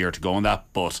pretty much a year to go on that,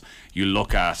 but you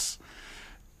look at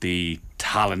the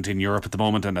talent in Europe at the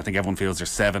moment, and I think everyone feels there's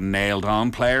 7 nailed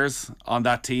on players on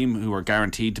that team who are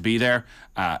guaranteed to be there.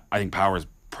 I think Power's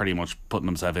pretty much putting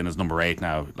himself in as number 8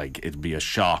 now. Like, it'd be a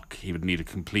shock. He would need a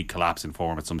complete collapse in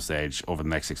form at some stage over the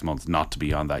next 6 months not to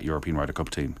be on that European Ryder Cup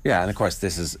team. Yeah, and of course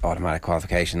this is automatic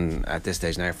qualification at this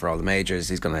stage now for all the majors.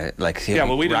 He's going to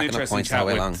we did an interesting chat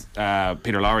with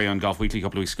Peter Lowry on Golf Weekly a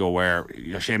couple of weeks ago, where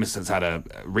Seamus has had a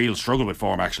real struggle with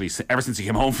form actually ever since he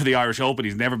came home for the Irish Open.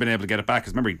 He's never been able to get it back,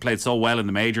 because remember, he played so well in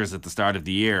the majors at the start of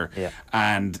the year,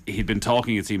 and he'd been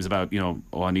talking, it seems, about,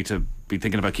 I need to be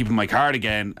thinking about keeping my card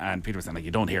again. And Peter was saying,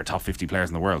 you don't hear top 50 players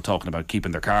in the world talking about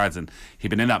keeping their cards, and he'd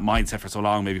been in that mindset for so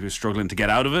long, maybe he was struggling to get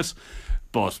out of it.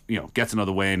 But gets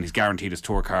another win. He's guaranteed his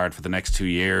tour card for the next 2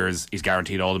 years. He's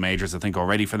guaranteed all the majors, I think,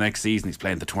 already for next season. He's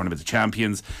playing the Tournament of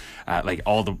Champions.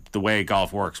 All the way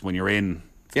golf works when you're in.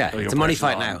 Yeah, it's a money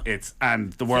fight now.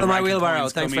 And the world my wheelbarrow.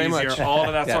 Thanks very much. All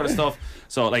of that sort of stuff.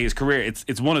 So his career,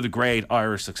 it's one of the great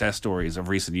Irish success stories of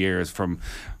recent years. From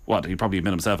what he'd probably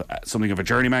admit himself, something of a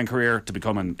journeyman career to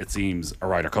becoming, it seems, a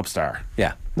Ryder Cup star.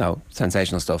 Yeah, no,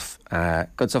 sensational stuff.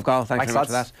 Good stuff, Carl. Thanks very much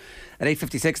for that. At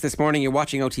 8:56 this morning, you're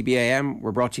watching OTB AM.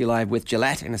 We're brought to you live with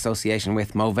Gillette in association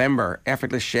with Movember.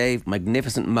 Effortless shave,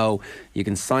 magnificent mo. You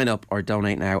can sign up or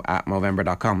donate now at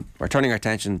Movember.com. We're turning our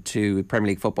attention to Premier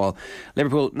League football.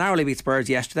 Liverpool narrowly beat Spurs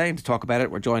yesterday, and to talk about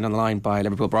it, we're joined on the line by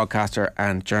Liverpool broadcaster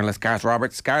and journalist Gareth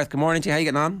Roberts. Gareth, good morning to you. How are you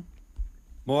getting on?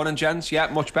 Morning, gents. Yeah,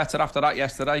 much better after that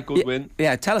yesterday. Good win.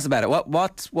 Yeah, tell us about it.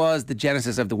 What was the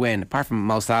genesis of the win? Apart from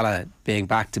Mo Salah being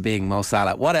back to being Mo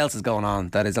Salah, what else is going on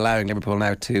that is allowing Liverpool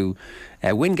now to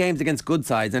win games against good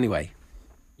sides anyway?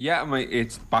 Yeah, I mean,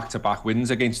 it's back-to-back wins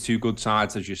against 2 good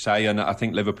sides, as you say, and I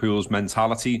think Liverpool's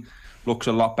mentality looks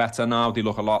a lot better now. They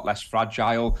look a lot less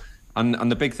fragile.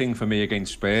 And the big thing for me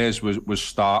against Spurs was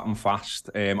starting fast.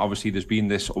 Obviously, there's been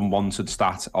this unwanted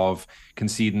stat of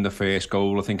conceding the first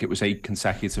goal. I think it was 8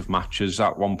 consecutive matches.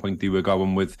 At one point, they were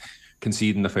going with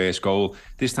conceding the first goal.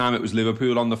 This time, it was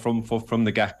Liverpool on the front foot from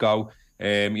the get-go.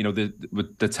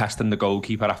 The testing the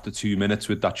goalkeeper after 2 minutes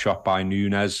with that shot by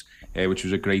Núñez, which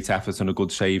was a great effort and a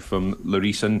good save from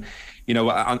Lloris. And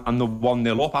the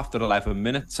 1-0 up after 11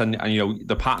 minutes. And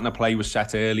the pattern of play was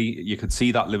set early. You could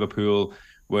see that Liverpool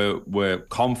were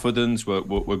confident,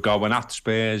 were going at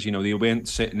Spurs. They weren't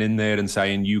sitting in there and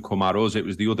saying, you come at us. It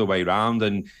was the other way round.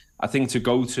 And I think to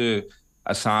go to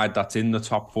a side that's in the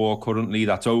top 4 currently,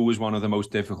 that's always one of the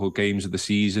most difficult games of the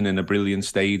season, in a brilliant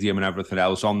stadium and everything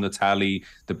else, on the telly,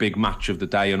 the big match of the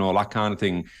day and all that kind of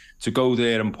thing, to go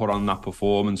there and put on that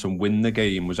performance and win the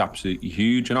game was absolutely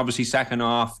huge. And obviously second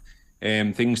half,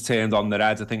 things turned on their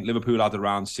heads. I think Liverpool had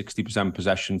around 60%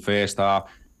 possession first half.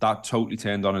 That totally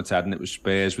turned on its head, and it was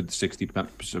Spurs with the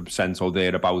 60% or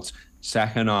thereabouts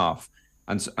second half.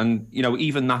 And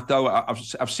even that though,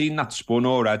 I've seen that spun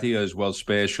already as well.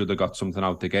 Spurs should have got something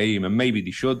out the game, and maybe they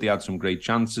should. They had some great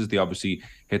chances. They obviously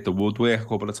hit the woodwork a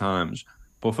couple of times.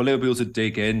 But for Liverpool to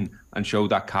dig in and show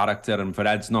that character, and for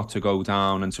Eds not to go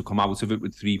down and to come out of it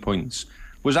with 3 points,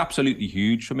 was absolutely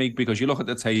huge for me. Because you look at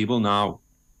the table now,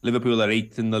 Liverpool are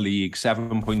 8th in the league,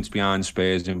 7 points behind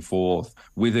Spurs in 4th,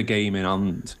 with a game in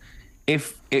hand.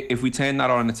 If we turn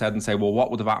that on its head and say, well, what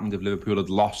would have happened if Liverpool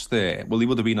had lost there? Well, they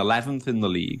would have been 11th in the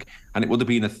league, and it would have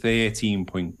been a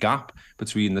 13-point gap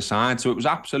between the sides. So it was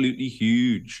absolutely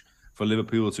huge for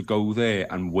Liverpool to go there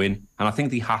and win. And I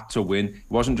think they had to win. It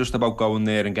wasn't just about going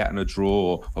there and getting a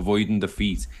draw, avoiding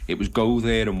defeat. It was go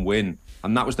there and win.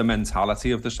 And that was the mentality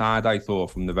of the side, I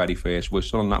thought, from the very first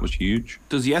whistle, and that was huge.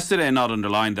 Does yesterday not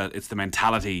underline that it's the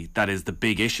mentality that is the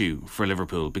big issue for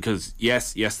Liverpool? Because,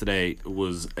 yes, yesterday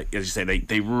was, as you say,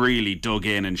 they really dug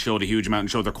in and showed a huge amount and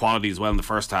showed their quality as well in the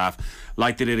first half,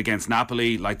 like they did against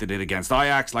Napoli, like they did against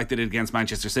Ajax, like they did against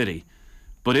Manchester City.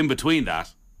 But in between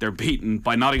that, they're beaten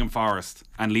by Nottingham Forest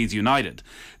and Leeds United.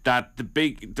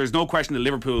 There's no question that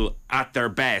Liverpool, at their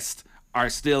best,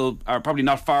 are probably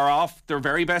not far off their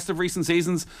very best of recent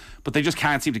seasons, but they just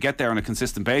can't seem to get there on a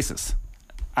consistent basis.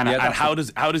 And how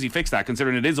does he fix that,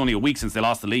 considering it is only a week since they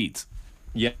lost the Leeds?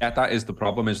 Yeah, that is the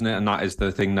problem, isn't it? And that is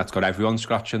the thing that's got everyone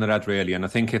scratching their head, really. And I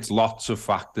think it's lots of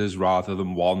factors rather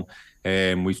than one.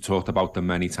 We've talked about them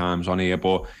many times on here,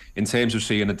 but in terms of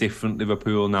seeing a different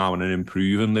Liverpool now and an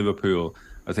improving Liverpool,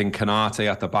 I think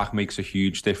Konate at the back makes a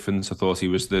huge difference. I thought he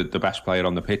was the best player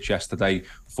on the pitch yesterday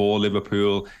for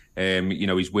Liverpool.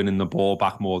 He's winning the ball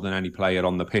back more than any player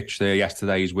on the pitch there.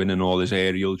 Yesterday, he's winning all his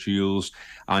aerial duels.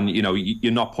 And,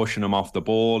 you're not pushing him off the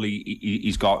ball.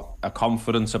 He's got a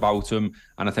confidence about him.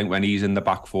 And I think when he's in the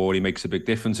back four, he makes a big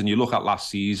difference. And you look at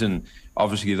last season,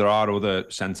 obviously there are other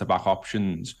centre-back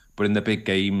options. But in the big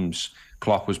games,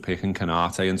 Klopp was picking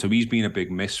Konate, and so he's been a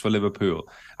big miss for Liverpool,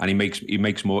 and he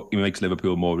makes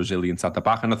Liverpool more resilient at the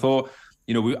back. And I thought,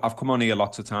 I've come on here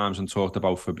lots of times and talked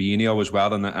about Fabinho as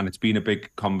well, and it's been a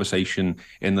big conversation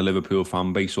in the Liverpool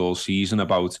fan base all season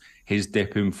about his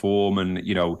dip in form, and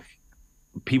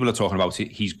people are talking about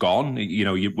he's gone.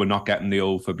 We're not getting the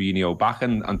old Fabinho back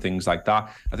and things like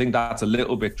that. I think that's a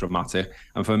little bit dramatic.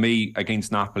 And for me,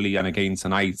 against Napoli and again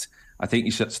tonight, I think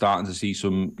you're starting to see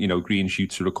some, green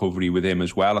shoots of recovery with him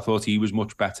as well. I thought he was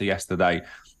much better yesterday.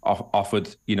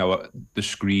 Offered, the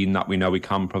screen that we know he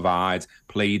can provide.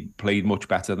 Played much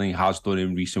better than he has done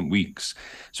in recent weeks.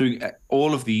 So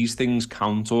all of these things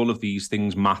count. All of these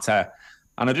things matter.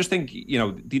 And I just think,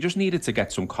 they just needed to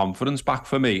get some confidence back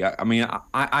for me. I mean,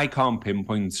 I can't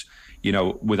pinpoint,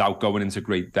 without going into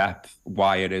great depth,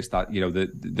 why it is that,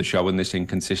 they're showing this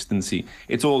inconsistency.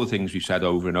 It's all the things we've said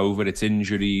over and over. It's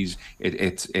injuries.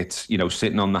 It's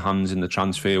sitting on the hands in the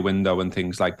transfer window and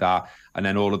things like that. And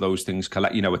then all of those things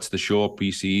collect, it's the short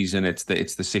pre-season, it's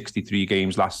the 63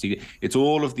 games last season. It's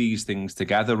all of these things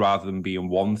together rather than being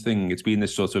one thing. It's been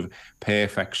this sort of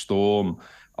perfect storm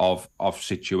of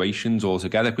situations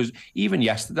altogether, because even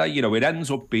yesterday, it ends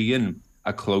up being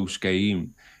a close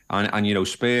game, and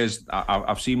Spurs,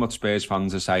 I've seen what Spurs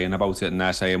fans are saying about it, and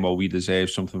they're saying, well, we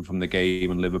deserve something from the game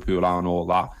and Liverpool and all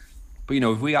that. But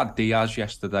if we had Diaz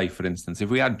yesterday, for instance, if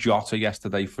we had Jota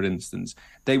yesterday, for instance,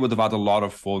 they would have had a lot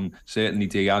of fun. Certainly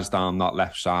Diaz down that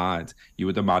left side, you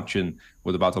would imagine,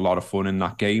 would have had a lot of fun in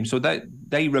that game. So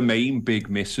they remain big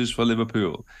misses for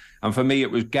Liverpool. And for me, it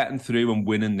was getting through and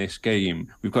winning this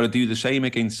game. We've got to do the same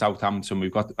against Southampton.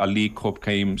 We've got a League Cup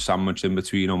game sandwiched in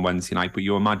between on Wednesday night, but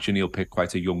you imagine he'll pick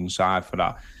quite a young side for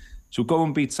that. So go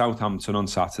and beat Southampton on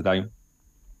Saturday.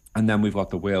 And then we've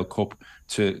got the World Cup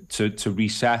to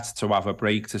reset, to have a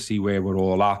break, to see where we're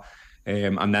all at.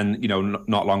 And then,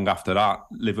 not long after that,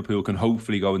 Liverpool can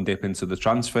hopefully go and dip into the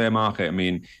transfer market. I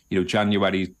mean,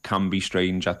 January can be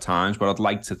strange at times, but I'd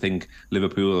like to think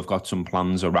Liverpool have got some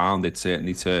plans around it,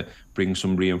 certainly to bring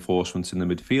some reinforcements in the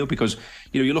midfield. Because,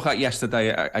 you look at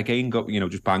yesterday, again,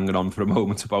 just banging on for a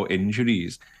moment about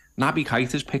injuries. Naby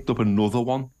Keita's picked up another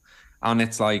one. And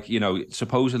it's like,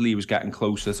 supposedly he was getting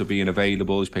closer to being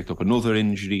available. He's picked up another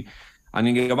injury.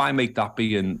 And if I make that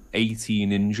being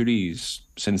 18 injuries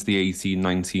since the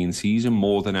 18-19 season,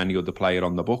 more than any other player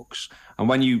on the books. And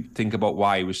when you think about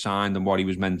why he was signed and what he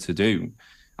was meant to do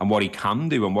and what he can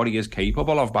do and what he is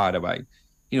capable of, by the way,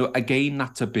 again,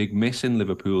 that's a big miss in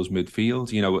Liverpool's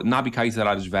midfield. Naby Keita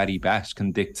at his very best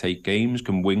can dictate games,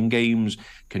 can win games,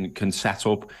 can set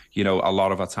up, a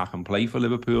lot of attack and play for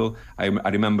Liverpool. I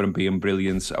remember him being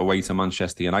brilliant away to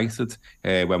Manchester United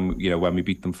when we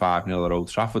beat them 5-0 at Old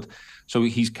Trafford. So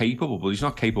he's capable, but he's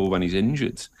not capable when he's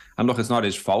injured. And look, it's not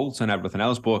his fault and everything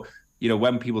else, but,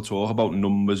 when people talk about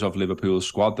numbers of Liverpool's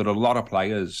squad, there are a lot of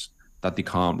players that they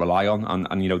can't rely on,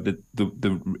 and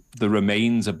there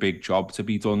remains a big job to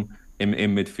be done in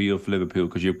midfield for Liverpool,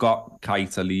 because you've got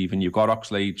Keita leaving, you've got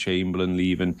Oxlade-Chamberlain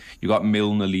leaving, you've got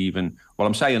Milner leaving. Well,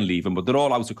 I'm saying leaving, but they're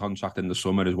all out of contract in the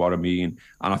summer is what I mean,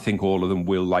 and I think all of them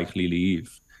will likely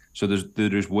leave. So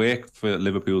there's work for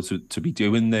Liverpool to be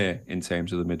doing there in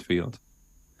terms of the midfield.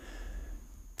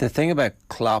 The thing about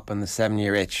Klopp and the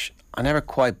 7-year itch, I never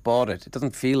quite bought it. It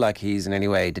doesn't feel like he's in any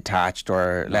way detached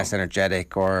or less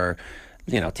energetic or,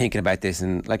 thinking about this.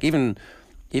 And like even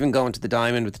going to the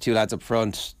diamond with the two lads up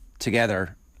front,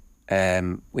 together,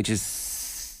 which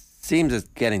seems as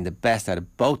getting the best out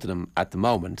of both of them at the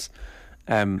moment.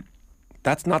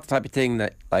 That's not the type of thing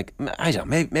that, like, I don't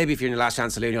know, maybe if you're in your last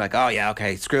chance saloon, you're like, oh yeah,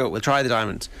 okay, screw it, we'll try the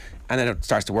diamond. And then it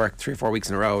starts to work 3 or 4 weeks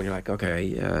in a row, and you're like,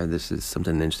 okay, this is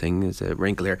something interesting, there's a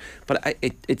wrinkle here. But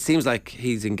it seems like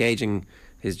he's engaging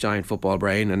his giant football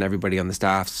brain and everybody on the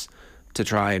staffs to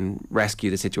try and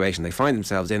rescue the situation they find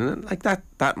themselves in. And like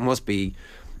that must be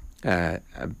a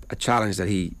challenge that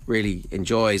he really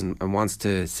enjoys and wants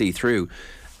to see through.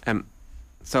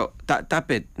 So that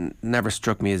bit never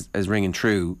struck me as ringing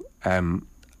true.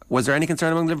 Was there any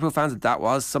concern among Liverpool fans that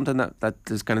was something that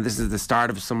is kind of, this is the start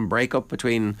of some breakup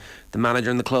between the manager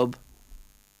and the club?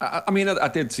 I mean, I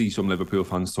did see some Liverpool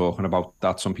fans talking about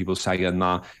that. Some people saying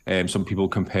that, some people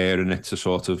comparing it to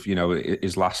sort of, you know,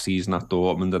 his last season at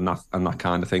Dortmund and that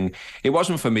kind of thing. It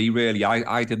wasn't for me really.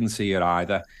 I didn't see it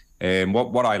either.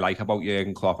 What I like about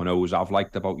Jurgen Klopp, and always have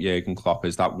liked about Jurgen Klopp,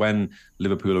 is that when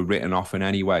Liverpool are written off in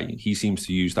any way, he seems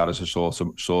to use that as a source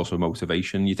of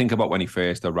motivation. You think about when he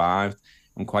first arrived,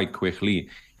 and quite quickly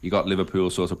you got Liverpool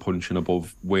sort of punching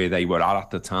above where they were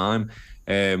at the time.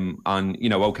 And, you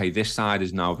know, okay, this side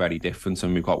is now very different,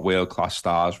 and we've got world-class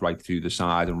stars right through the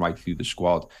side and right through the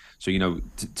squad. So, you know,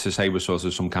 to say we're sort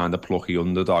of some kind of plucky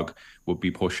underdog would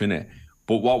be pushing it.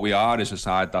 But what we are is a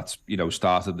side that's, you know,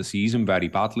 started the season very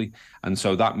badly. And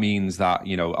so that means that,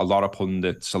 you know, a lot of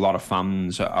pundits, a lot of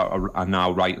fans are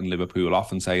now writing Liverpool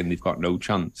off and saying they've got no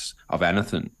chance of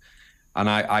anything. And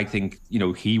I think, you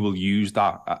know, he will use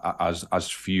that as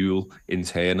fuel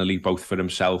internally, both for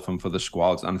himself and for the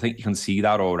squad. And I think you can see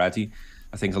that already.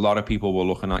 I think a lot of people were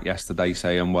looking at yesterday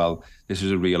saying, well, this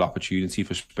is a real opportunity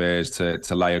for Spurs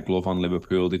to lay a glove on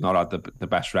Liverpool. They've not had the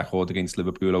best record against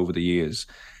Liverpool over the years.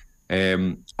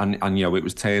 And you know, it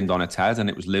was turned on its head, and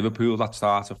it was Liverpool that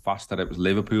started faster. It was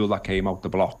Liverpool that came out the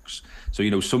blocks. So,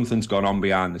 you know, something's gone on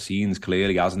behind the scenes,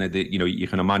 clearly, hasn't it? You know, you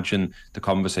can imagine the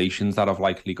conversations that have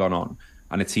likely gone on.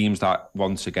 And it seems that,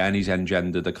 once again, he's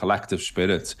engendered a collective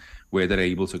spirit where they're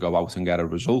able to go out and get a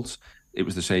result. It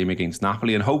was the same against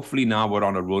Napoli. And hopefully now we're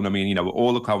on a run. I mean, you know,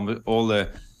 all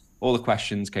the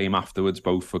questions came afterwards,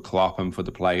 both for Klopp and for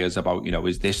the players, about, you know,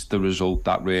 is this the result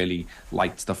that really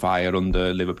lights the fire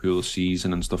under Liverpool's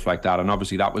season and stuff like that? And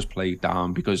obviously that was played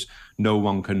down because no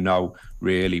one can know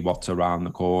really what's around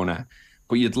the corner.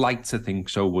 But you'd like to think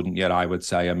so, wouldn't you? I would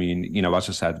say. I mean, you know, as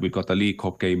I said, we've got the League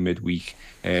Cup game midweek.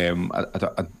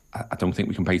 I don't think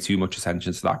we can pay too much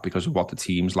attention to that because of what the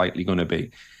team's likely going to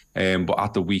be. But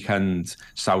at the weekend,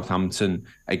 Southampton,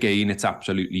 again, it's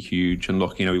absolutely huge. And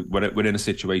look, you know, we're in a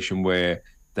situation where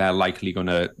they're likely going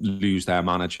to lose their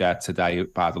manager today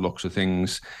by the looks of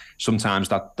things. Sometimes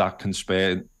that can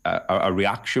spur a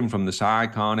reaction from the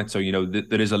side, can't it? So, you know,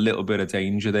 there is a little bit of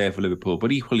danger there for Liverpool.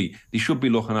 But equally, they should be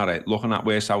looking at it, looking at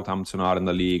where Southampton are in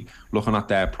the league, looking at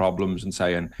their problems and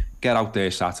saying, get out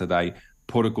there Saturday,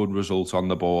 put a good result on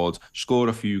the board, score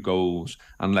a few goals,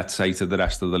 and let's say to the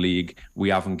rest of the league, we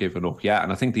haven't given up yet.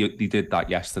 And I think they did that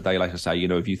yesterday. Like I say, you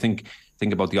know, if you think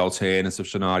about the alternative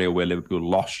scenario where Liverpool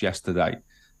lost yesterday,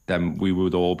 then we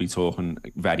would all be talking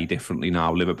very differently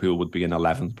now. Liverpool would be in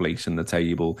 11th place in the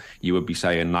table. You would be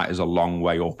saying that is a long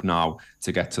way up now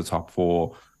to get to top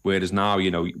 4. Whereas now,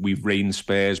 you know, we've reined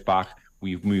Spurs back.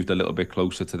 We've moved a little bit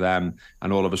closer to them.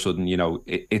 And all of a sudden, you know,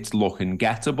 it's looking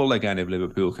gettable again if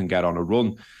Liverpool can get on a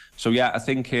run. So, yeah, I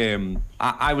think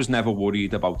I was never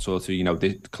worried about sort of, you know,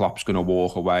 Klopp's going to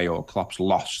walk away or Klopp's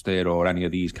lost it or any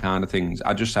of these kind of things.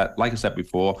 I just said, like I said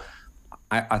before,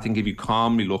 I think if you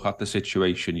calmly look at the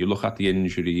situation, you look at the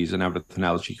injuries and everything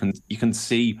else, you can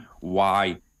see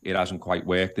why it hasn't quite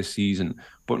worked this season.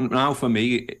 But now for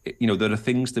me, you know, there are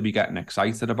things to be getting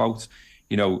excited about.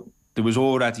 You know, there was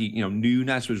already, you know,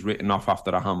 Núñez was written off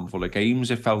after a handful of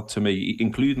games, it felt to me,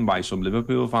 including by some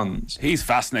Liverpool fans. He's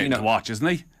fascinating to watch, isn't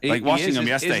he? Like watching him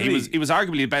yesterday, he was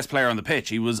arguably the best player on the pitch.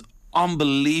 He was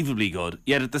unbelievably good.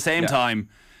 Yet at the same time,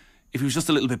 if he was just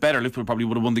a little bit better, Liverpool probably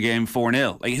would have won the game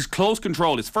 4-0. Like, his close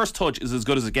control, his first touch is as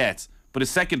good as it gets, but his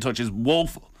second touch is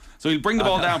woeful. So he'll bring the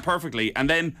ball down perfectly, and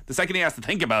then the second he has to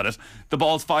think about it, the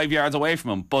ball's 5 yards away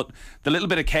from him. But the little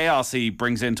bit of chaos he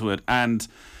brings into it, and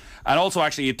also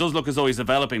actually it does look as though he's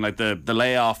developing, like the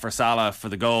layoff for Salah for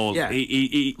the goal. Yeah.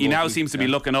 He now seems to be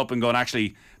looking up and going,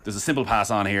 actually, there's a simple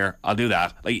pass on here, I'll do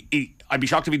that. Like, I'd be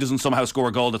shocked if he doesn't somehow score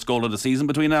a goal that's goal of the season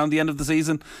between now and the end of the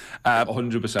season.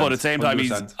 100%. But at the same time,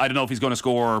 100%. I don't know if he's going to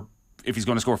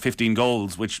score 15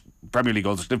 goals, which Premier League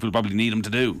goals Liverpool probably need him to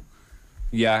do.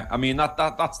 Yeah, I mean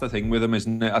that's the thing with him,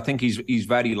 isn't it? I think he's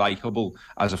very likeable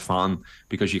as a fan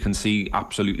because you can see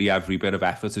absolutely every bit of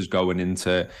effort is going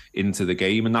into the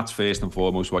game, and that's first and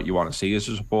foremost what you want to see as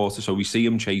a supporter. So we see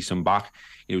him chasing back,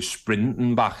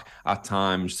 sprinting back at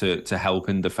times to help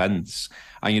in defence,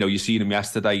 and you seen him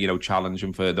yesterday,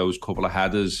 challenging for those couple of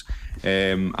headers,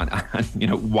 and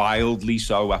wildly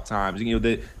so at times.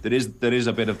 There is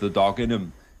a bit of the dog in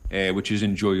him. Which is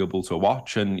enjoyable to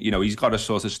watch, and he's got to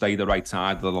sort of stay the right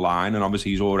side of the line, and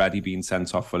obviously he's already been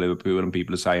sent off for Liverpool, and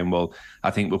people are saying, well,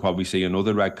 I think we'll probably see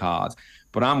another red card.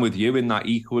 But I'm with you in that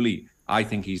equally. I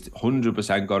think he's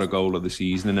 100% got a goal of the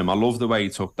season in him. I love the way he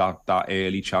took that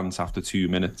early chance after 2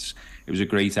 minutes. It was a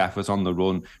great effort on the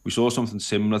run. We saw something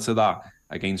similar to that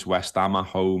against West Ham at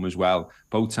home as well.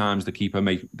 Both times the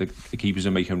keepers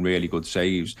are making really good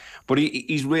saves. But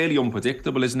he's really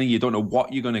unpredictable, isn't he? You don't know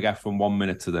what you're going to get from 1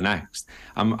 minute to the next.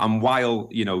 And while,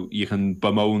 you can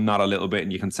bemoan that a little bit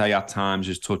and you can say at times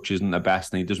his touch isn't the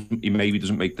best and he maybe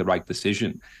doesn't make the right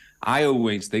decision, I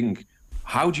always think,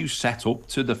 how do you set up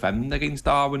to defend against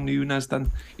Darwin Núñez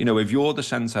then? If you're the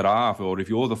centre half or if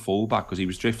you're the full-back, because he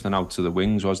was drifting out to the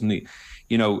wings, wasn't he?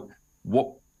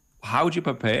 How do you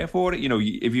prepare for it?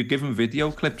 If you're given video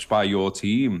clips by your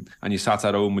team and you sat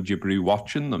at home with your brew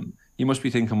watching them, you must be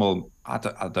thinking, well, I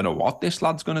don't know what this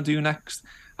lad's going to do next.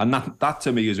 And that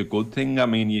to me is a good thing. I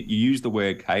mean, you use the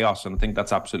word chaos, and I think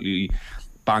that's absolutely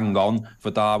bang on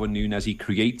for Darwin Núñez. He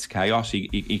creates chaos.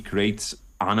 He creates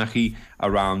anarchy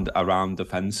around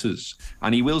defences,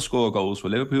 and he will score goals for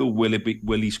Liverpool.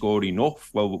 Will he score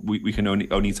enough? Well, we can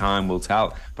only time will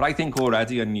tell. But I think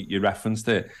already, and you referenced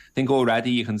it, I think already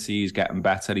you can see he's getting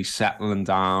better. He's settling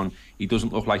down. He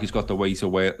doesn't look like he's got the weight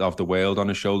of the world on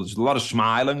his shoulders. There's a lot of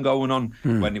smiling going on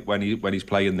when he's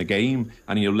playing the game,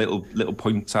 and little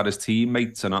points at his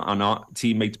teammates and our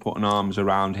teammates putting arms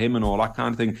around him and all that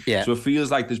kind of thing. Yeah. So it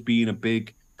feels like there's been a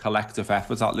big collective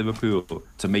effort at Liverpool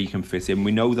to make him fit in.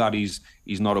 We know that he's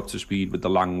not up to speed with the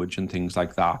language and things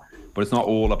like that, but it's not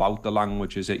all about the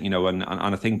language, is it? And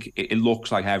I think it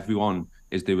looks like everyone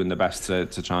is doing the best to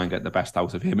try and get the best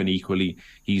out of him, and equally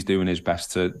he's doing his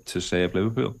best to save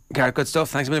Liverpool. Gareth, good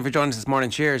stuff. Thanks a million for joining us this morning.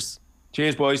 Cheers.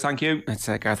 Cheers, boys. Thank you. It's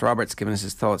Gareth Roberts giving us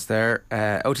his thoughts there.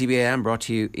 OTB AM brought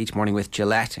to you each morning with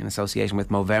Gillette in association with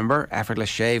Movember. Effortless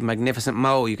shave, magnificent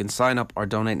mow. You can sign up or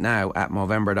donate now at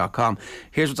Movember.com.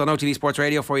 Here's what's on OTB Sports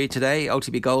Radio for you today.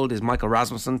 OTB Gold is Michael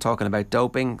Rasmussen talking about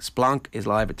doping. Splonk is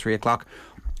live at 3 o'clock.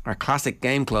 Our classic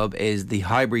game club is the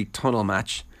Highbury Tunnel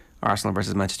match. Arsenal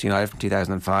versus Manchester United from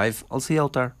 2005. I'll see you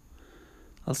out there.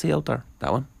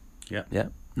 That one? Yeah.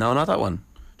 No, not that one.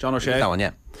 John O'Shea. That one,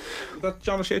 yeah. Is that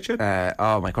John O'Shea chip?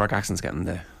 My Cork accent's getting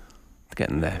the.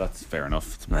 That's fair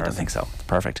enough. I don't think so. It's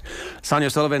perfect. Sonia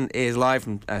Sullivan is live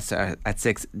from at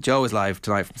 6. Joe is live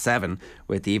tonight from 7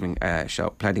 with the evening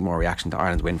show. Plenty more reaction to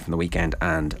Ireland's win from the weekend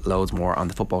and loads more on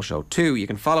the football show too. You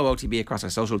can follow OTB across our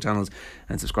social channels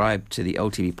and subscribe to the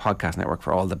OTB podcast network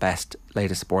for all the best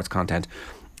latest sports content.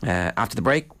 After the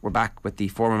break, we're back with the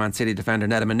former Man City defender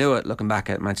Nedum Onuoha, looking back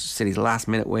at Manchester City's last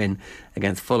minute win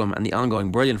against Fulham and the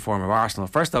ongoing brilliant form of Arsenal.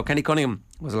 First though, Kenny Cunningham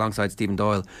was alongside Stephen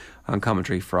Doyle on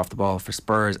commentary for Off the Ball for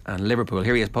Spurs and Liverpool.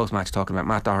 Here he is post-match talking about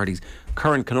Matt Doherty's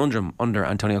current conundrum under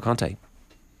Antonio Conte.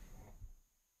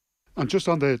 And just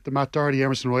on the Matt Doherty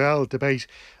Emerson Royale debate,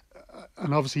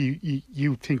 and obviously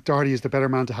you think Doherty is the better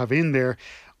man to have in there.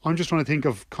 I'm just trying to think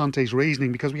of Conte's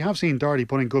reasoning, because we have seen Doherty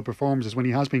put in good performances when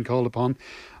he has been called upon,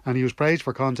 and he was praised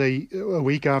for Conte a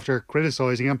week after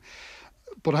criticising him.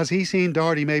 But has he seen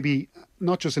Doherty maybe,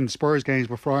 not just in Spurs games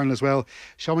but for Ireland as well,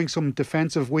 showing some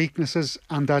defensive weaknesses,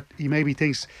 and that he maybe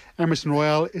thinks Emerson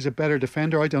Royale is a better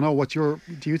defender? I don't know.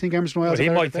 Do you think Emerson Royale is a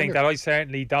better defender? He might think that. I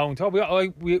certainly don't.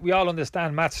 We all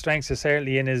understand Matt's strengths are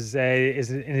certainly in his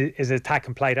attack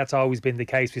and play. That's always been the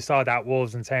case. We saw that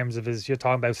Wolves in terms of you're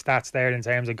talking about stats there in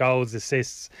terms of goals,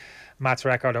 assists. Matt's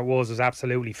record at Wolves was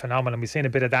absolutely phenomenal. We've seen a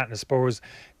bit of that in the Spurs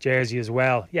jersey as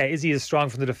well. Yeah, is he as strong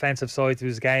from the defensive side to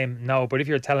his game? No, but if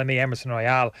you're telling me Emerson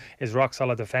Royale is rock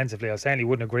solid defensively, I certainly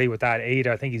wouldn't agree with that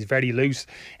either. I think he's very loose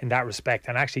in that respect,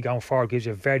 and actually going forward gives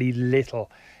you very little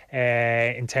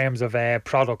in terms of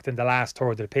product in the last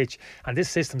third of the pitch. And this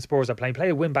system Spurs are playing, play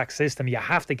a wing-back system. You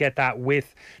have to get that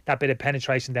with that bit of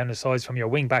penetration down the sides from your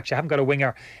wing-backs. You haven't got a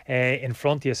winger in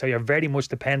front of you, so you're very much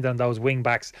dependent on those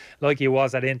wing-backs, like he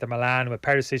was at Inter Milan with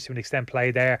Perisic to an extent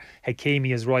play there,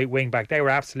 Hakimi as right wing-back. They were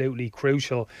absolutely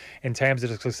crucial in terms of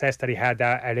the success that he had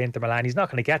at Inter Milan. He's not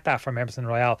going to get that from Emerson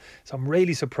Royale, so I'm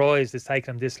really surprised it's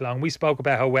taken him this long. We spoke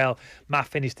about how well Matt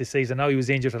finished the season. I know he was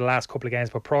injured for the last couple of games,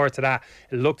 but prior to that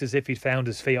it looked as if he'd found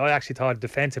his feet. I actually thought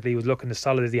defensively he was looking as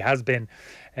solid as he has been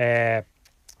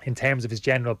in terms of his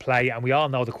general play, and we all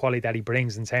know the quality that he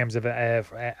brings in terms of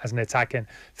as an attacking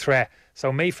threat. So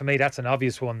for me, that's an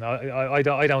obvious one. I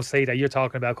don't see that. You're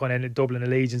talking about kind of Dublin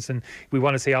allegiance, and we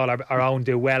want to see all our own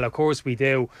do well. Of course we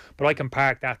do, but I can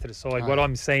park that to the side. What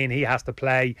I'm saying, he has to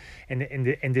play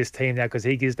in this team now, because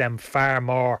he gives them far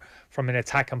more from an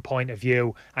attacking point of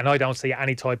view, and I don't see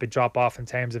any type of drop off in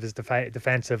terms of his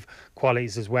defensive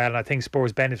qualities as well. And I think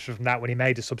Spurs benefited from that when he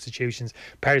made the substitutions.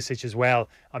 Perisic as well.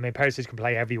 I mean, Perisic can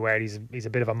play everywhere. He's a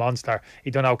bit of a monster.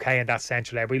 He done okay in that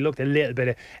central area, but he looked a little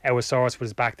bit out of sorts with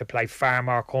his back to play, far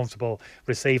more comfortable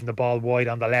receiving the ball wide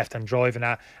on the left and driving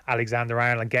at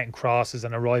Alexander-Arnold, getting crosses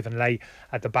and arriving late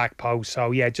at the back post.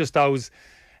 So yeah, just those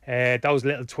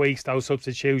little tweaks, those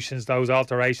substitutions, those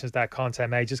alterations that Conte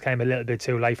made just came a little bit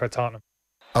too late for Tottenham.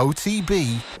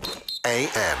 OTB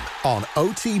AM on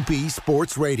OTB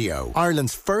Sports Radio,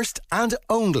 Ireland's first and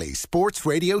only sports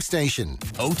radio station.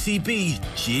 OTB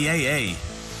GAA.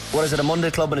 What is it, a Monday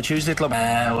club and a Tuesday club?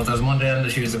 Well, there's Monday and a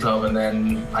Tuesday club, and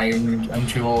then I'm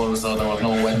too old, so there was no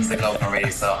Wednesday club for me,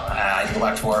 so I had to go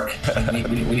back to work.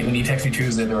 When you text me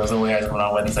Tuesday, there was no way I was going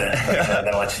on Wednesday.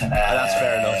 That's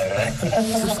fair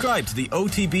enough. Subscribe to the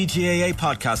OTB GAA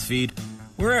podcast feed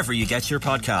wherever you get your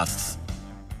podcasts.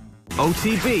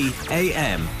 OTB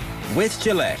AM with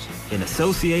Gillette in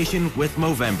association with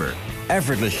Movember.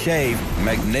 Effortless shave,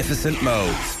 magnificent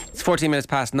modes. It's 14 minutes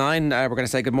past 9. We're going to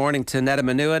say good morning to Nedum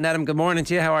Onuoha. Nedum, good morning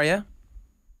to you. How are you?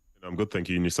 I'm good, thank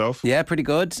you. And yourself? Yeah, pretty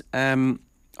good. I'm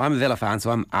a Villa fan,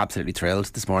 so I'm absolutely thrilled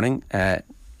this morning.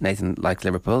 Nathan likes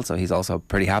Liverpool, so he's also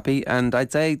pretty happy. And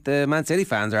I'd say the Man City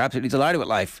fans are absolutely delighted with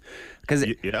life. Because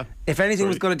if anything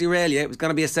was going to derail you, it was going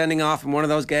to be a sending off in one of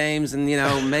those games, and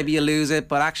maybe you lose it.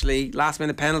 But actually, last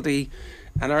minute penalty,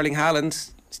 and Erling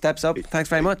Haaland steps up. Thanks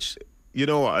very much. You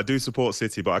know what? I do support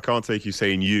City, but I can't take you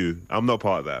saying you. I'm not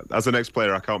part of that. As an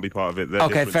ex-player, I can't be part of it. They're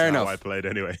okay, fair enough. How I played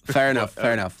anyway. Fair enough.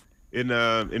 Fair enough.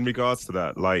 In regards to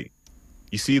that,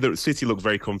 you see that City looked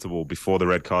very comfortable before the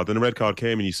red card. Then the red card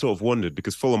came, and you sort of wondered,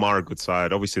 because Fulham are a good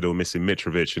side. Obviously, they were missing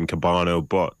Mitrovic and Cabano,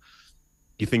 but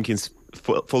you're thinking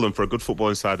Fulham, for a good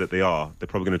footballing side that they are, they're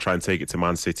probably going to try and take it to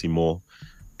Man City more.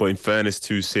 But in fairness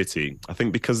to City, I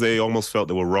think because they almost felt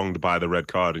they were wronged by the red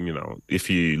card, and if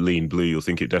you lean blue, you'll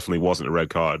think it definitely wasn't a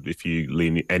red card. If you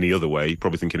lean any other way, you're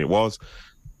probably thinking it was.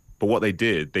 But what they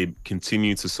did, they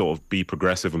continued to sort of be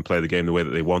progressive and play the game the way that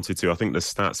they wanted to. I think the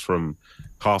stats from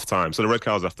half-time, so the red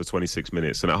card was after 26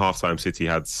 minutes, and at half-time Man City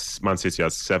had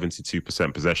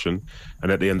 72% possession,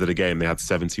 and at the end of the game they had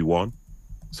 71.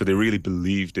 So they really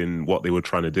believed in what they were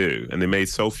trying to do, and they made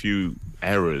so few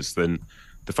errors. Then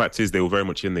the fact is they were very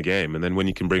much in the game. And then when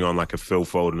you can bring on like a Phil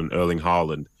Foden and Erling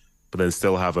Haaland, but then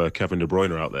still have a Kevin De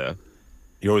Bruyne out there,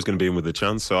 you're always going to be in with a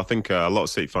chance. So I think a lot of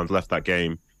City fans left that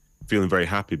game feeling very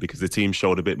happy, because the team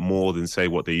showed a bit more than, say,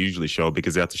 what they usually show,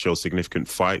 because they had to show significant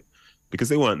fight, because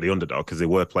they weren't the underdog, because they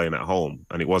were playing at home,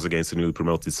 and it was against a newly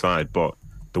promoted side. But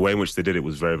the way in which they did it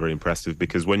was very, very impressive,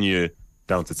 because when you're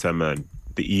down to 10 men,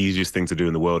 the easiest thing to do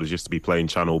in the world is just to be playing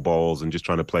channel balls and just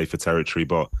trying to play for territory.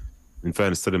 But in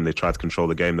fairness to them, they tried to control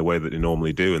the game the way that they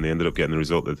normally do, and they ended up getting the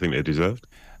result that they think they deserved.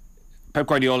 Pep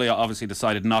Guardiola obviously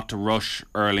decided not to rush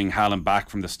Erling Haaland back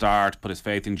from the start, put his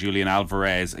faith in Julian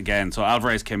Alvarez again. So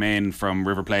Alvarez came in from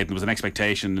River Plate, and there was an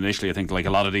expectation initially, I think, like a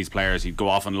lot of these players, he'd go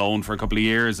off on loan for a couple of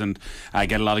years and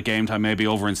get a lot of game time maybe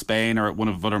over in Spain or at one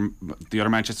of the other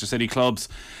Manchester City clubs.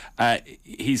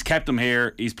 He's kept him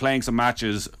here, he's playing some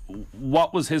matches.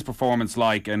 What was his performance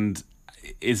like, and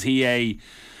is he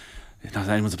not that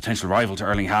anyone's a potential rival to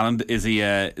Erling Haaland, is he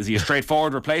a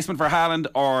straightforward replacement for Haaland,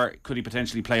 or could he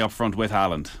potentially play up front with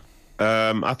Haaland?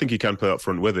 I think he can play up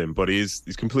front with him, but he's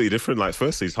completely different. Like,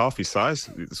 firstly, he's half his size.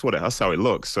 That's how it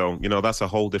looks. So, that's a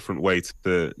whole different way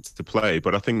to play.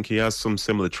 But I think he has some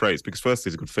similar traits, because firstly,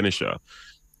 he's a good finisher.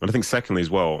 And I think secondly as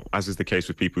well, as is the case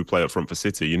with people who play up front for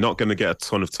City, you're not going to get a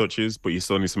ton of touches, but you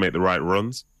still need to make the right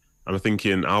runs. And I think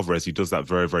in Alvarez, he does that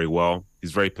very, very well.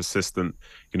 He's very persistent.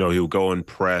 He'll go and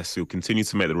press. He'll continue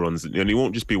to make the runs. And he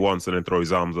won't just be once and then throw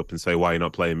his arms up and say, why are you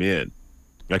not playing me in?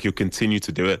 Like, he'll continue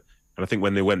to do it. And I think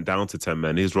when they went down to 10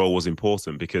 men, his role was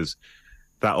important, because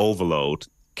that overload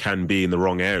can be in the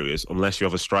wrong areas unless you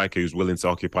have a striker who's willing to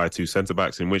occupy two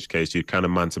centre-backs, in which case you're kind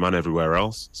of man-to-man everywhere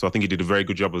else. So I think he did a very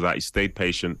good job of that. He stayed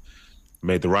patient,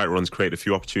 made the right runs, created a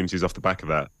few opportunities off the back of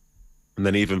that. And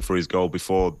then even for his goal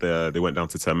before they went down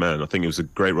to 10 men, I think it was a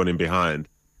great run in behind.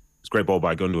 It was a great ball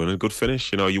by Gundogan and a good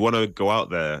finish. You want to go out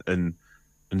there and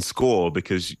score,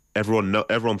 because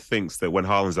everyone thinks that when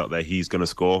Haaland's out there, he's going to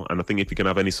score. And I think if you can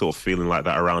have any sort of feeling like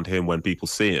that around him when people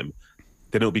see him,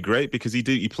 then it'll be great, because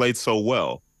he played so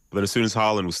well. But then as soon as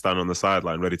Haaland was standing on the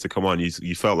sideline ready to come on,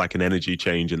 you felt like an energy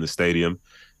change in the stadium.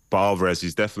 But Alvarez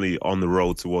is definitely on the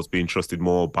road towards being trusted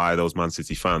more by those Man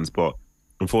City fans. But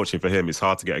unfortunately for him, it's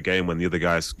hard to get a game when the other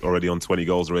guy's already on 20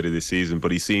 goals already this season.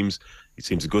 But he seems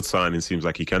a good signing, seems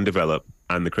like he can develop.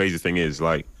 And the crazy thing is,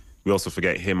 like, we also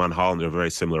forget him and Haaland are a very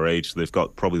similar age, so they've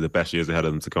got probably the best years ahead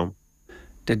of them to come.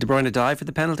 Did De Bruyne dive for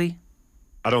the penalty?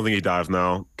 I don't think he dived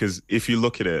now, because if you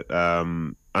look at it,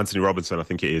 Anthony Robinson, I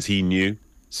think it is, he knew.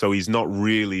 So he's not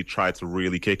really tried to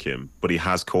really kick him, but he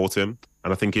has caught him.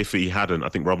 And I think if he hadn't, I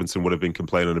think Robinson would have been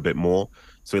complaining a bit more.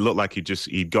 So it looked like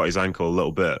he'd got his ankle a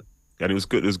little bit. And it was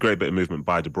good. It was a great bit of movement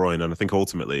by De Bruyne. And I think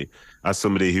ultimately, as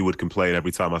somebody who would complain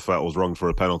every time I felt I was wrong for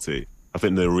a penalty, I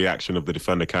think the reaction of the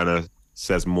defender kind of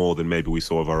says more than maybe we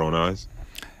saw with our own eyes.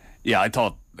 Yeah, I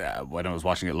thought when I was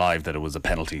watching it live that it was a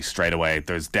penalty straight away.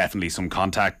 There's definitely some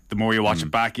contact. The more you watch it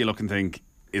back, you look and think,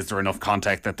 is there enough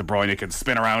contact that De Bruyne could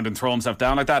spin around and throw himself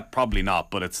down like that? Probably not,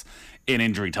 but it's in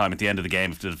injury time at the end of the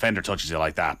game. If the defender touches you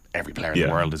like that, every player in the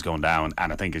world is going down.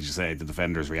 And I think, as you say, the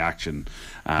defender's reaction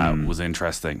was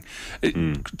interesting.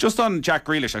 Just on Jack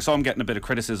Grealish, I saw him getting a bit of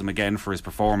criticism again for his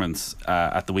performance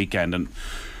at the weekend, and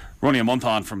we're only a month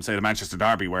on from, say, the Manchester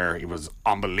derby, where he was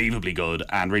unbelievably good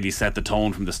and really set the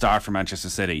tone from the start for Manchester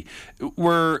City.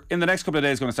 We're, in the next couple of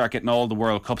days, going to start getting all the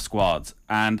World Cup squads.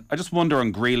 And I just wonder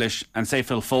on Grealish and, say,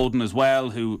 Phil Foden as well,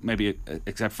 who maybe,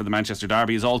 except for the Manchester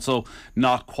derby, is also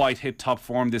not quite hit top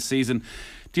form this season.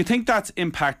 Do you think that's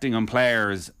impacting on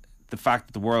players, the fact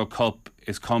that the World Cup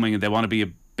is coming and they want to be a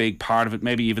big part of it?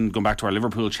 Maybe even going back to our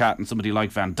Liverpool chat and somebody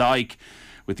like Van Dijk,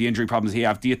 with the injury problems he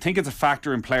have, do you think it's a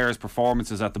factor in players'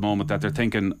 performances at the moment that they're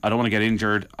thinking, I don't want to get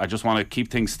injured, I just want to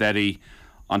keep things steady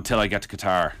until I get to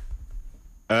Qatar?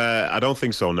 I don't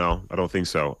think so, no. I don't think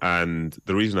so. And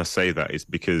the reason I say that is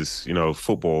because, you know,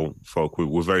 football folk,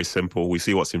 we're very simple. We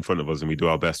see what's in front of us and we do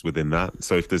our best within that.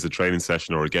 So if there's a training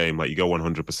session or a game, like, you go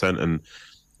 100%. And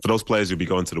for those players who'll be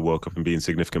going to the World Cup and being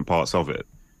significant parts of it,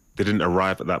 they didn't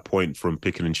arrive at that point from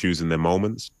picking and choosing their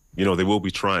moments. You know, they will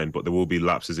be trying, but there will be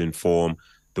lapses in form.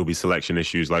 There'll be selection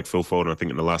issues. Like Phil Foden, I think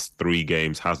in the last 3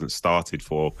 games hasn't started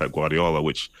for Pep Guardiola,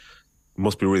 which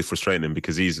must be really frustrating him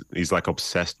because he's like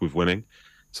obsessed with winning.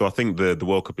 So I think the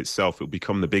World Cup itself will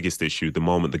become the biggest issue the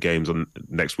moment the games on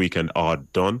next weekend are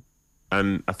done.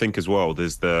 And I think as well,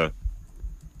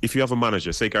 if you have a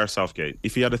manager, say Gareth Southgate,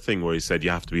 if he had a thing where he said you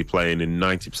have to be playing in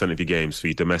 90% of your games for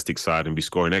your domestic side and be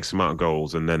scoring X amount of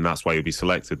goals, and then that's why you'll be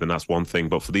selected, then that's one thing.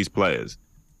 But for these players,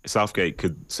 Southgate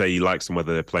could say he likes them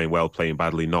whether they're playing well, playing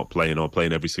badly, not playing, or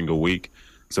playing every single week.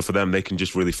 So for them, they can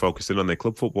just really focus in on their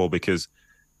club football, because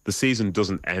the season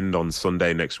doesn't end on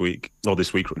Sunday next week.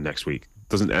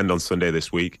 Doesn't end on Sunday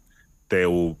this week. They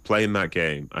will play in that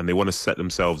game and they want to set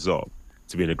themselves up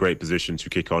to be in a great position to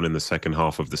kick on in the second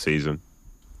half of the season.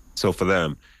 So for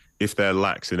them, if they're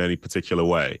lax in any particular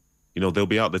way, you know, they'll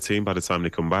be out the team by the time they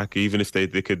come back. Even if they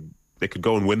could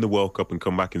go and win the World Cup and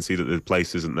come back and see that the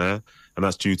place isn't there. And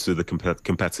that's due to the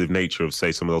competitive nature of,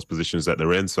 say, some of those positions that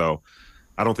they're in. So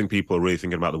I don't think people are really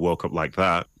thinking about the World Cup like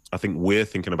that. I think we're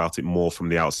thinking about it more from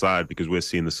the outside because we're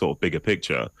seeing the sort of bigger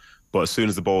picture. But as soon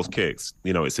as the ball's kicked,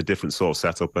 you know, it's a different sort of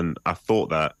setup. And I thought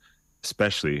that,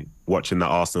 especially watching that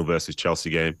Arsenal versus Chelsea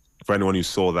game, for anyone who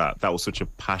saw that, that was such a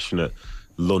passionate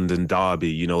London derby,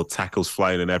 you know, tackles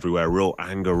flying in everywhere, real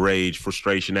anger, rage,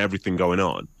 frustration, everything going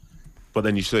on. But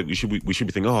then we should be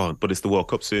thinking, oh, but it's the World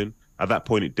Cup soon. At that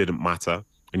point, it didn't matter.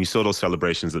 And you saw those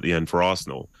celebrations at the end for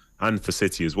Arsenal and for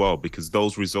City as well, because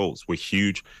those results were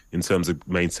huge in terms of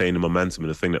maintaining momentum and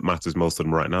the thing that matters most to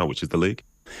them right now, which is the league.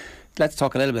 Let's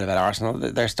talk a little bit about Arsenal.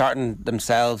 They're starting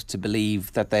themselves to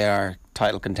believe that they are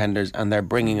title contenders, and they're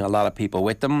bringing a lot of people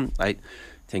with them. I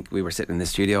think we were sitting in the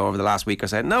studio over the last week or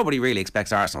so. Nobody really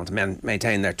expects Arsenal to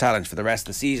maintain their challenge for the rest of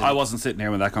the season. I wasn't sitting here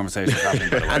when that conversation was happening,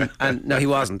 by the way. and no, he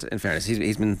wasn't. In fairness,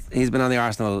 he's been on the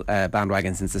Arsenal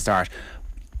bandwagon since the start.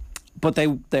 But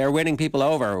they are winning people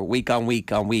over week on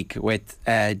week on week with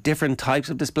different types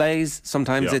of displays.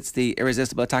 Sometimes it's the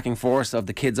irresistible attacking force of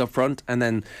the kids up front, and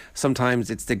then sometimes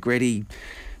it's the gritty,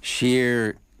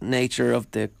 sheer nature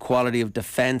of the quality of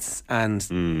defence and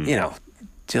you know,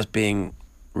 just being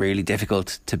really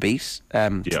difficult to beat.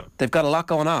 They've got a lot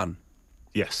going on.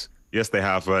 Yes, they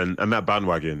have, and that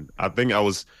bandwagon. I think I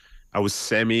was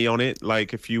semi on it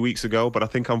like a few weeks ago, but I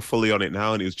think I'm fully on it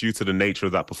now, and it was due to the nature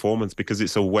of that performance, because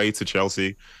it's away to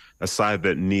Chelsea, a side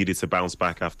that needed to bounce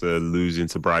back after losing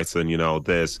to Brighton. You know,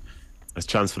 there's a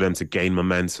chance for them to gain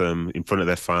momentum in front of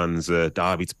their fans,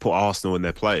 derby to put Arsenal in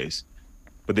their place.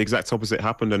 But the exact opposite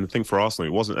happened, and I think for Arsenal,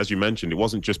 it wasn't, as you mentioned, it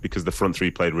wasn't just because the front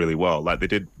three played really well. Like they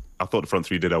did, I thought the front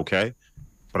three did okay,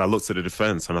 but I looked at the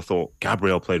defence and I thought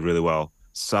Gabriel played really well.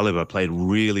 Saliba played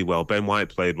really well. Ben White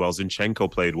played well. Zinchenko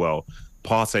played well.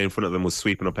 Partey in front of them was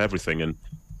sweeping up everything. And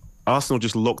Arsenal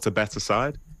just looked a better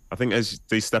side. I think as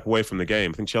they step away from the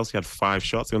game, I think Chelsea had 5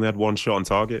 shots. They only had 1 shot on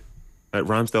target.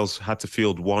 Ramsdale's had to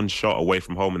field 1 shot away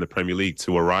from home in the Premier League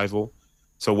to a rival.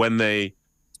 So when they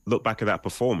look back at that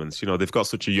performance, you know, they've got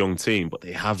such a young team, but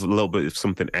they have a little bit of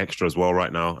something extra as well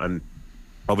right now. And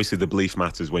obviously the belief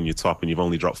matters when you're top and you've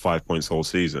only dropped 5 points all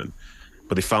season.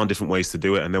 But they found different ways to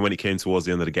do it. And then when it came towards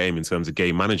the end of the game in terms of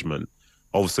game management,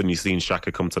 all of a sudden you've seen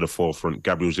Xhaka come to the forefront,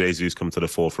 Gabriel Jesus come to the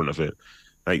forefront of it.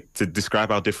 Like, to describe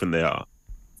how different they are,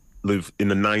 in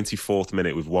the 94th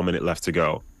minute with 1 minute left to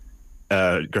go,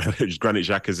 Granit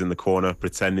Xhaka's in the corner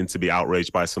pretending to be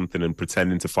outraged by something and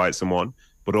pretending to fight someone,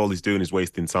 but all he's doing is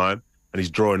wasting time, and he's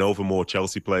drawing over more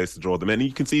Chelsea players to draw them in. And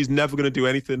you can see he's never going to do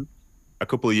anything. A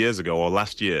couple of years ago or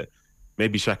last year,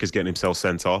 maybe Xhaka's getting himself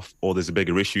sent off or there's a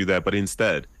bigger issue there, but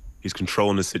instead he's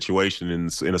controlling the situation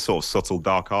in a sort of subtle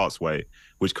dark arts way,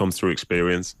 which comes through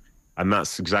experience. And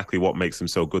that's exactly what makes them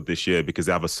so good this year, because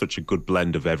they have such a good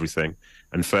blend of everything.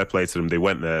 And fair play to them. They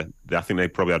went there. I think they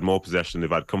probably had more possession. They've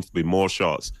had comfortably more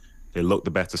shots. They looked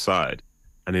the better side.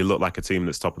 And they looked like a team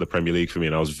that's top of the Premier League for me.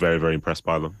 And I was very, very impressed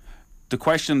by them. The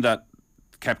question that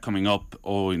kept coming up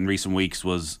in recent weeks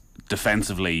was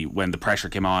defensively, when the pressure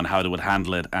came on, how they would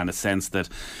handle it, and a sense that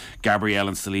Gabriel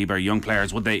and Saliba are young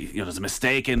players. Would they, there's a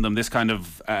mistake in them, this kind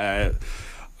of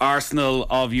Arsenal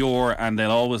of yore, and they'll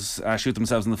always shoot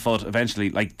themselves in the foot eventually.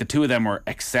 Like, the two of them were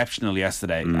exceptional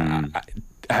yesterday.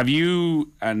 Have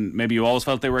you, and maybe you always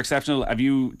felt they were exceptional, have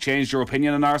you changed your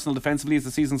opinion on Arsenal defensively as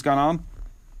the season's gone on?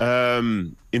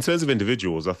 In terms of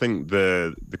individuals, I think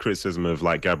the criticism of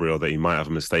like Gabriel that he might have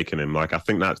a mistake in him, like, I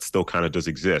think that still kind of does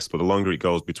exist. But the longer it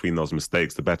goes between those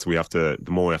mistakes, the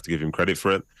more we have to give him credit for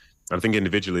it. And I think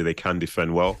individually they can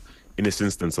defend well. In this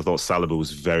instance, I thought Saliba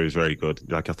was very, very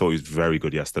good. Like, I thought he was very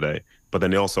good yesterday. But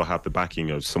then they also have the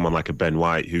backing of someone like a Ben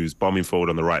White, who's bombing forward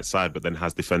on the right side, but then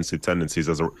has defensive tendencies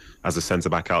as a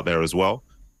centre-back out there as well.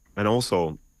 And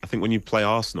also, I think when you play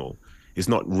Arsenal, it's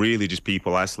not really just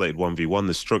people isolated 1v1.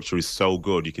 The structure is so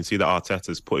good. You can see that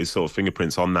Arteta's put his sort of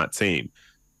fingerprints on that team,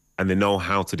 and they know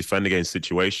how to defend against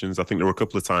situations. I think there were a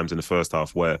couple of times in the first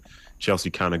half where Chelsea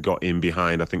kind of got in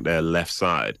behind, I think, their left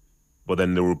side. But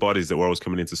then there were bodies that were always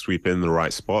coming in to sweep in the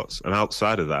right spots. And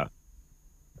outside of that,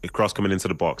 a cross coming into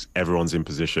the box, everyone's in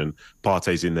position.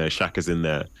 Partey's in there, Xhaka's in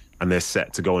there, and they're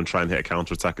set to go and try and hit a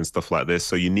counter-attack and stuff like this.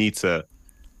 So you need to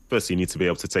be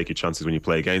able to take your chances when you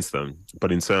play against them.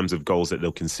 But in terms of goals that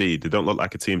they'll concede, they don't look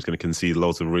like a team's going to concede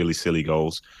loads of really silly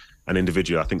goals. And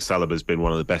individually, I think Saliba's been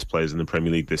one of the best players in the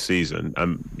Premier League this season.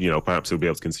 And, perhaps he'll be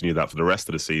able to continue that for the rest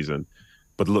of the season.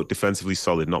 But look, defensively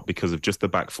solid, not because of just the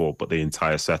back four, but the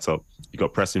entire setup. You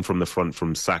got pressing from the front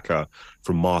from Saka,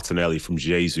 from Martinelli, from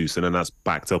Jesus, and then that's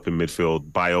backed up in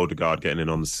midfield by Odegaard getting in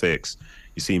on the 6.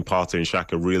 You've seen Partey and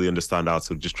Xhaka really understand how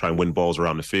to just try and win balls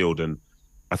around the field. And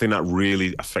I think that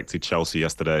really affected Chelsea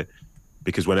yesterday,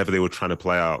 because whenever they were trying to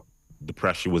play out, the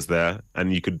pressure was there,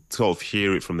 and you could sort of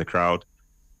hear it from the crowd.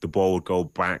 The ball would go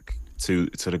back to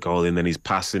the goal, and then he's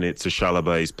passing it to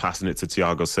Chalobah, he's passing it to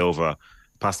Thiago Silva,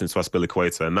 passing it to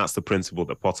Azpilicueta, and that's the principle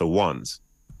that Potter wants.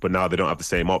 But now they don't have the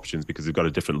same options because they've got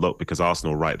a different look, because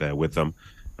Arsenal are right there with them.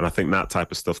 And I think that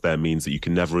type of stuff there means that you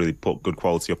can never really put good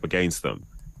quality up against them.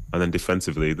 And then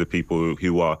defensively, the people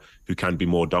who can be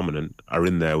more dominant are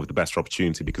in there with the best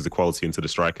opportunity, because the quality into the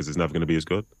strikers is never going to be as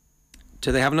good.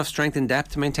 Do they have enough strength and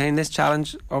depth to maintain this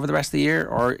challenge over the rest of the year,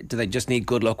 or do they just need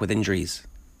good luck with injuries?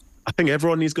 I think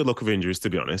everyone needs good luck with injuries, to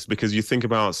be honest, because you think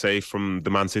about, say, from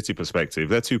the Man City perspective,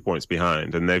 they're 2 points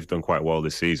behind and they've done quite well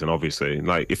this season, obviously.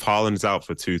 Like, if Haaland's out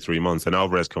for 2-3 months, then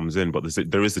Alvarez comes in, but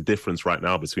there is a difference right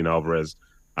now between Alvarez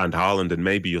and Haaland, and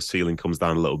maybe your ceiling comes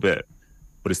down a little bit,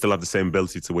 but they still have the same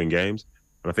ability to win games.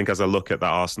 And I think as I look at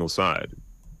that Arsenal side,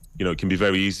 it can be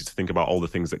very easy to think about all the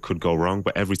things that could go wrong,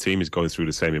 but every team is going through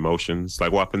the same emotions.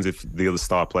 Like, what happens if the other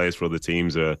star players for other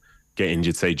teams get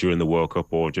injured, say, during the World Cup,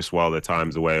 or just while their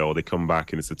time's away, or they come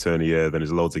back and it's a turn of year, then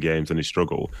there's loads of games and they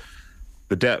struggle.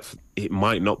 The depth, it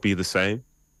might not be the same,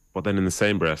 but then in the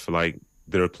same breath, like,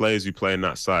 there are players who play in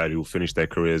that side who will finish their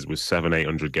careers with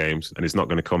 700-800 games, and it's not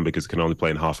going to come because they can only play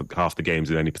in half the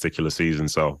games in any particular season.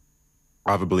 So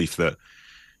I have a belief that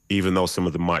even though some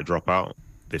of them might drop out,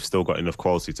 they've still got enough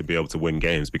quality to be able to win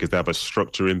games, because they have a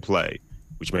structure in play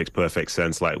which makes perfect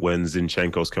sense. Like when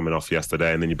Zinchenko's coming off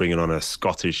yesterday, and then you're bringing on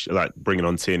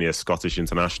Tierney, a Scottish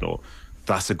international.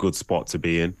 That's a good spot to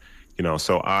be in,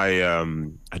 So I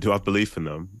do have belief in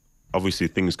them. Obviously,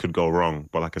 things could go wrong,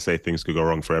 but like I say, things could go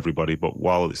wrong for everybody. But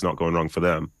while it's not going wrong for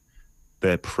them,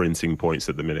 they're printing points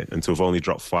at the minute, and to have only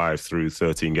dropped 5 through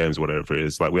 13 games, whatever it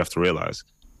is, like, we have to realise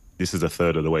this is a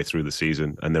third of the way through the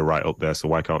season, and they're right up there. So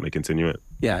why can't they continue it?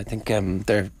 Yeah, I think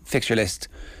their fixture list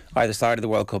either side of the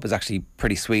World Cup is actually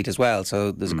pretty sweet as well.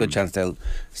 So there's a good chance they'll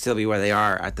still be where they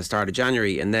are at the start of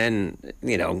January. And then,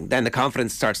 then the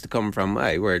confidence starts to come from,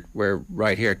 hey, we're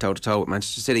right here toe to toe with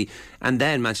Manchester City. And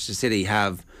then Manchester City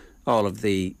have all of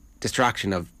the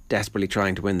distraction of desperately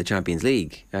trying to win the Champions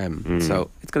League. So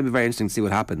it's going to be very interesting to see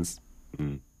what happens.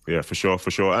 Yeah, for sure.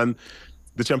 And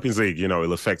the Champions League,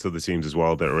 it'll affect other teams as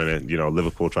well that are in it.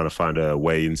 Liverpool trying to find a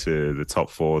way into the top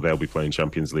 4. They'll be playing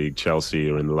Champions League. Chelsea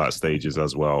are in the last stages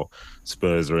as well.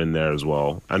 Spurs are in there as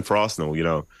well. And for Arsenal,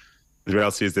 the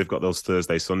reality is they've got those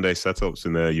Thursday, Sunday setups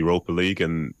in the Europa League,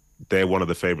 and they're one of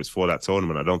the favourites for that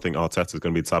tournament. I don't think Arteta's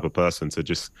going to be the type of person to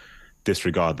just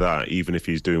disregard that, even if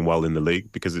he's doing well in the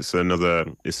league, because it's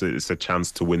a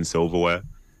chance to win silverware.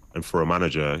 And for a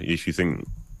manager, if you think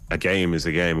a game is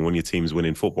a game, and when your team's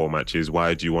winning football matches,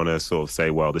 why do you want to sort of say,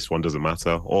 well, this one doesn't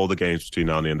matter? All the games between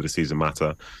now and the end of the season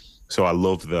matter. So I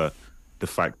love the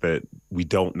fact that we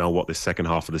don't know what the second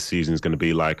half of the season is going to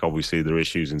be like. Obviously, there are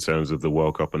issues in terms of the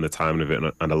World Cup and the timing of it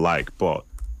and the like, but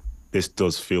this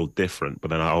does feel different. But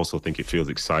then I also think it feels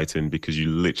exciting because you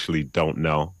literally don't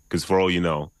know. Because for all you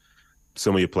know,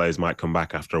 some of your players might come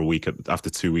back after a week, after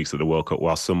 2 weeks at the World Cup,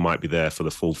 while some might be there for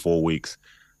the full 4 weeks.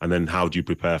 And then how do you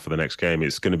prepare for the next game?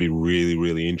 It's going to be really,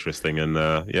 really interesting. And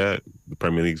the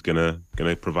Premier League's going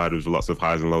to provide us with lots of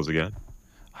highs and lows again.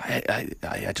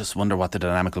 I just wonder what the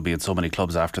dynamic will be in so many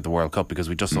clubs after the World Cup, because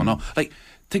we just don't know. Like,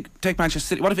 take Manchester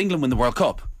City. What if England win the World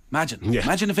Cup? Imagine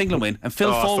if England win and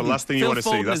Phil Foden. That's the last thing you want to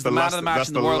see. That's the man of the match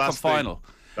in the World Cup final.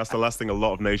 That's the last thing a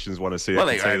lot of nations want to see. Well,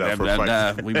 I can say that for a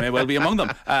fact. We may well be among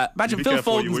them. Imagine Phil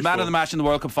Foden's man of the match in the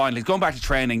World Cup final. He's going back to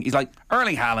training. He's like,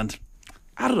 Erling Haaland,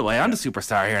 out of the way, I'm the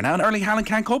superstar here now, and Erling Haaland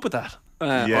can't cope with that.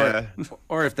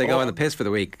 Or if they go on the piss for the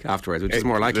week afterwards, which is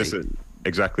more likely. Listen,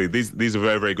 exactly. These are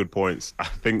very, very good points. I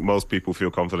think most people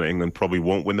feel confident England probably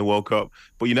won't win the World Cup,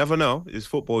 but you never know. It's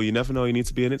football. You never know. You need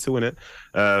to be in it to win it.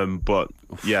 But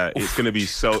yeah, it's going to be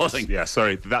so. Yeah,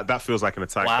 sorry. That feels like an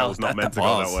attack. Wow, that was not meant to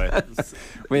go that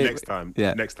way. Next time.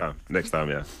 Yeah.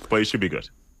 But it should be good.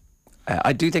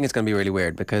 I do think it's going to be really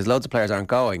weird because loads of players aren't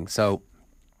going. So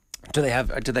do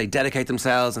they dedicate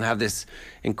themselves and have this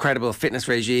incredible fitness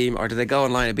regime, or do they go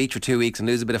and lie on a beach for 2 weeks and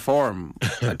lose a bit of form?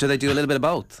 Do they do a little bit of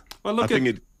both? Well, look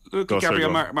at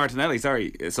Gabriel Martinelli.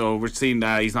 Sorry, so we're seeing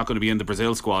he's not going to be in the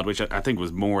Brazil squad, which I think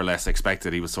was more or less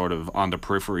expected. He was sort of on the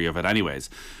periphery of it, anyways.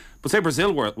 But say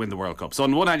Brazil win the World Cup. So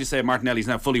on one hand, you say Martinelli's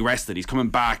now fully rested. He's coming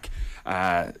back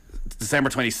December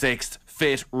 26th,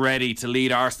 fit, ready to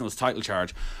lead Arsenal's title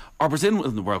charge. Or Brazil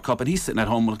win the World Cup, and he's sitting at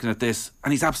home looking at this,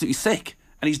 and he's absolutely sick.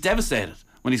 And he's devastated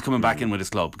when he's coming back in with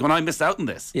his club, going, I missed out on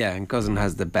this. Yeah, and Cousin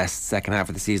has the best second half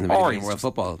of the season of any world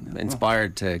football,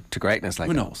 inspired to greatness. Like,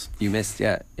 who knows? You missed,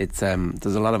 yeah. It's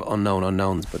there's a lot of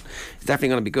unknowns, but it's definitely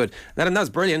going to be good. That was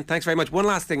brilliant. Thanks very much. One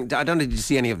last thing, I don't think did you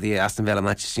see any of the Aston Villa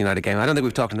Manchester United game. I don't think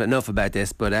we've talked enough about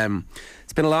this, but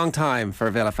it's been a long time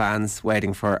for Villa fans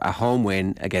waiting for a home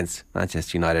win against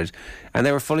Manchester United, and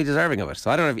they were fully deserving of it. So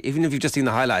I don't know, even if you've just seen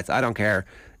the highlights, I don't care.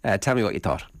 Tell me what you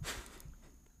thought.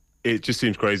 It just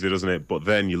seems crazy, doesn't it? But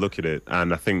then you look at it,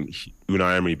 and I think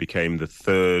Unai Emery became the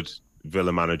third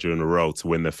Villa manager in a row to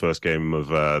win their first game of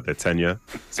their tenure.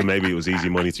 So maybe it was easy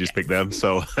money to just pick them.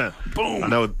 So boom. I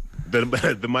know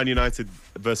the Man United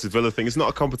versus Villa thing, it's not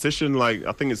a competition. Like,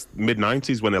 I think it's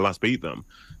mid-90s when they last beat them.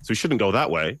 So we shouldn't go that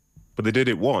way. But they did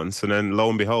it once, and then lo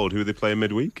and behold, who they play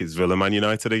midweek is Villa Man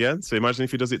United again. So imagine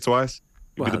if he does it twice.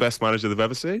 He'd be the best manager they've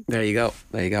ever seen. There you go.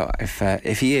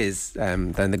 If he is,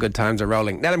 then the good times are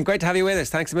rolling. Nedum, great to have you with us.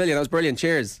 Thanks a million. That was brilliant.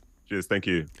 Cheers. Cheers. Thank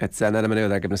you. It's Nedum Onuoha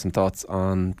there giving us some thoughts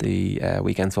on the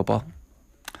weekend's football.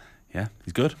 Yeah,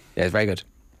 he's good. Yeah, he's very good.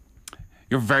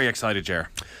 You're very excited, Ger.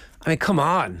 I mean, come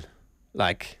on.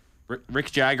 Like,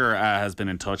 Rick Jagger has been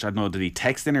in touch. I don't know, did he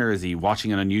text in or is he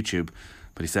watching it on YouTube?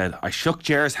 But he said, I shook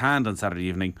Ger's hand on Saturday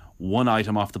evening. One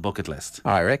item off the bucket list.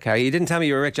 All right, Rick. You didn't tell me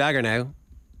you were Rick Jagger now.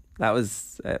 That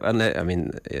was, I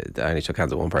only shook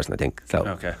hands with one person, I think. So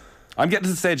okay. I'm getting to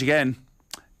the stage again.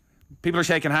 People are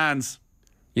shaking hands.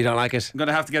 You don't like it? I'm going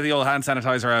to have to get the old hand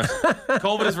sanitizer out.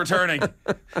 COVID is returning.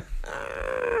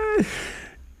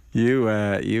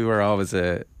 You were always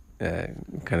a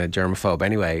kind of germaphobe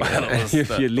anyway.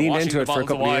 Well, you leaned into it for a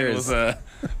couple of years.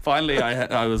 Finally,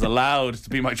 I was allowed to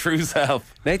be my true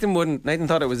self. Nathan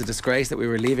thought it was a disgrace that we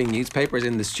were leaving newspapers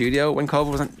in the studio when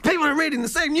COVID was on. People are reading the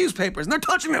same newspapers and they're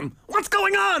touching them. What's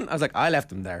going on? I was like, I left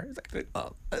them there. He's like,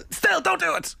 oh, still, don't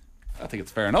do it. I think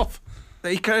it's fair enough.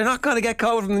 You're not going to get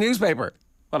COVID from the newspaper.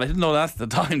 Well, I didn't know that at the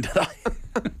time, did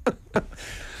I?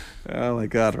 Oh my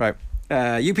God, right.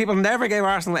 You people never gave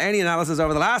Arsenal any analysis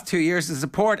over the last 2 years to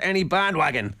support any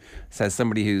bandwagon, says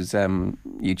somebody whose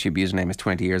YouTube username is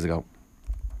 20 years ago.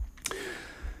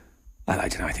 I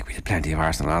don't know. I think we did plenty of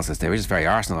Arsenal analysis. They were just very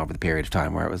Arsenal over the period of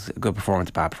time where it was a good performance,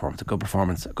 a bad performance, a good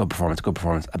performance, a good performance, a good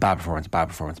performance, a bad performance, a bad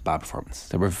performance, a bad performance.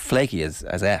 They were flaky as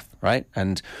F, right?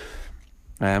 And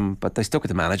but they stuck with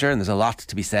the manager, and there's a lot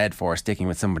to be said for sticking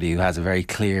with somebody who has a very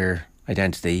clear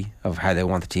identity of how they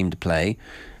want the team to play.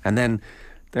 And then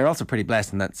they're also pretty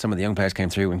blessed in that some of the young players came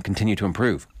through and continue to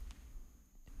improve.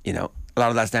 You know, a lot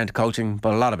of that's down to coaching,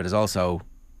 but a lot of it is also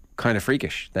kind of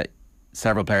freakish that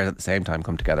several players at the same time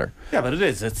come together. Yeah, but it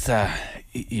is. It's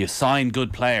you sign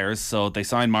good players. So they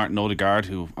signed Martin Odegaard,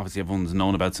 who obviously everyone's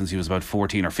known about since he was about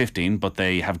 14 or 15, but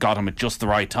they have got him at just the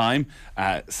right time.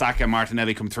 Saka and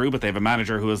Martinelli come through, but they have a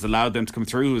manager who has allowed them to come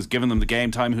through, who has given them the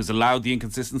game time, who's allowed the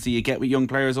inconsistency you get with young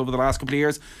players over the last couple of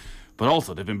years. But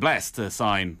also they've been blessed to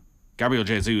sign Gabriel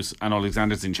Jesus and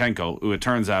Alexander Zinchenko, who it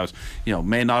turns out, you know,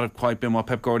 may not have quite been what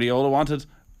Pep Guardiola wanted,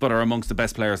 but are amongst the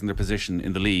best players in their position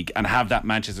in the league and have that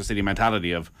Manchester City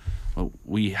mentality of, well,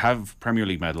 we have Premier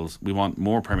League medals, we want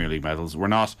more Premier League medals. We're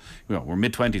not, you know, we're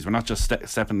mid-20s, we're not just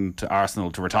stepping to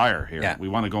Arsenal to retire here. Yeah. We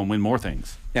want to go and win more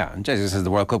things. Yeah, and Jesus has the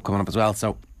World Cup coming up as well.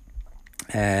 So,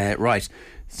 right,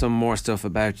 some more stuff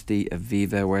about the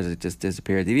Aviva. Where has it just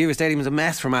disappeared? The Aviva Stadium is a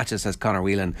mess for matches, says Conor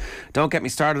Whelan. Don't get me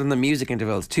started on the music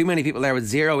intervals. Too many people there with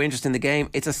zero interest in the game.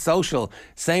 It's a social.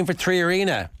 Same for Three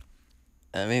Arena.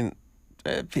 I mean,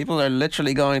 people are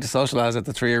literally going to socialise at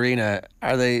the Three Arena.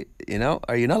 Are they, you know,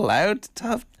 are you not allowed to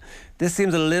have... This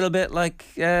seems a little bit like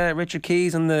Richard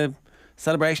Keys and the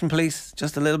Celebration Police,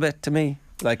 just a little bit to me.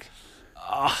 Like,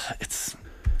 it's...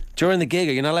 During the gig,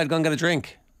 are you not allowed to go and get a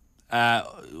drink?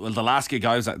 Well, the last gig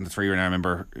I was at in the Three Arena, I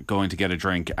remember going to get a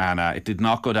drink, and it did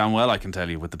not go down well, I can tell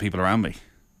you, with the people around me.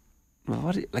 Well,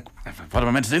 what am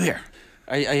I meant to do here?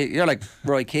 You're like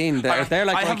Roy Keane. They're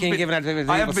like Roy Keane giving out to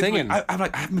people singing. I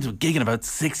haven't been to a gig in about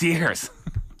 6 years.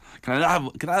 Can I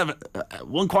have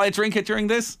one quiet drink during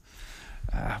this?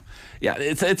 Yeah,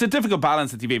 it's a difficult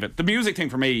balance at the Aviva. The music thing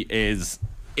for me is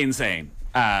insane.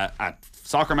 At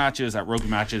soccer matches, at rugby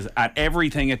matches, at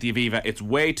everything at the Aviva, it's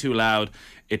way too loud.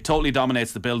 It totally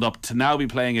dominates the build-up. To now be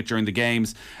playing it during the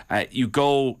games, you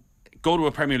go to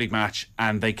a Premier League match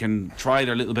and they can try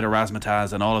their little bit of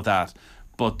razzmatazz and all of that.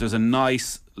 But there's a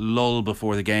nice lull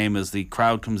before the game as the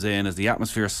crowd comes in, as the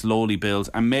atmosphere slowly builds,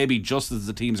 and maybe just as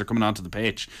the teams are coming onto the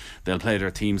pitch, they'll play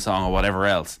their theme song or whatever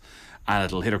else, and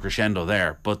it'll hit a crescendo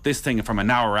there. But this thing, from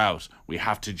an hour out, we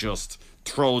have to just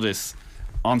throw this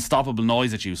unstoppable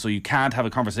noise at you, so you can't have a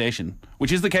conversation,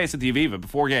 which is the case at the Aviva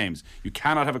before games. You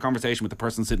cannot have a conversation with the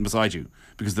person sitting beside you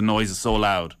because the noise is so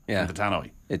loud in the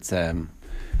tannoy.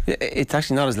 It's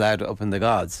actually not as loud up in the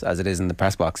gods as it is in the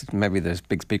press box. Maybe there's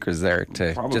big speakers there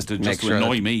to make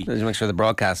sure the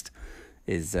broadcast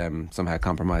is somehow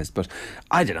compromised. But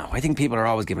I don't know. I think people are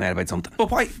always giving out about something. But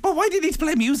why do you need to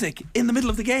play music in the middle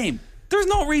of the game? There's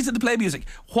no reason to play music.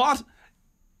 What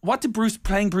did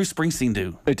playing Bruce Springsteen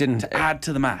do? It didn't add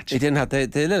to the match. It didn't have the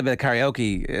little bit of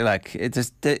karaoke. Like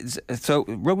so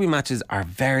rugby matches are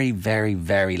very, very,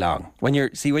 very long. When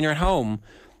you're at home,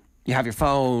 you have your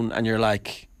phone and you're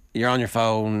on your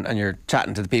phone and you're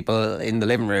chatting to the people in the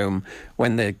living room.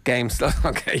 When the game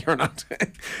you're not.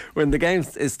 When the game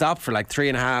is stopped for like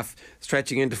 3.5,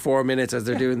 stretching into 4 minutes as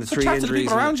they're doing the three injuries. To the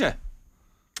people around you.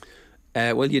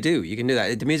 Well, you can do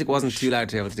that. The music wasn't too loud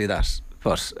to be able to do that.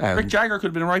 But Rick Jagger could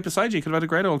have been right beside you. Could have had a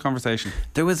great old conversation.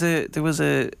 There was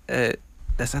a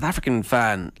South African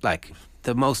fan, like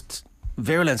the most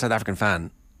virulent South African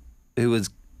fan, who was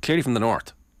clearly from the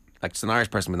north, like just an Irish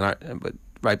person but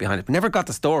right behind it. But never got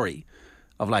the story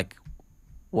of like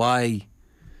why,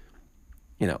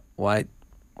 what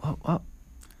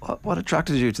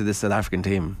attracted you to this South African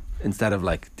team instead of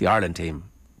like the Ireland team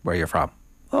where you're from.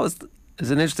 Well, it's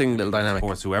an interesting little dynamic. Of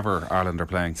course, whoever Ireland are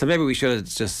playing. So maybe we should have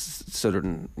just sort of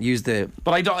used the.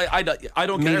 But I don't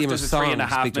care if there's a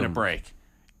 3.5 minute break.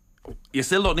 You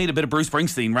still don't need a bit of Bruce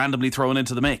Springsteen randomly thrown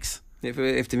into the mix.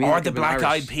 If the or the Black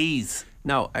Eyed Peas.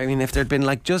 No, I mean if there'd been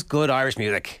like just good Irish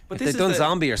music. But if they'd done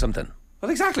Zombie or something. Well,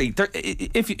 exactly.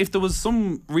 If there was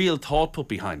some real thought put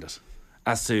behind it,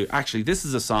 as to actually this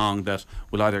is a song that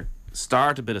will either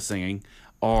start a bit of singing.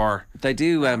 Or they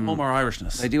do more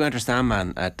Irishness. They do understand,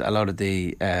 man, at a lot of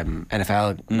the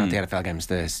NFL, not the NFL games,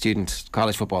 the student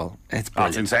college football. It's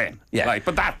brilliant. It's insane. Yeah,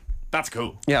 but that's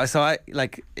cool. Yeah, so I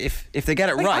like if they get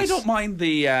it right. I don't mind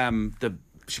the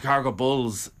Chicago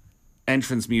Bulls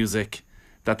entrance music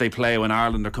that they play when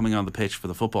Ireland are coming on the pitch for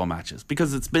the football matches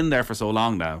because it's been there for so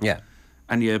long now. Yeah,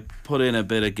 and you put in a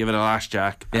bit of Give It a Lash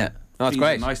Jack. Yeah, no, it's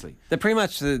great. Nicely. The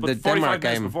pre-match, the Denmark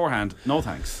game beforehand. No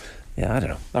thanks. Yeah, I don't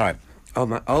know. All right.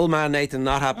 Old man Nathan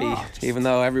not happy, even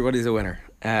though everybody's a winner.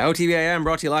 OTB AM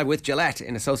brought to you live with Gillette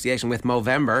in association with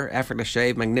Movember. Effortless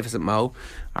shave, magnificent Mo.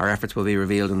 Our efforts will be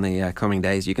revealed in the coming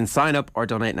days. You can sign up or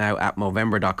donate now at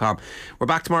Movember.com. We're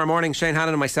back tomorrow morning. Shane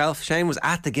Hannon and myself. Shane was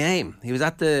at the game. He was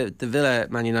at the Villa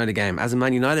Man United game as a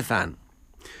Man United fan.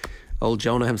 Old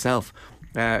Jonah himself.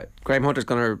 Graham Hunter's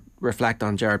going to reflect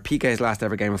on Gerard Piqué's last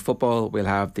ever game of football. We'll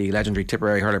have the legendary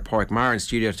Tipperary hurler Pádraig Maher in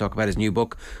studio to talk about his new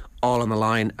book, All on the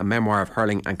Line, a memoir of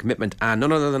hurling and commitment. And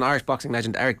none other than Irish boxing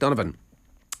legend Eric Donovan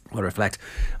will reflect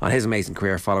on his amazing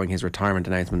career following his retirement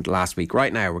announcement last week.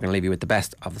 Right now, we're going to leave you with the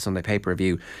best of the Sunday paper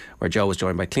review, where Joe was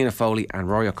joined by Cliona Foley and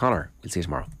Rory O'Connor. We'll see you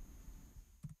tomorrow.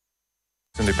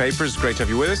 Sunday papers, great to have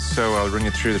you with us. So I'll run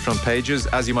you through the front pages.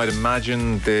 As you might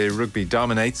imagine, the rugby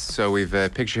dominates. So we've a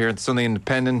picture here in the Sunday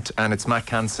Independent, and it's Matt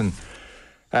Hansen.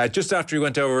 Just after he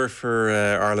went over for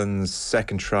Ireland's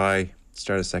second try,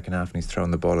 started the second half, and he's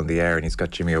throwing the ball in the air, and he's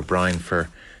got Jimmy O'Brien for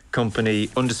company.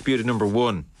 Undisputed number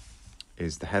 1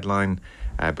 is the headline,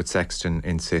 but Sexton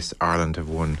insists Ireland have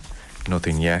won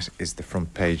nothing yet, is the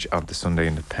front page of the Sunday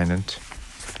Independent.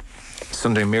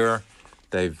 Sunday Mirror,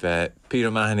 they've Peter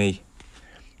O'Mahony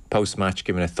post-match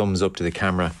giving a thumbs up to the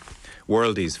camera.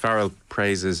 Worldies, Farrell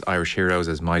praises Irish heroes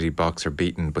as mighty boxer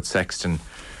beaten, but Sexton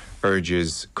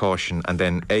urges caution. And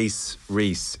then Ace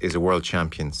Reese is a world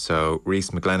champion. So Reese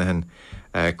McGlenihan,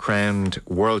 crowned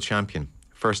world champion,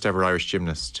 first ever Irish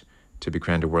gymnast to be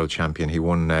crowned a world champion. He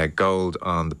won gold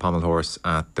on the pommel horse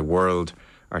at the World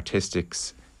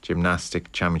Artistics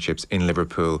Gymnastic Championships in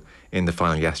Liverpool in the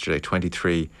final yesterday,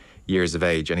 23 years of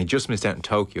age. And he just missed out in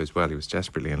Tokyo as well. He was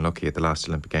desperately unlucky at the last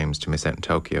Olympic Games to miss out in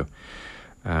Tokyo.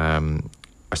 He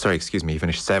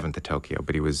finished 7th at Tokyo,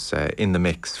 but he was in the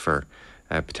mix for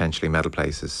potentially medal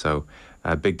places. So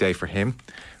a big day for him.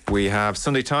 We have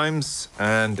Sunday Times,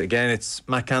 and again it's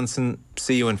Matt Hansen,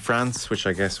 see you in France, which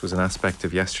I guess was an aspect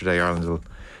of yesterday. Ireland will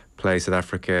play South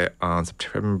Africa on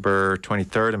September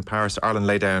 23rd in Paris. Ireland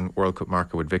lay down World Cup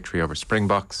marker with victory over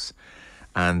Springboks.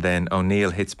 And then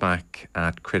O'Neill hits back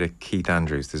at critic Keith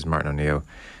Andrews. This is Martin O'Neill,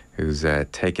 who's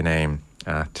taken aim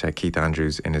at Keith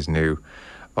Andrews in his new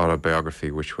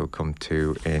autobiography, which we'll come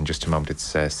to in just a moment.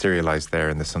 It's serialised there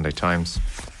in the Sunday Times.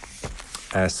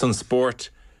 Sun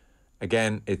Sport,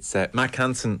 again, it's Matt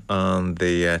Hansen on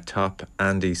the top,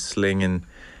 Andy Slingen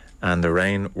and the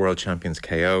Rain, world champions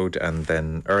KO'd, and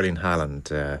then Erling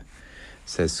Haaland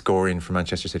says scoring for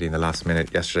Manchester City in the last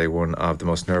minute yesterday, one of the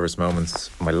most nervous moments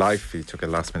of my life. He took a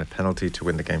last minute penalty to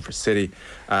win the game for City.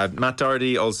 Matt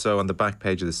Doherty also on the back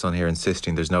page of the Sun here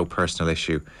insisting there's no personal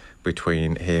issue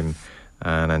between him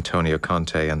and Antonio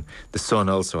Conte. And the Sun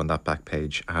also on that back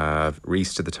page have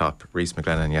Reese to the top, Reese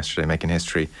McGlenihan yesterday making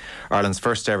history, Ireland's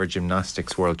first ever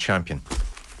gymnastics world champion.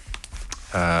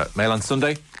 Mail on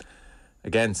Sunday,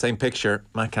 again same picture,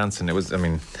 Matt Hansen. It was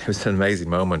an amazing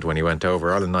moment when he went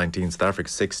over. Ireland 19, South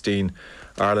Africa 16.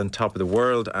 Ireland top of the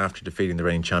world after defeating the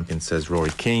reigning champions, says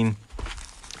Rory Keane.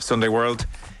 Sunday World,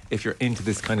 if you're into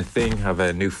this kind of thing, have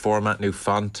a new format, new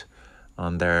font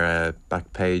on their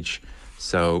back page.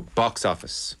 So box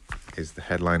office is the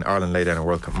headline. Ireland lay down a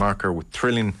World Cup marker with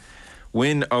thrilling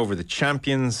win over the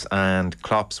champions, and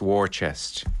Klopp's war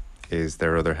chest is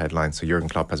their other headline. So Jurgen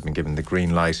Klopp has been given the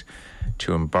green light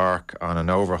to embark on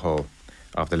an overhaul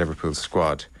of the Liverpool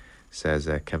squad, says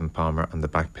Kevin Palmer on the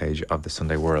back page of the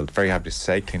Sunday World. Very happy to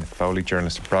say Cliona Foley,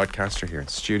 journalist and broadcaster here in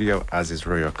studio, as is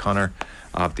Rory O'Connor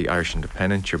of the Irish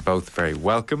Independent. You're both very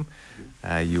welcome.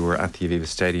 You were at the Aviva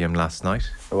Stadium last night.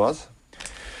 I was.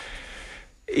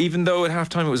 Even though at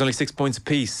half-time it was only 6 points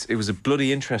apiece, it was a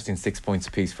bloody interesting 6 points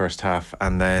apiece first half,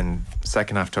 and then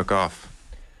second half took off.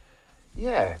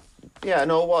 Yeah,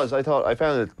 no, it was. I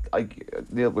found it.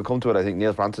 Neil, we'll come to it. I think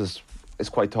Neil Francis is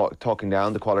quite talking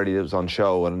down the quality that was on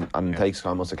show and takes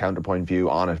almost a counterpoint view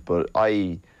on it. But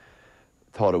I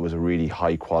thought it was a really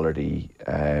high quality.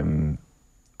 I'm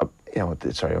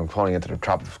falling into the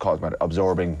trap of calling it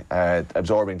absorbing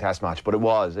test match. But it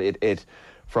was it.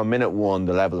 From minute one,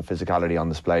 the level of physicality on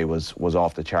display was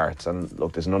off the charts. And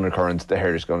look, there's an undercurrent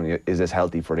there. Is this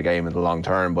healthy for the game in the long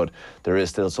term? But there is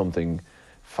still something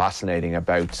fascinating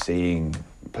about seeing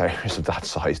players of that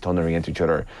size thundering into each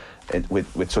other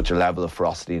with such a level of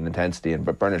ferocity and intensity. And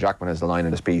Bernard Jackman has the line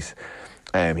in his piece.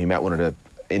 He met one of the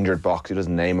injured box. He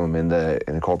doesn't name him in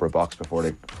the corporate box before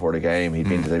the game. He'd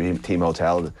been to the team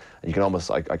hotel, and you can almost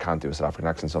I can't do a South African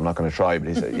accent, so I'm not going to try. But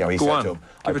he said to him,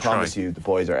 "I promise you, the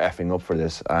boys are effing up for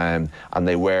this." And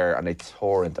they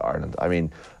tore into Ireland. I mean,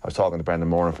 I was talking to Brendan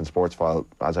Moran from Sportsfile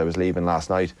as I was leaving last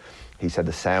night. He said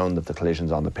the sound of the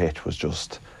collisions on the pitch was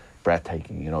just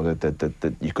breathtaking. You know,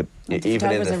 you could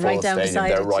even in the full stadium,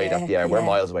 they're right up. We're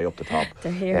miles away up the top.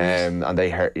 They're here. And they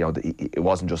heard. You know, it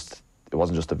wasn't just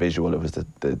a visual. It was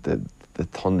the the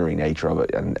thundering nature of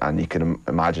it, and you can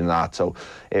imagine that. So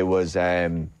it was,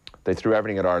 they threw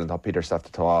everything at Ireland. Thought Peter Steph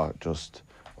or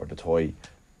the toy,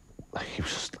 he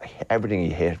was just, everything he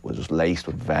hit was just laced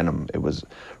with venom. It was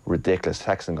ridiculous.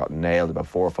 Sexton got nailed about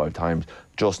 4 or 5 times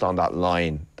just on that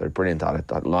line. They're brilliant at it,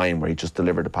 that line where he just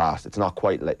delivered the pass. It's not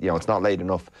quite, it's not late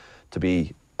enough to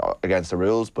be against the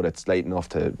rules, but it's late enough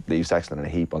to leave Sexton in a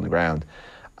heap on the ground.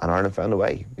 And Ireland found a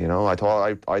way. I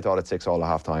thought at 6-6 at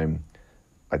half time,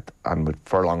 and with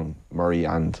Furlong, Murray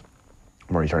turned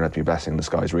out to be a blessing in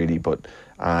disguise, really, but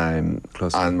and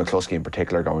McCluskey in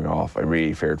particular going off, I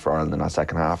really feared for Ireland in that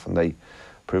second half, and they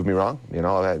proved me wrong. I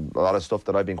had a lot of stuff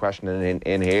that I've been questioning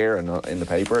in here and in the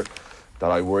paper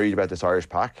that I worried about this Irish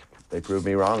pack. They proved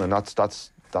me wrong, and that's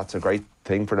a great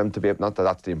thing for them to be. Not that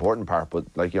that's the important part, but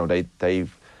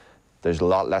there's a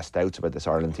lot less doubts about this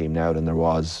Ireland team now than there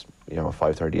was, at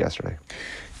 5:30 yesterday.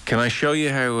 Can I show you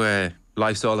how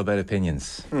life's all about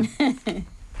opinions?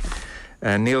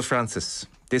 Neil Francis,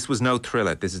 this was no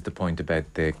thriller. This is the point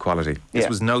about the quality. This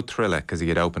was no thriller because he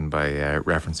had opened by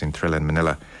referencing thriller in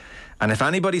Manila. And if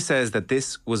anybody says that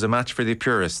this was a match for the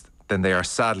purist, then they are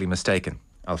sadly mistaken.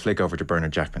 I'll flick over to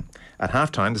Bernard Jackman. At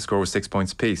half-time, the score was 6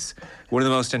 points apiece. One of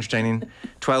the most entertaining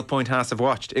 12-point halves I've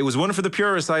watched. It was one for the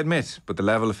purists, I admit, but the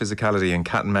level of physicality and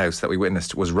cat and mouse that we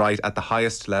witnessed was right at the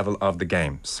highest level of the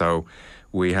game. So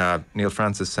we have Neil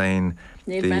Francis saying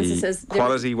the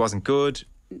quality wasn't good.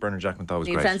 Bernard Jackman thought it was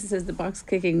great. Francis says the box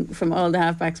kicking from all the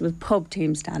halfbacks was pub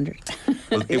team standard.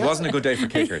 Well, it wasn't a good day for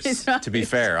kickers, to be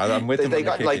fair. I'm with them. They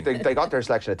got their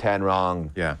selection of 10 wrong.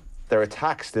 Yeah. Their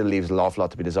attack still leaves an awful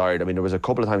lot to be desired. I mean, there was a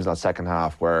couple of times in that second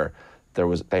half where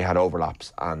they had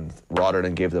overlaps, and rather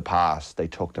than give the pass, they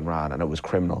tucked and ran, and it was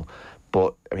criminal.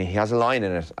 But I mean, he has a line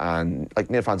in it, and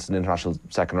Neil Francis is an international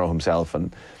second row himself,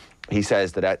 and he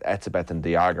says that Etzebeth and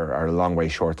Diager are a long way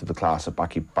short of the class of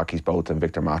Backy's Boat and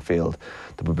Victor Matfield.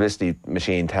 The publicity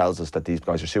machine tells us that these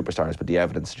guys are superstars, but the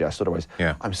evidence suggests otherwise.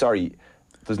 Yeah. I'm sorry,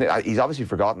 he's obviously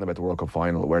forgotten about the World Cup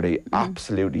final where they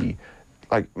absolutely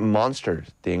monstered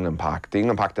the England pack. The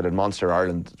England pack that had monstered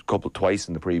Ireland twice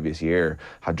in the previous year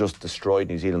had just destroyed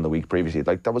New Zealand the week previously.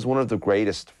 That was one of the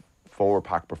greatest forward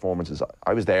pack performances.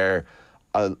 I was there.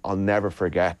 I'll never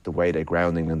forget the way they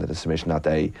ground England into the submission that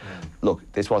day. Look,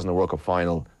 this wasn't a World Cup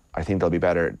final. I think they'll be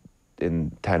better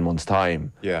in 10 months'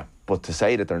 time. Yeah. But to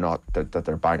say that they're not, that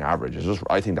they're bang average,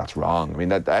 I think that's wrong. I mean,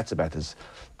 Etzebeth is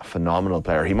a phenomenal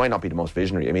player. He might not be the most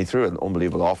visionary. I mean, he threw an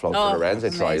unbelievable offload for the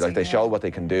Rennes try. They showed what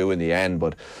they can do in the end,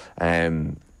 but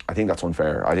I think that's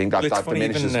unfair. I think that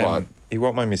diminishes what... He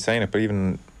won't mind me saying it, but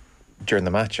even during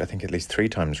the match, I think at least 3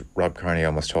 times Rob Kearney,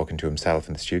 almost talking to himself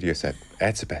in the studio, said,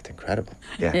 Etzebeth, incredible.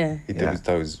 Yeah. That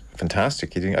was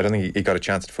fantastic. I don't think he got a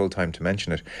chance at full time to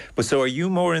mention it. But so are you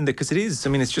more in the... Because it is, I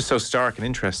mean, it's just so stark and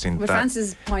interesting. But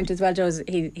Francis' point as well, Joe, is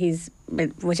he's...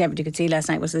 Whatever you could see last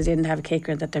night was they didn't have a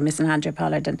kicker, that they're missing Andre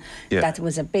Pollard, and that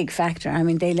was a big factor. I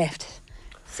mean, they left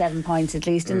 7 points at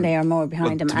least, and they are more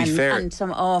behind them, and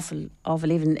some awful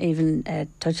even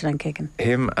touchline kicking.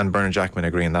 Him and Bernard Jackman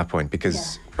agree on that point,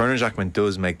 because Bernard Jackman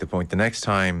does make the point the next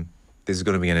time this is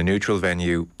going to be in a neutral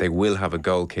venue, they will have a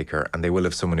goal kicker and they will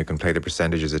have someone who can play the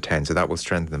percentages of 10, so that will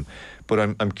strengthen them.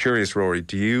 But I'm curious, Rory,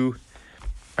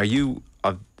 are you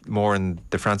more in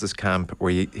the Francis camp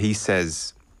where he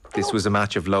says this was a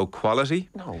match of low quality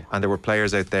and there were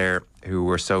players out there who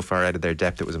were so far out of their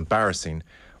depth it was embarrassing,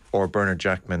 or Bernard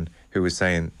Jackman who was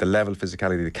saying the level of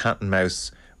physicality, the cat and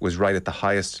mouse was right at the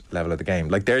highest level of the game?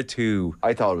 They're two.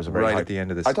 I thought it was a very at the end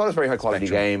of this. I thought it was a very high quality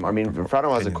game. I mean,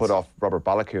 Frano has a cut off Robert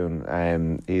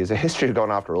Balakoon. He has a history of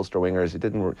going after Ulster wingers. It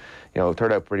didn't,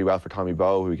 turned out pretty well for Tommy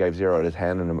Bowe, who he gave 0 out of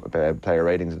 10 in player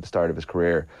ratings at the start of his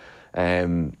career.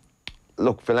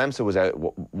 Look, Willemse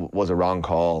was a wrong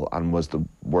call and was the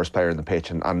worst player in the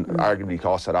pitch, and arguably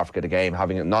cost South Africa the game,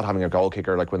 not having a goal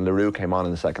kicker. Like when Leroux came on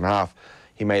in the second half,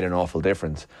 he made an awful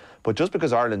difference. But just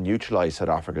because Ireland neutralised South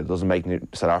Africa doesn't make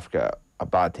South Africa a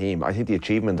bad team. I think the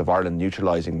achievement of Ireland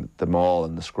neutralising the maul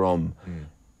and the scrum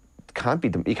can't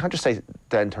be. You can't just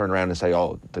then turn around and say,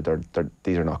 "Oh,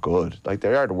 these are not good." Like,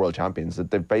 they are the world champions.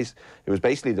 It was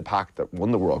basically the pack that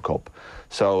won the World Cup.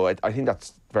 So I think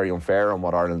that's very unfair on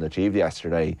what Ireland achieved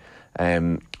yesterday.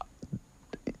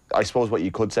 I suppose what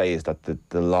you could say is that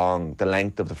the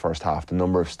length of the first half, the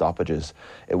number of stoppages,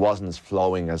 it wasn't as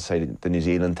flowing as, say, the New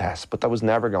Zealand test, but that was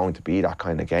never going to be that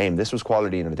kind of game. This was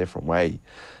quality in a different way.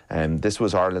 This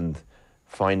was Ireland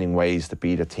finding ways to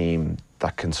beat a team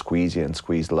that can squeeze you and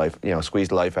squeeze the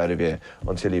life out of you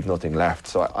until you've nothing left.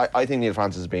 So I think Neil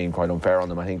Francis is being quite unfair on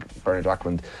them. I think Bernard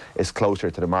Jackman is closer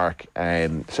to the mark.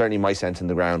 Certainly my sense in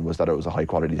the ground was that it was a high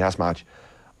quality test match.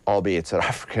 albeit South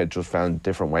Africa just found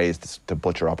different ways to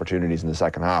butcher opportunities in the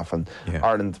second half. And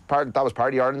Ireland, that was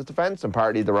partly Ireland's defence and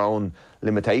partly their own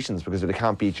limitations, because if they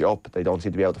can't beat you up, they don't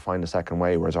seem to be able to find a second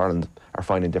way, whereas Ireland are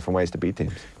finding different ways to beat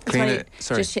teams.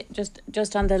 Sorry.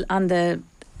 Just on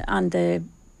the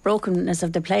brokenness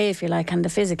of the play, if you like, and the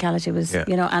physicality was,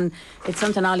 and it's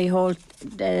something Ollie Holt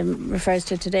refers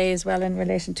to today as well in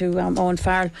relation to Owen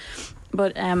Farrell.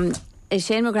 But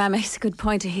Shane McGrath makes a good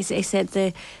point. He said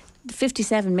the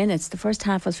 57 minutes, the first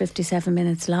half was 57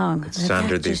 minutes long. It's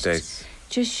standard these days.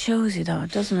 Just shows you, though,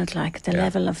 doesn't it, like the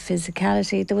level of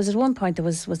physicality. There was at one point,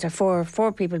 was there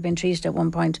four people being treated at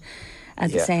one point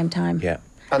at the same time. Yeah.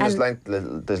 And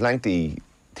there's lengthy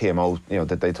TMO,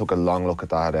 that they took a long look at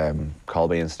that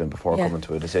Colby incident before coming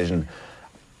to a decision.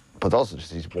 But also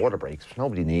just these water breaks, which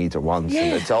nobody needs or wants.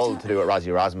 And it's all to do with Rassie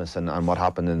Erasmus and what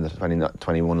happened in the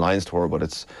 2021 Lions tour, but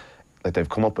it's like they've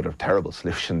come up with a terrible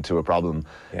solution to a problem.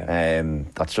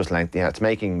 That's just lengthy. It's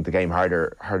making the game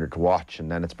harder to watch,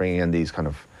 and then it's bringing in these kind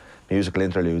of musical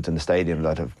interludes in the stadium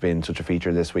that have been such a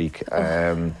feature this week.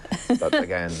 That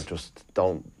again just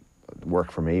don't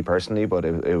work for me personally, but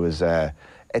it was.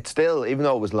 It's still, even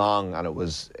though it was long and it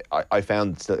was, I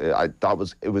found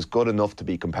it was good enough to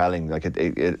be compelling. Like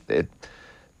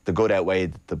the good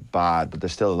outweighed the bad, but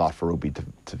there's still a lot for rugby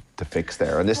to fix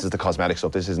there. And this is the cosmetic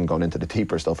stuff. This isn't going into the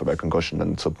deeper stuff about concussion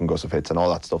and subconcussive hits and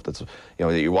all that stuff. That's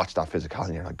that you watch that physical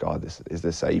and you're like, God, is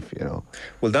this safe?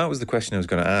 Well, that was the question I was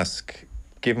going to ask.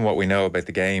 Given what we know about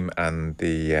the game and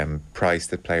the price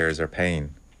that players are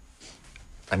paying.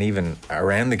 And even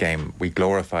around the game, we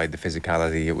glorified the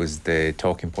physicality. It was the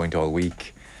talking point all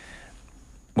week.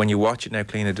 When you watch it now,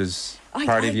 Cliona, does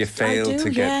part of you fail to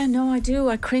get... Yeah, no, I do.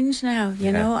 I cringe now,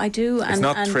 I do. It's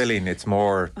not thrilling, it's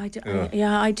more... I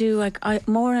do. Like,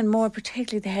 more and more,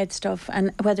 particularly the head stuff,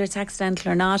 and whether it's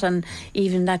accidental or not, and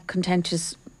even that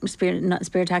contentious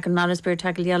spear tackle, not a spear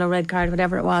tackle, yellow, red card,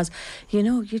 whatever it was, you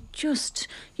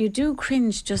do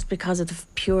cringe just because of the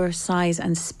pure size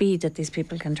and speed that these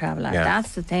people can travel at.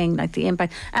 That's the thing, like the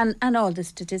impact and all the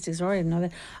statistics.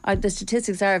 The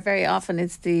statistics are very often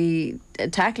it's the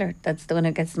tackler that's the one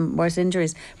who gets the worst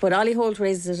injuries. But Ollie Holt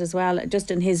raises it as well, just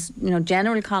in his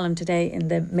general column today in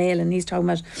the Mail, and he's talking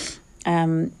about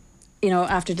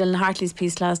after Dylan Hartley's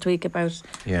piece last week about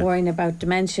worrying about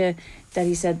dementia, that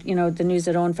he said, the news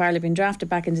that Owen Farrell had been drafted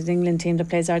back into the England team that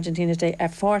plays Argentina today, a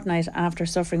fortnight after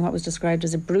suffering what was described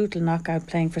as a brutal knockout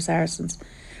playing for Saracens.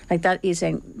 Like that, he's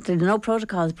saying there's no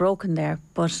protocols broken there,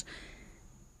 but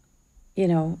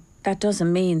that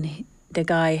doesn't mean the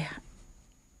guy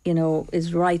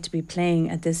is right to be playing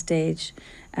at this stage.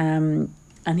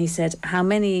 And he said, how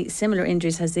many similar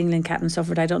injuries has the England captain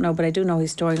suffered? I don't know, but I do know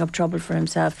he's storing up trouble for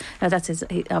himself. Now, that's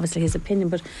obviously his opinion,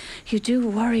 but you do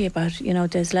worry about,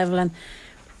 this level. And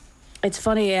it's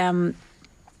funny,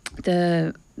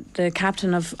 the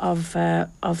captain of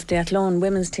the Athlone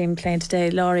women's team playing today,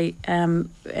 Laurie,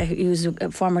 who's a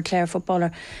former Clare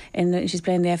footballer, she's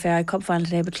playing the FAI Cup final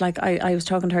today, but I was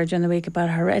talking to her during the week about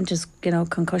her horrendous,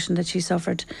 concussion that she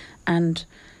suffered and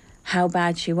how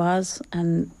bad she was,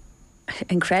 and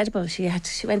incredible. She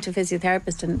went to a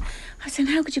physiotherapist, and I was saying,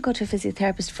 how could you go to a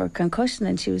physiotherapist for a concussion?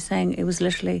 And she was saying it was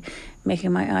literally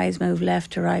making my eyes move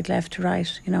left to right.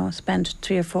 Spent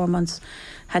 3 or 4 months,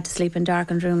 had to sleep in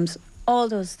darkened rooms, all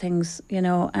those things,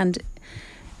 and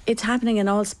it's happening in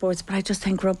all sports, but I just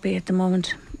think rugby at the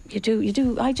moment, you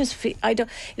do. I just feel, I don't,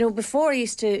 before I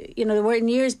used to, there were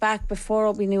years back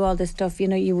before we knew all this stuff,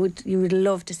 you would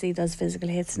love to see those physical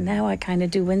hits. Now I kind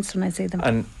of do wince when I see them.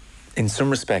 And in some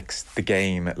respects, the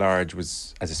game at large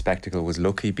was, as a spectacle, was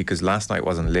lucky because last night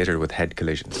wasn't littered with head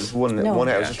collisions. I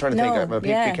was just trying to think. My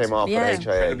PP came off with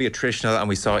HIA. It'd be attritional, and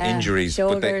we saw injuries,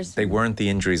 but they weren't the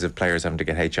injuries of players having to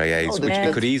get HIAs, which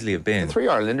it could easly have been. The 3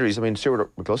 Ireland injuries. I mean,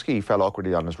 Stuart McCluskey fell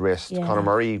awkwardly on his wrist. Conor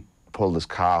Murray pulled his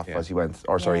calf as he went,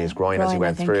 his groin as he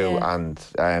went through, and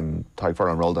Tadhg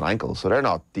Furlong rolled an ankle. So they're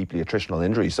not deeply attritional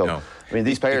injuries. So I mean,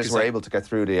 these players were able to get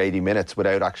through the 80 minutes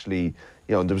without actually.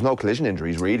 There was no collision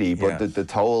injuries really, but the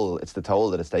toll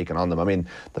that it's taken on them. I mean,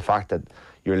 the fact that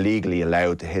you're legally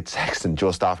allowed to hit Sexton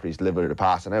just after he's delivered a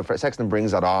pass, and now Sexton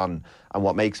brings that on, and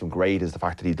what makes him great is the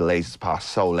fact that he delays his pass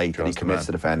so late that he commits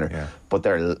the defender. But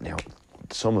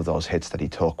some of those hits that he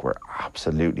took were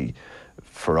absolutely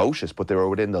ferocious, but they were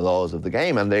within the laws of the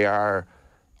game, and they are.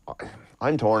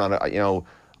 I'm torn on it.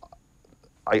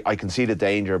 I can see the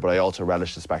danger, but I also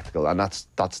relish the spectacle, and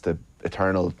that's the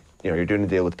eternal. You're doing a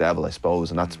deal with the devil, I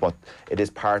suppose, and that's what it is.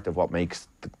 Part of what makes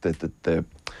the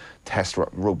Test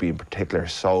rugby in particular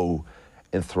so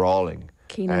enthralling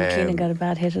Keenan got a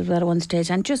bad hit as well at one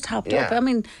stage and just hopped up. I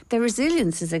mean, their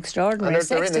resilience is extraordinary. And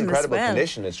they're in incredible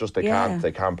condition. It's just they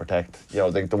can't protect. You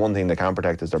know, the one thing they can't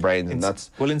protect is their brains, and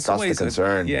that's the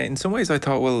concern. In some ways, I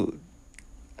thought, well,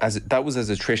 that was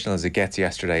as attritional as it gets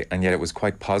yesterday, and yet it was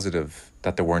quite positive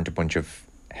that there weren't a bunch of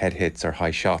head hits or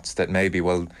high shots. That maybe,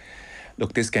 well,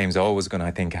 look, this game's always going to,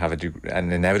 I think, have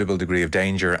an inevitable degree of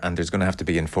danger, and there's going to have to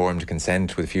be informed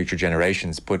consent with future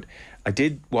generations. But I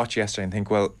did watch yesterday and think,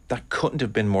 well, that couldn't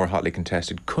have been more hotly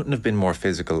contested, couldn't have been more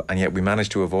physical, and yet we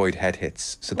managed to avoid head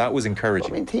hits. So that was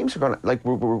encouraging. I mean, teams are going to, like,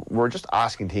 we're just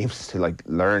asking teams to, like,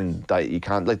 learn that you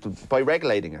can't, like, by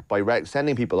regulating it, by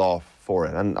sending people off for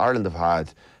it. And Ireland have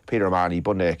had Peter O'Mahony,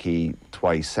 Bundy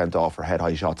twice sent off for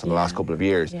head-high shots in the last couple of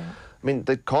years. Yeah. I mean,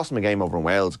 they cost them a game over in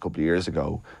Wales a couple of years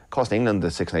ago. Cost England the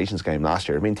Six Nations game last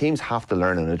year. I mean, teams have to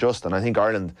learn and adjust. And I think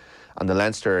Ireland and the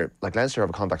Leinster have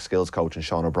a contact skills coach in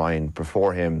Sean O'Brien.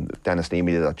 Before him, Dennis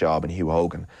Neamy did that job, and Hugh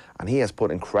Hogan. And he has put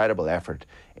incredible effort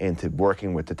into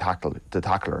working with the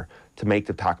tackler to make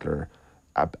the tackler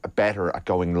better at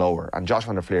going lower. And Josh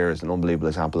van der Fleer is an unbelievable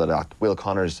example of that. Will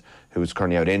Connors, who's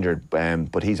currently out injured,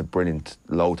 but he's a brilliant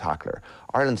low tackler.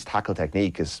 Ireland's tackle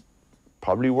technique is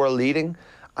probably world leading,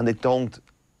 and they don't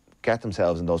get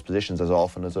themselves in those positions as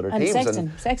often as other teams.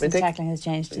 Sexton's tackling has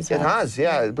changed as well. It has,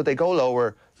 yeah, but they go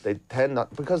lower. They tend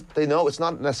not, because they know it's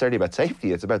not necessarily about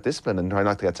safety, it's about discipline and trying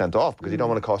not to get sent off, because you don't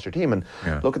want to cost your team. And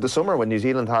look at the summer when New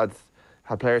Zealand had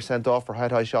players sent off for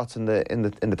head-high shots in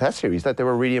the Test series. That they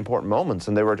were really important moments,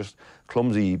 and they were just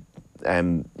clumsy,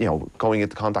 going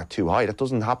into contact too high. That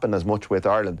doesn't happen as much with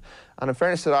Ireland. And in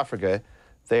fairness to South Africa,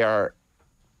 they are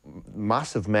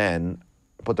massive men,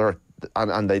 but they're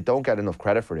and they don't get enough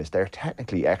credit for this. They're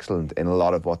technically excellent in a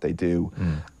lot of what they do.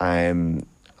 And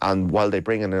while they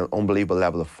bring in an unbelievable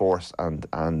level of force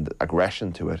and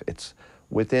aggression to it, it's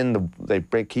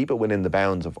keep it within the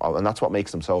bounds of, and that's what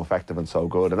makes them so effective and so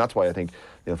good. And that's why I think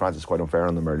Neil Francis is quite unfair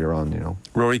on them earlier on.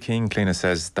 Rory Keane Cleena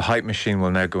says the hype machine will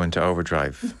now go into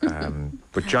overdrive.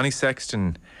 But Johnny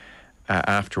Sexton,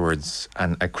 afterwards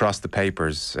and across the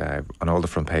papers, on all the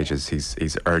front pages,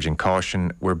 he's urging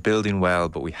caution. We're building well,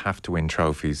 but we have to win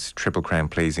trophies. Triple Crown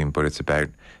pleasing, but it's about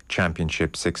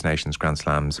championships, Six Nations, Grand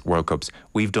Slams, World Cups.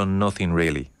 We've done nothing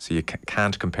really, so you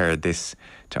can't compare this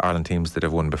to Ireland teams that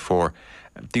have won before.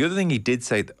 The other thing he did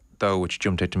say, though, which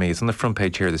jumped out to me, is on the front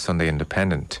page here of the Sunday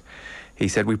Independent. He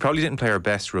said, we probably didn't play our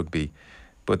best rugby,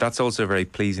 but that's also a very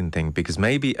pleasing thing, because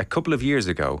maybe a couple of years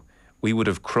ago we would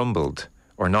have crumbled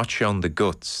or not shown the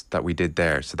guts that we did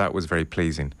there. So that was very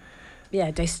pleasing. Yeah,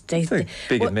 It's a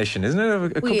big admission, isn't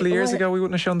it? A couple of years ago, we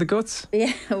wouldn't have shown the guts.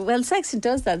 Yeah, well, Sexton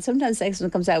does that. Sometimes Sexton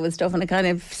comes out with stuff and it kind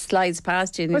of slides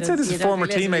past you. I'd say this is former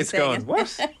teammates going,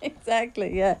 what?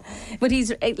 Exactly, yeah. But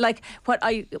he's like, what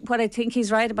I think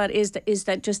he's right about is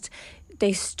that just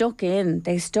they stuck in,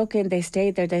 they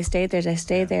stayed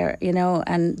there,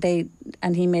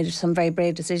 and he made some very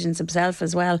brave decisions himself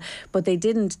as well. But they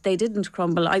didn't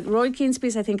crumble. Roy Keane's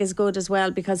piece, I think, is good as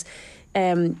well, because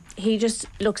he just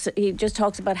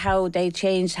talks about how they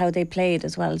changed how they played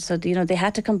as well. So they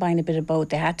had to combine a bit of both.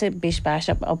 They had to bish bash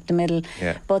up the middle,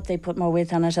 but they put more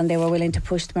width on it, and they were willing to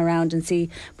push them around and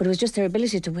see. But it was just their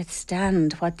ability to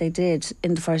withstand what they did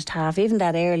in the first half, even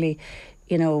that early.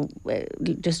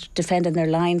 Just defending their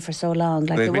line for so long.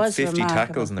 Like, it was 50 remarkable.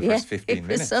 Tackles in the first 15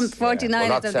 minutes. Some 49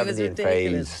 Well, of them. that It was 17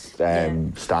 ridiculous.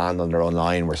 phase stand on their own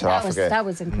line where South Africa that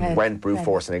was incredible. went brute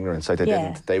force and ignorance. Like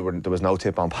there was no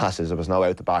tip on passes. There was no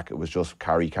out the back. It was just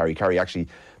carry. Actually,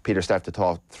 Peter Steph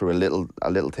threw a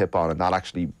little tip on, and that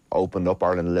actually opened up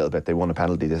Ireland a little bit. They won a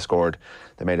penalty. They scored.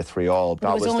 They made it 3-3.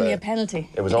 But it was only a penalty.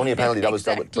 It was only a penalty.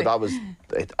 Exactly.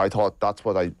 I thought that's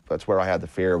where I had the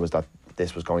fear, was that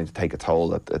this was going to take a toll,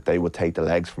 that they would take the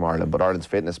legs from Ireland. But Ireland's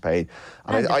fitness paid.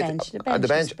 And the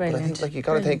bench. But I think, like, you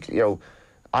got to think,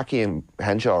 Aki and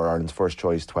Henshaw are Ireland's first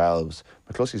choice 12s.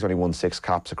 McCluskey's only won 6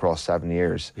 caps across 7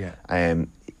 years. Yeah.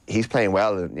 He's playing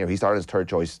well. He's Ireland's third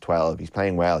choice 12. He's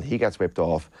playing well. He gets whipped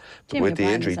off with the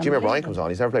injury. Jimmy O'Brien comes on.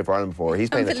 He's never played for Ireland before. He's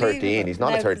playing at 13. He's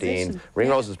not at 13.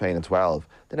 Ringrose is playing at 12.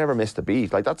 They never missed a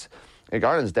beat. Like,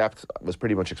 Ireland's depth was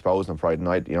pretty much exposed on Friday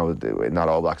night, in that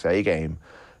All Blacks A game.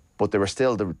 But they were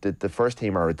still, the first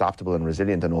team are adaptable and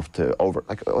resilient enough to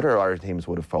other Irish teams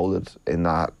would have folded in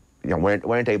that,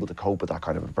 weren't able to cope with that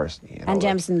kind of adversity. And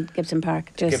Gibson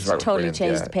Park just totally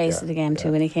changed the pace of the game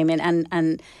too when he came in,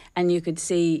 and you could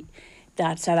see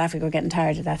that South Africa were getting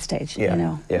tired at that stage.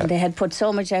 They had put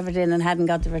so much effort in and hadn't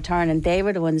got the return, and they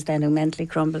were the ones then who mentally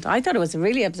crumbled. I thought it was a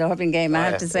really absorbing game, I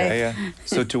have to say.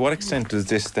 So to what extent does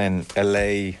this then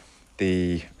allay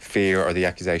the fear or the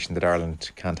accusation that Ireland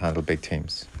can't handle big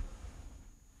teams?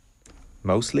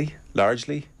 Mostly?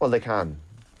 Largely? Well, they can.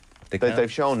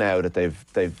 They've shown now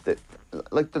that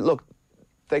look,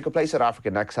 they could play South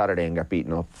Africa next Saturday and get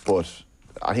beaten up, but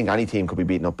I think any team could be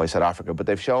beaten up by South Africa. But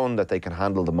they've shown that they can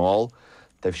handle them all.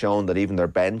 They've shown that even their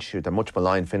bench, they're much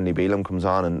maligned. Finlay Bealham comes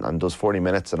on and does 40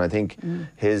 minutes, and I think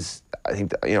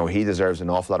he deserves an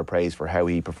awful lot of praise for how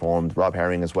he performed. Rob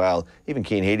Herring as well. Even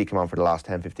Cian Healy came on for the last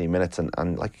 10-15 minutes,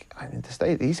 and like at this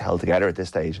stage, he's held together at this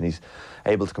stage, and he's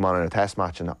able to come on in a test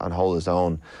match and hold his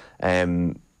own.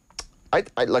 France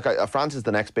is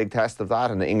the next big test of that,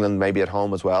 and England maybe at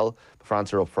home as well. But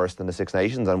France are up first in the Six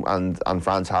Nations, and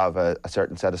France have a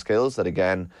certain set of skills that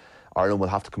again Ireland will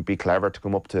have to be clever to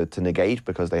come up to negate,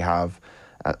 because they have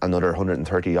another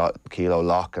 130 odd kilo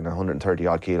lock and 130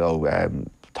 odd kilo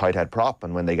tight head prop,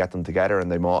 and when they get them together and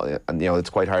it's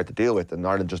quite hard to deal with, and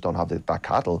Ireland just don't have that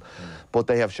cattle. But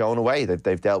they have shown a way that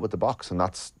they've dealt with the box, and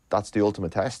that's the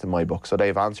ultimate test in my book. So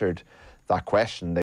they've answered that question.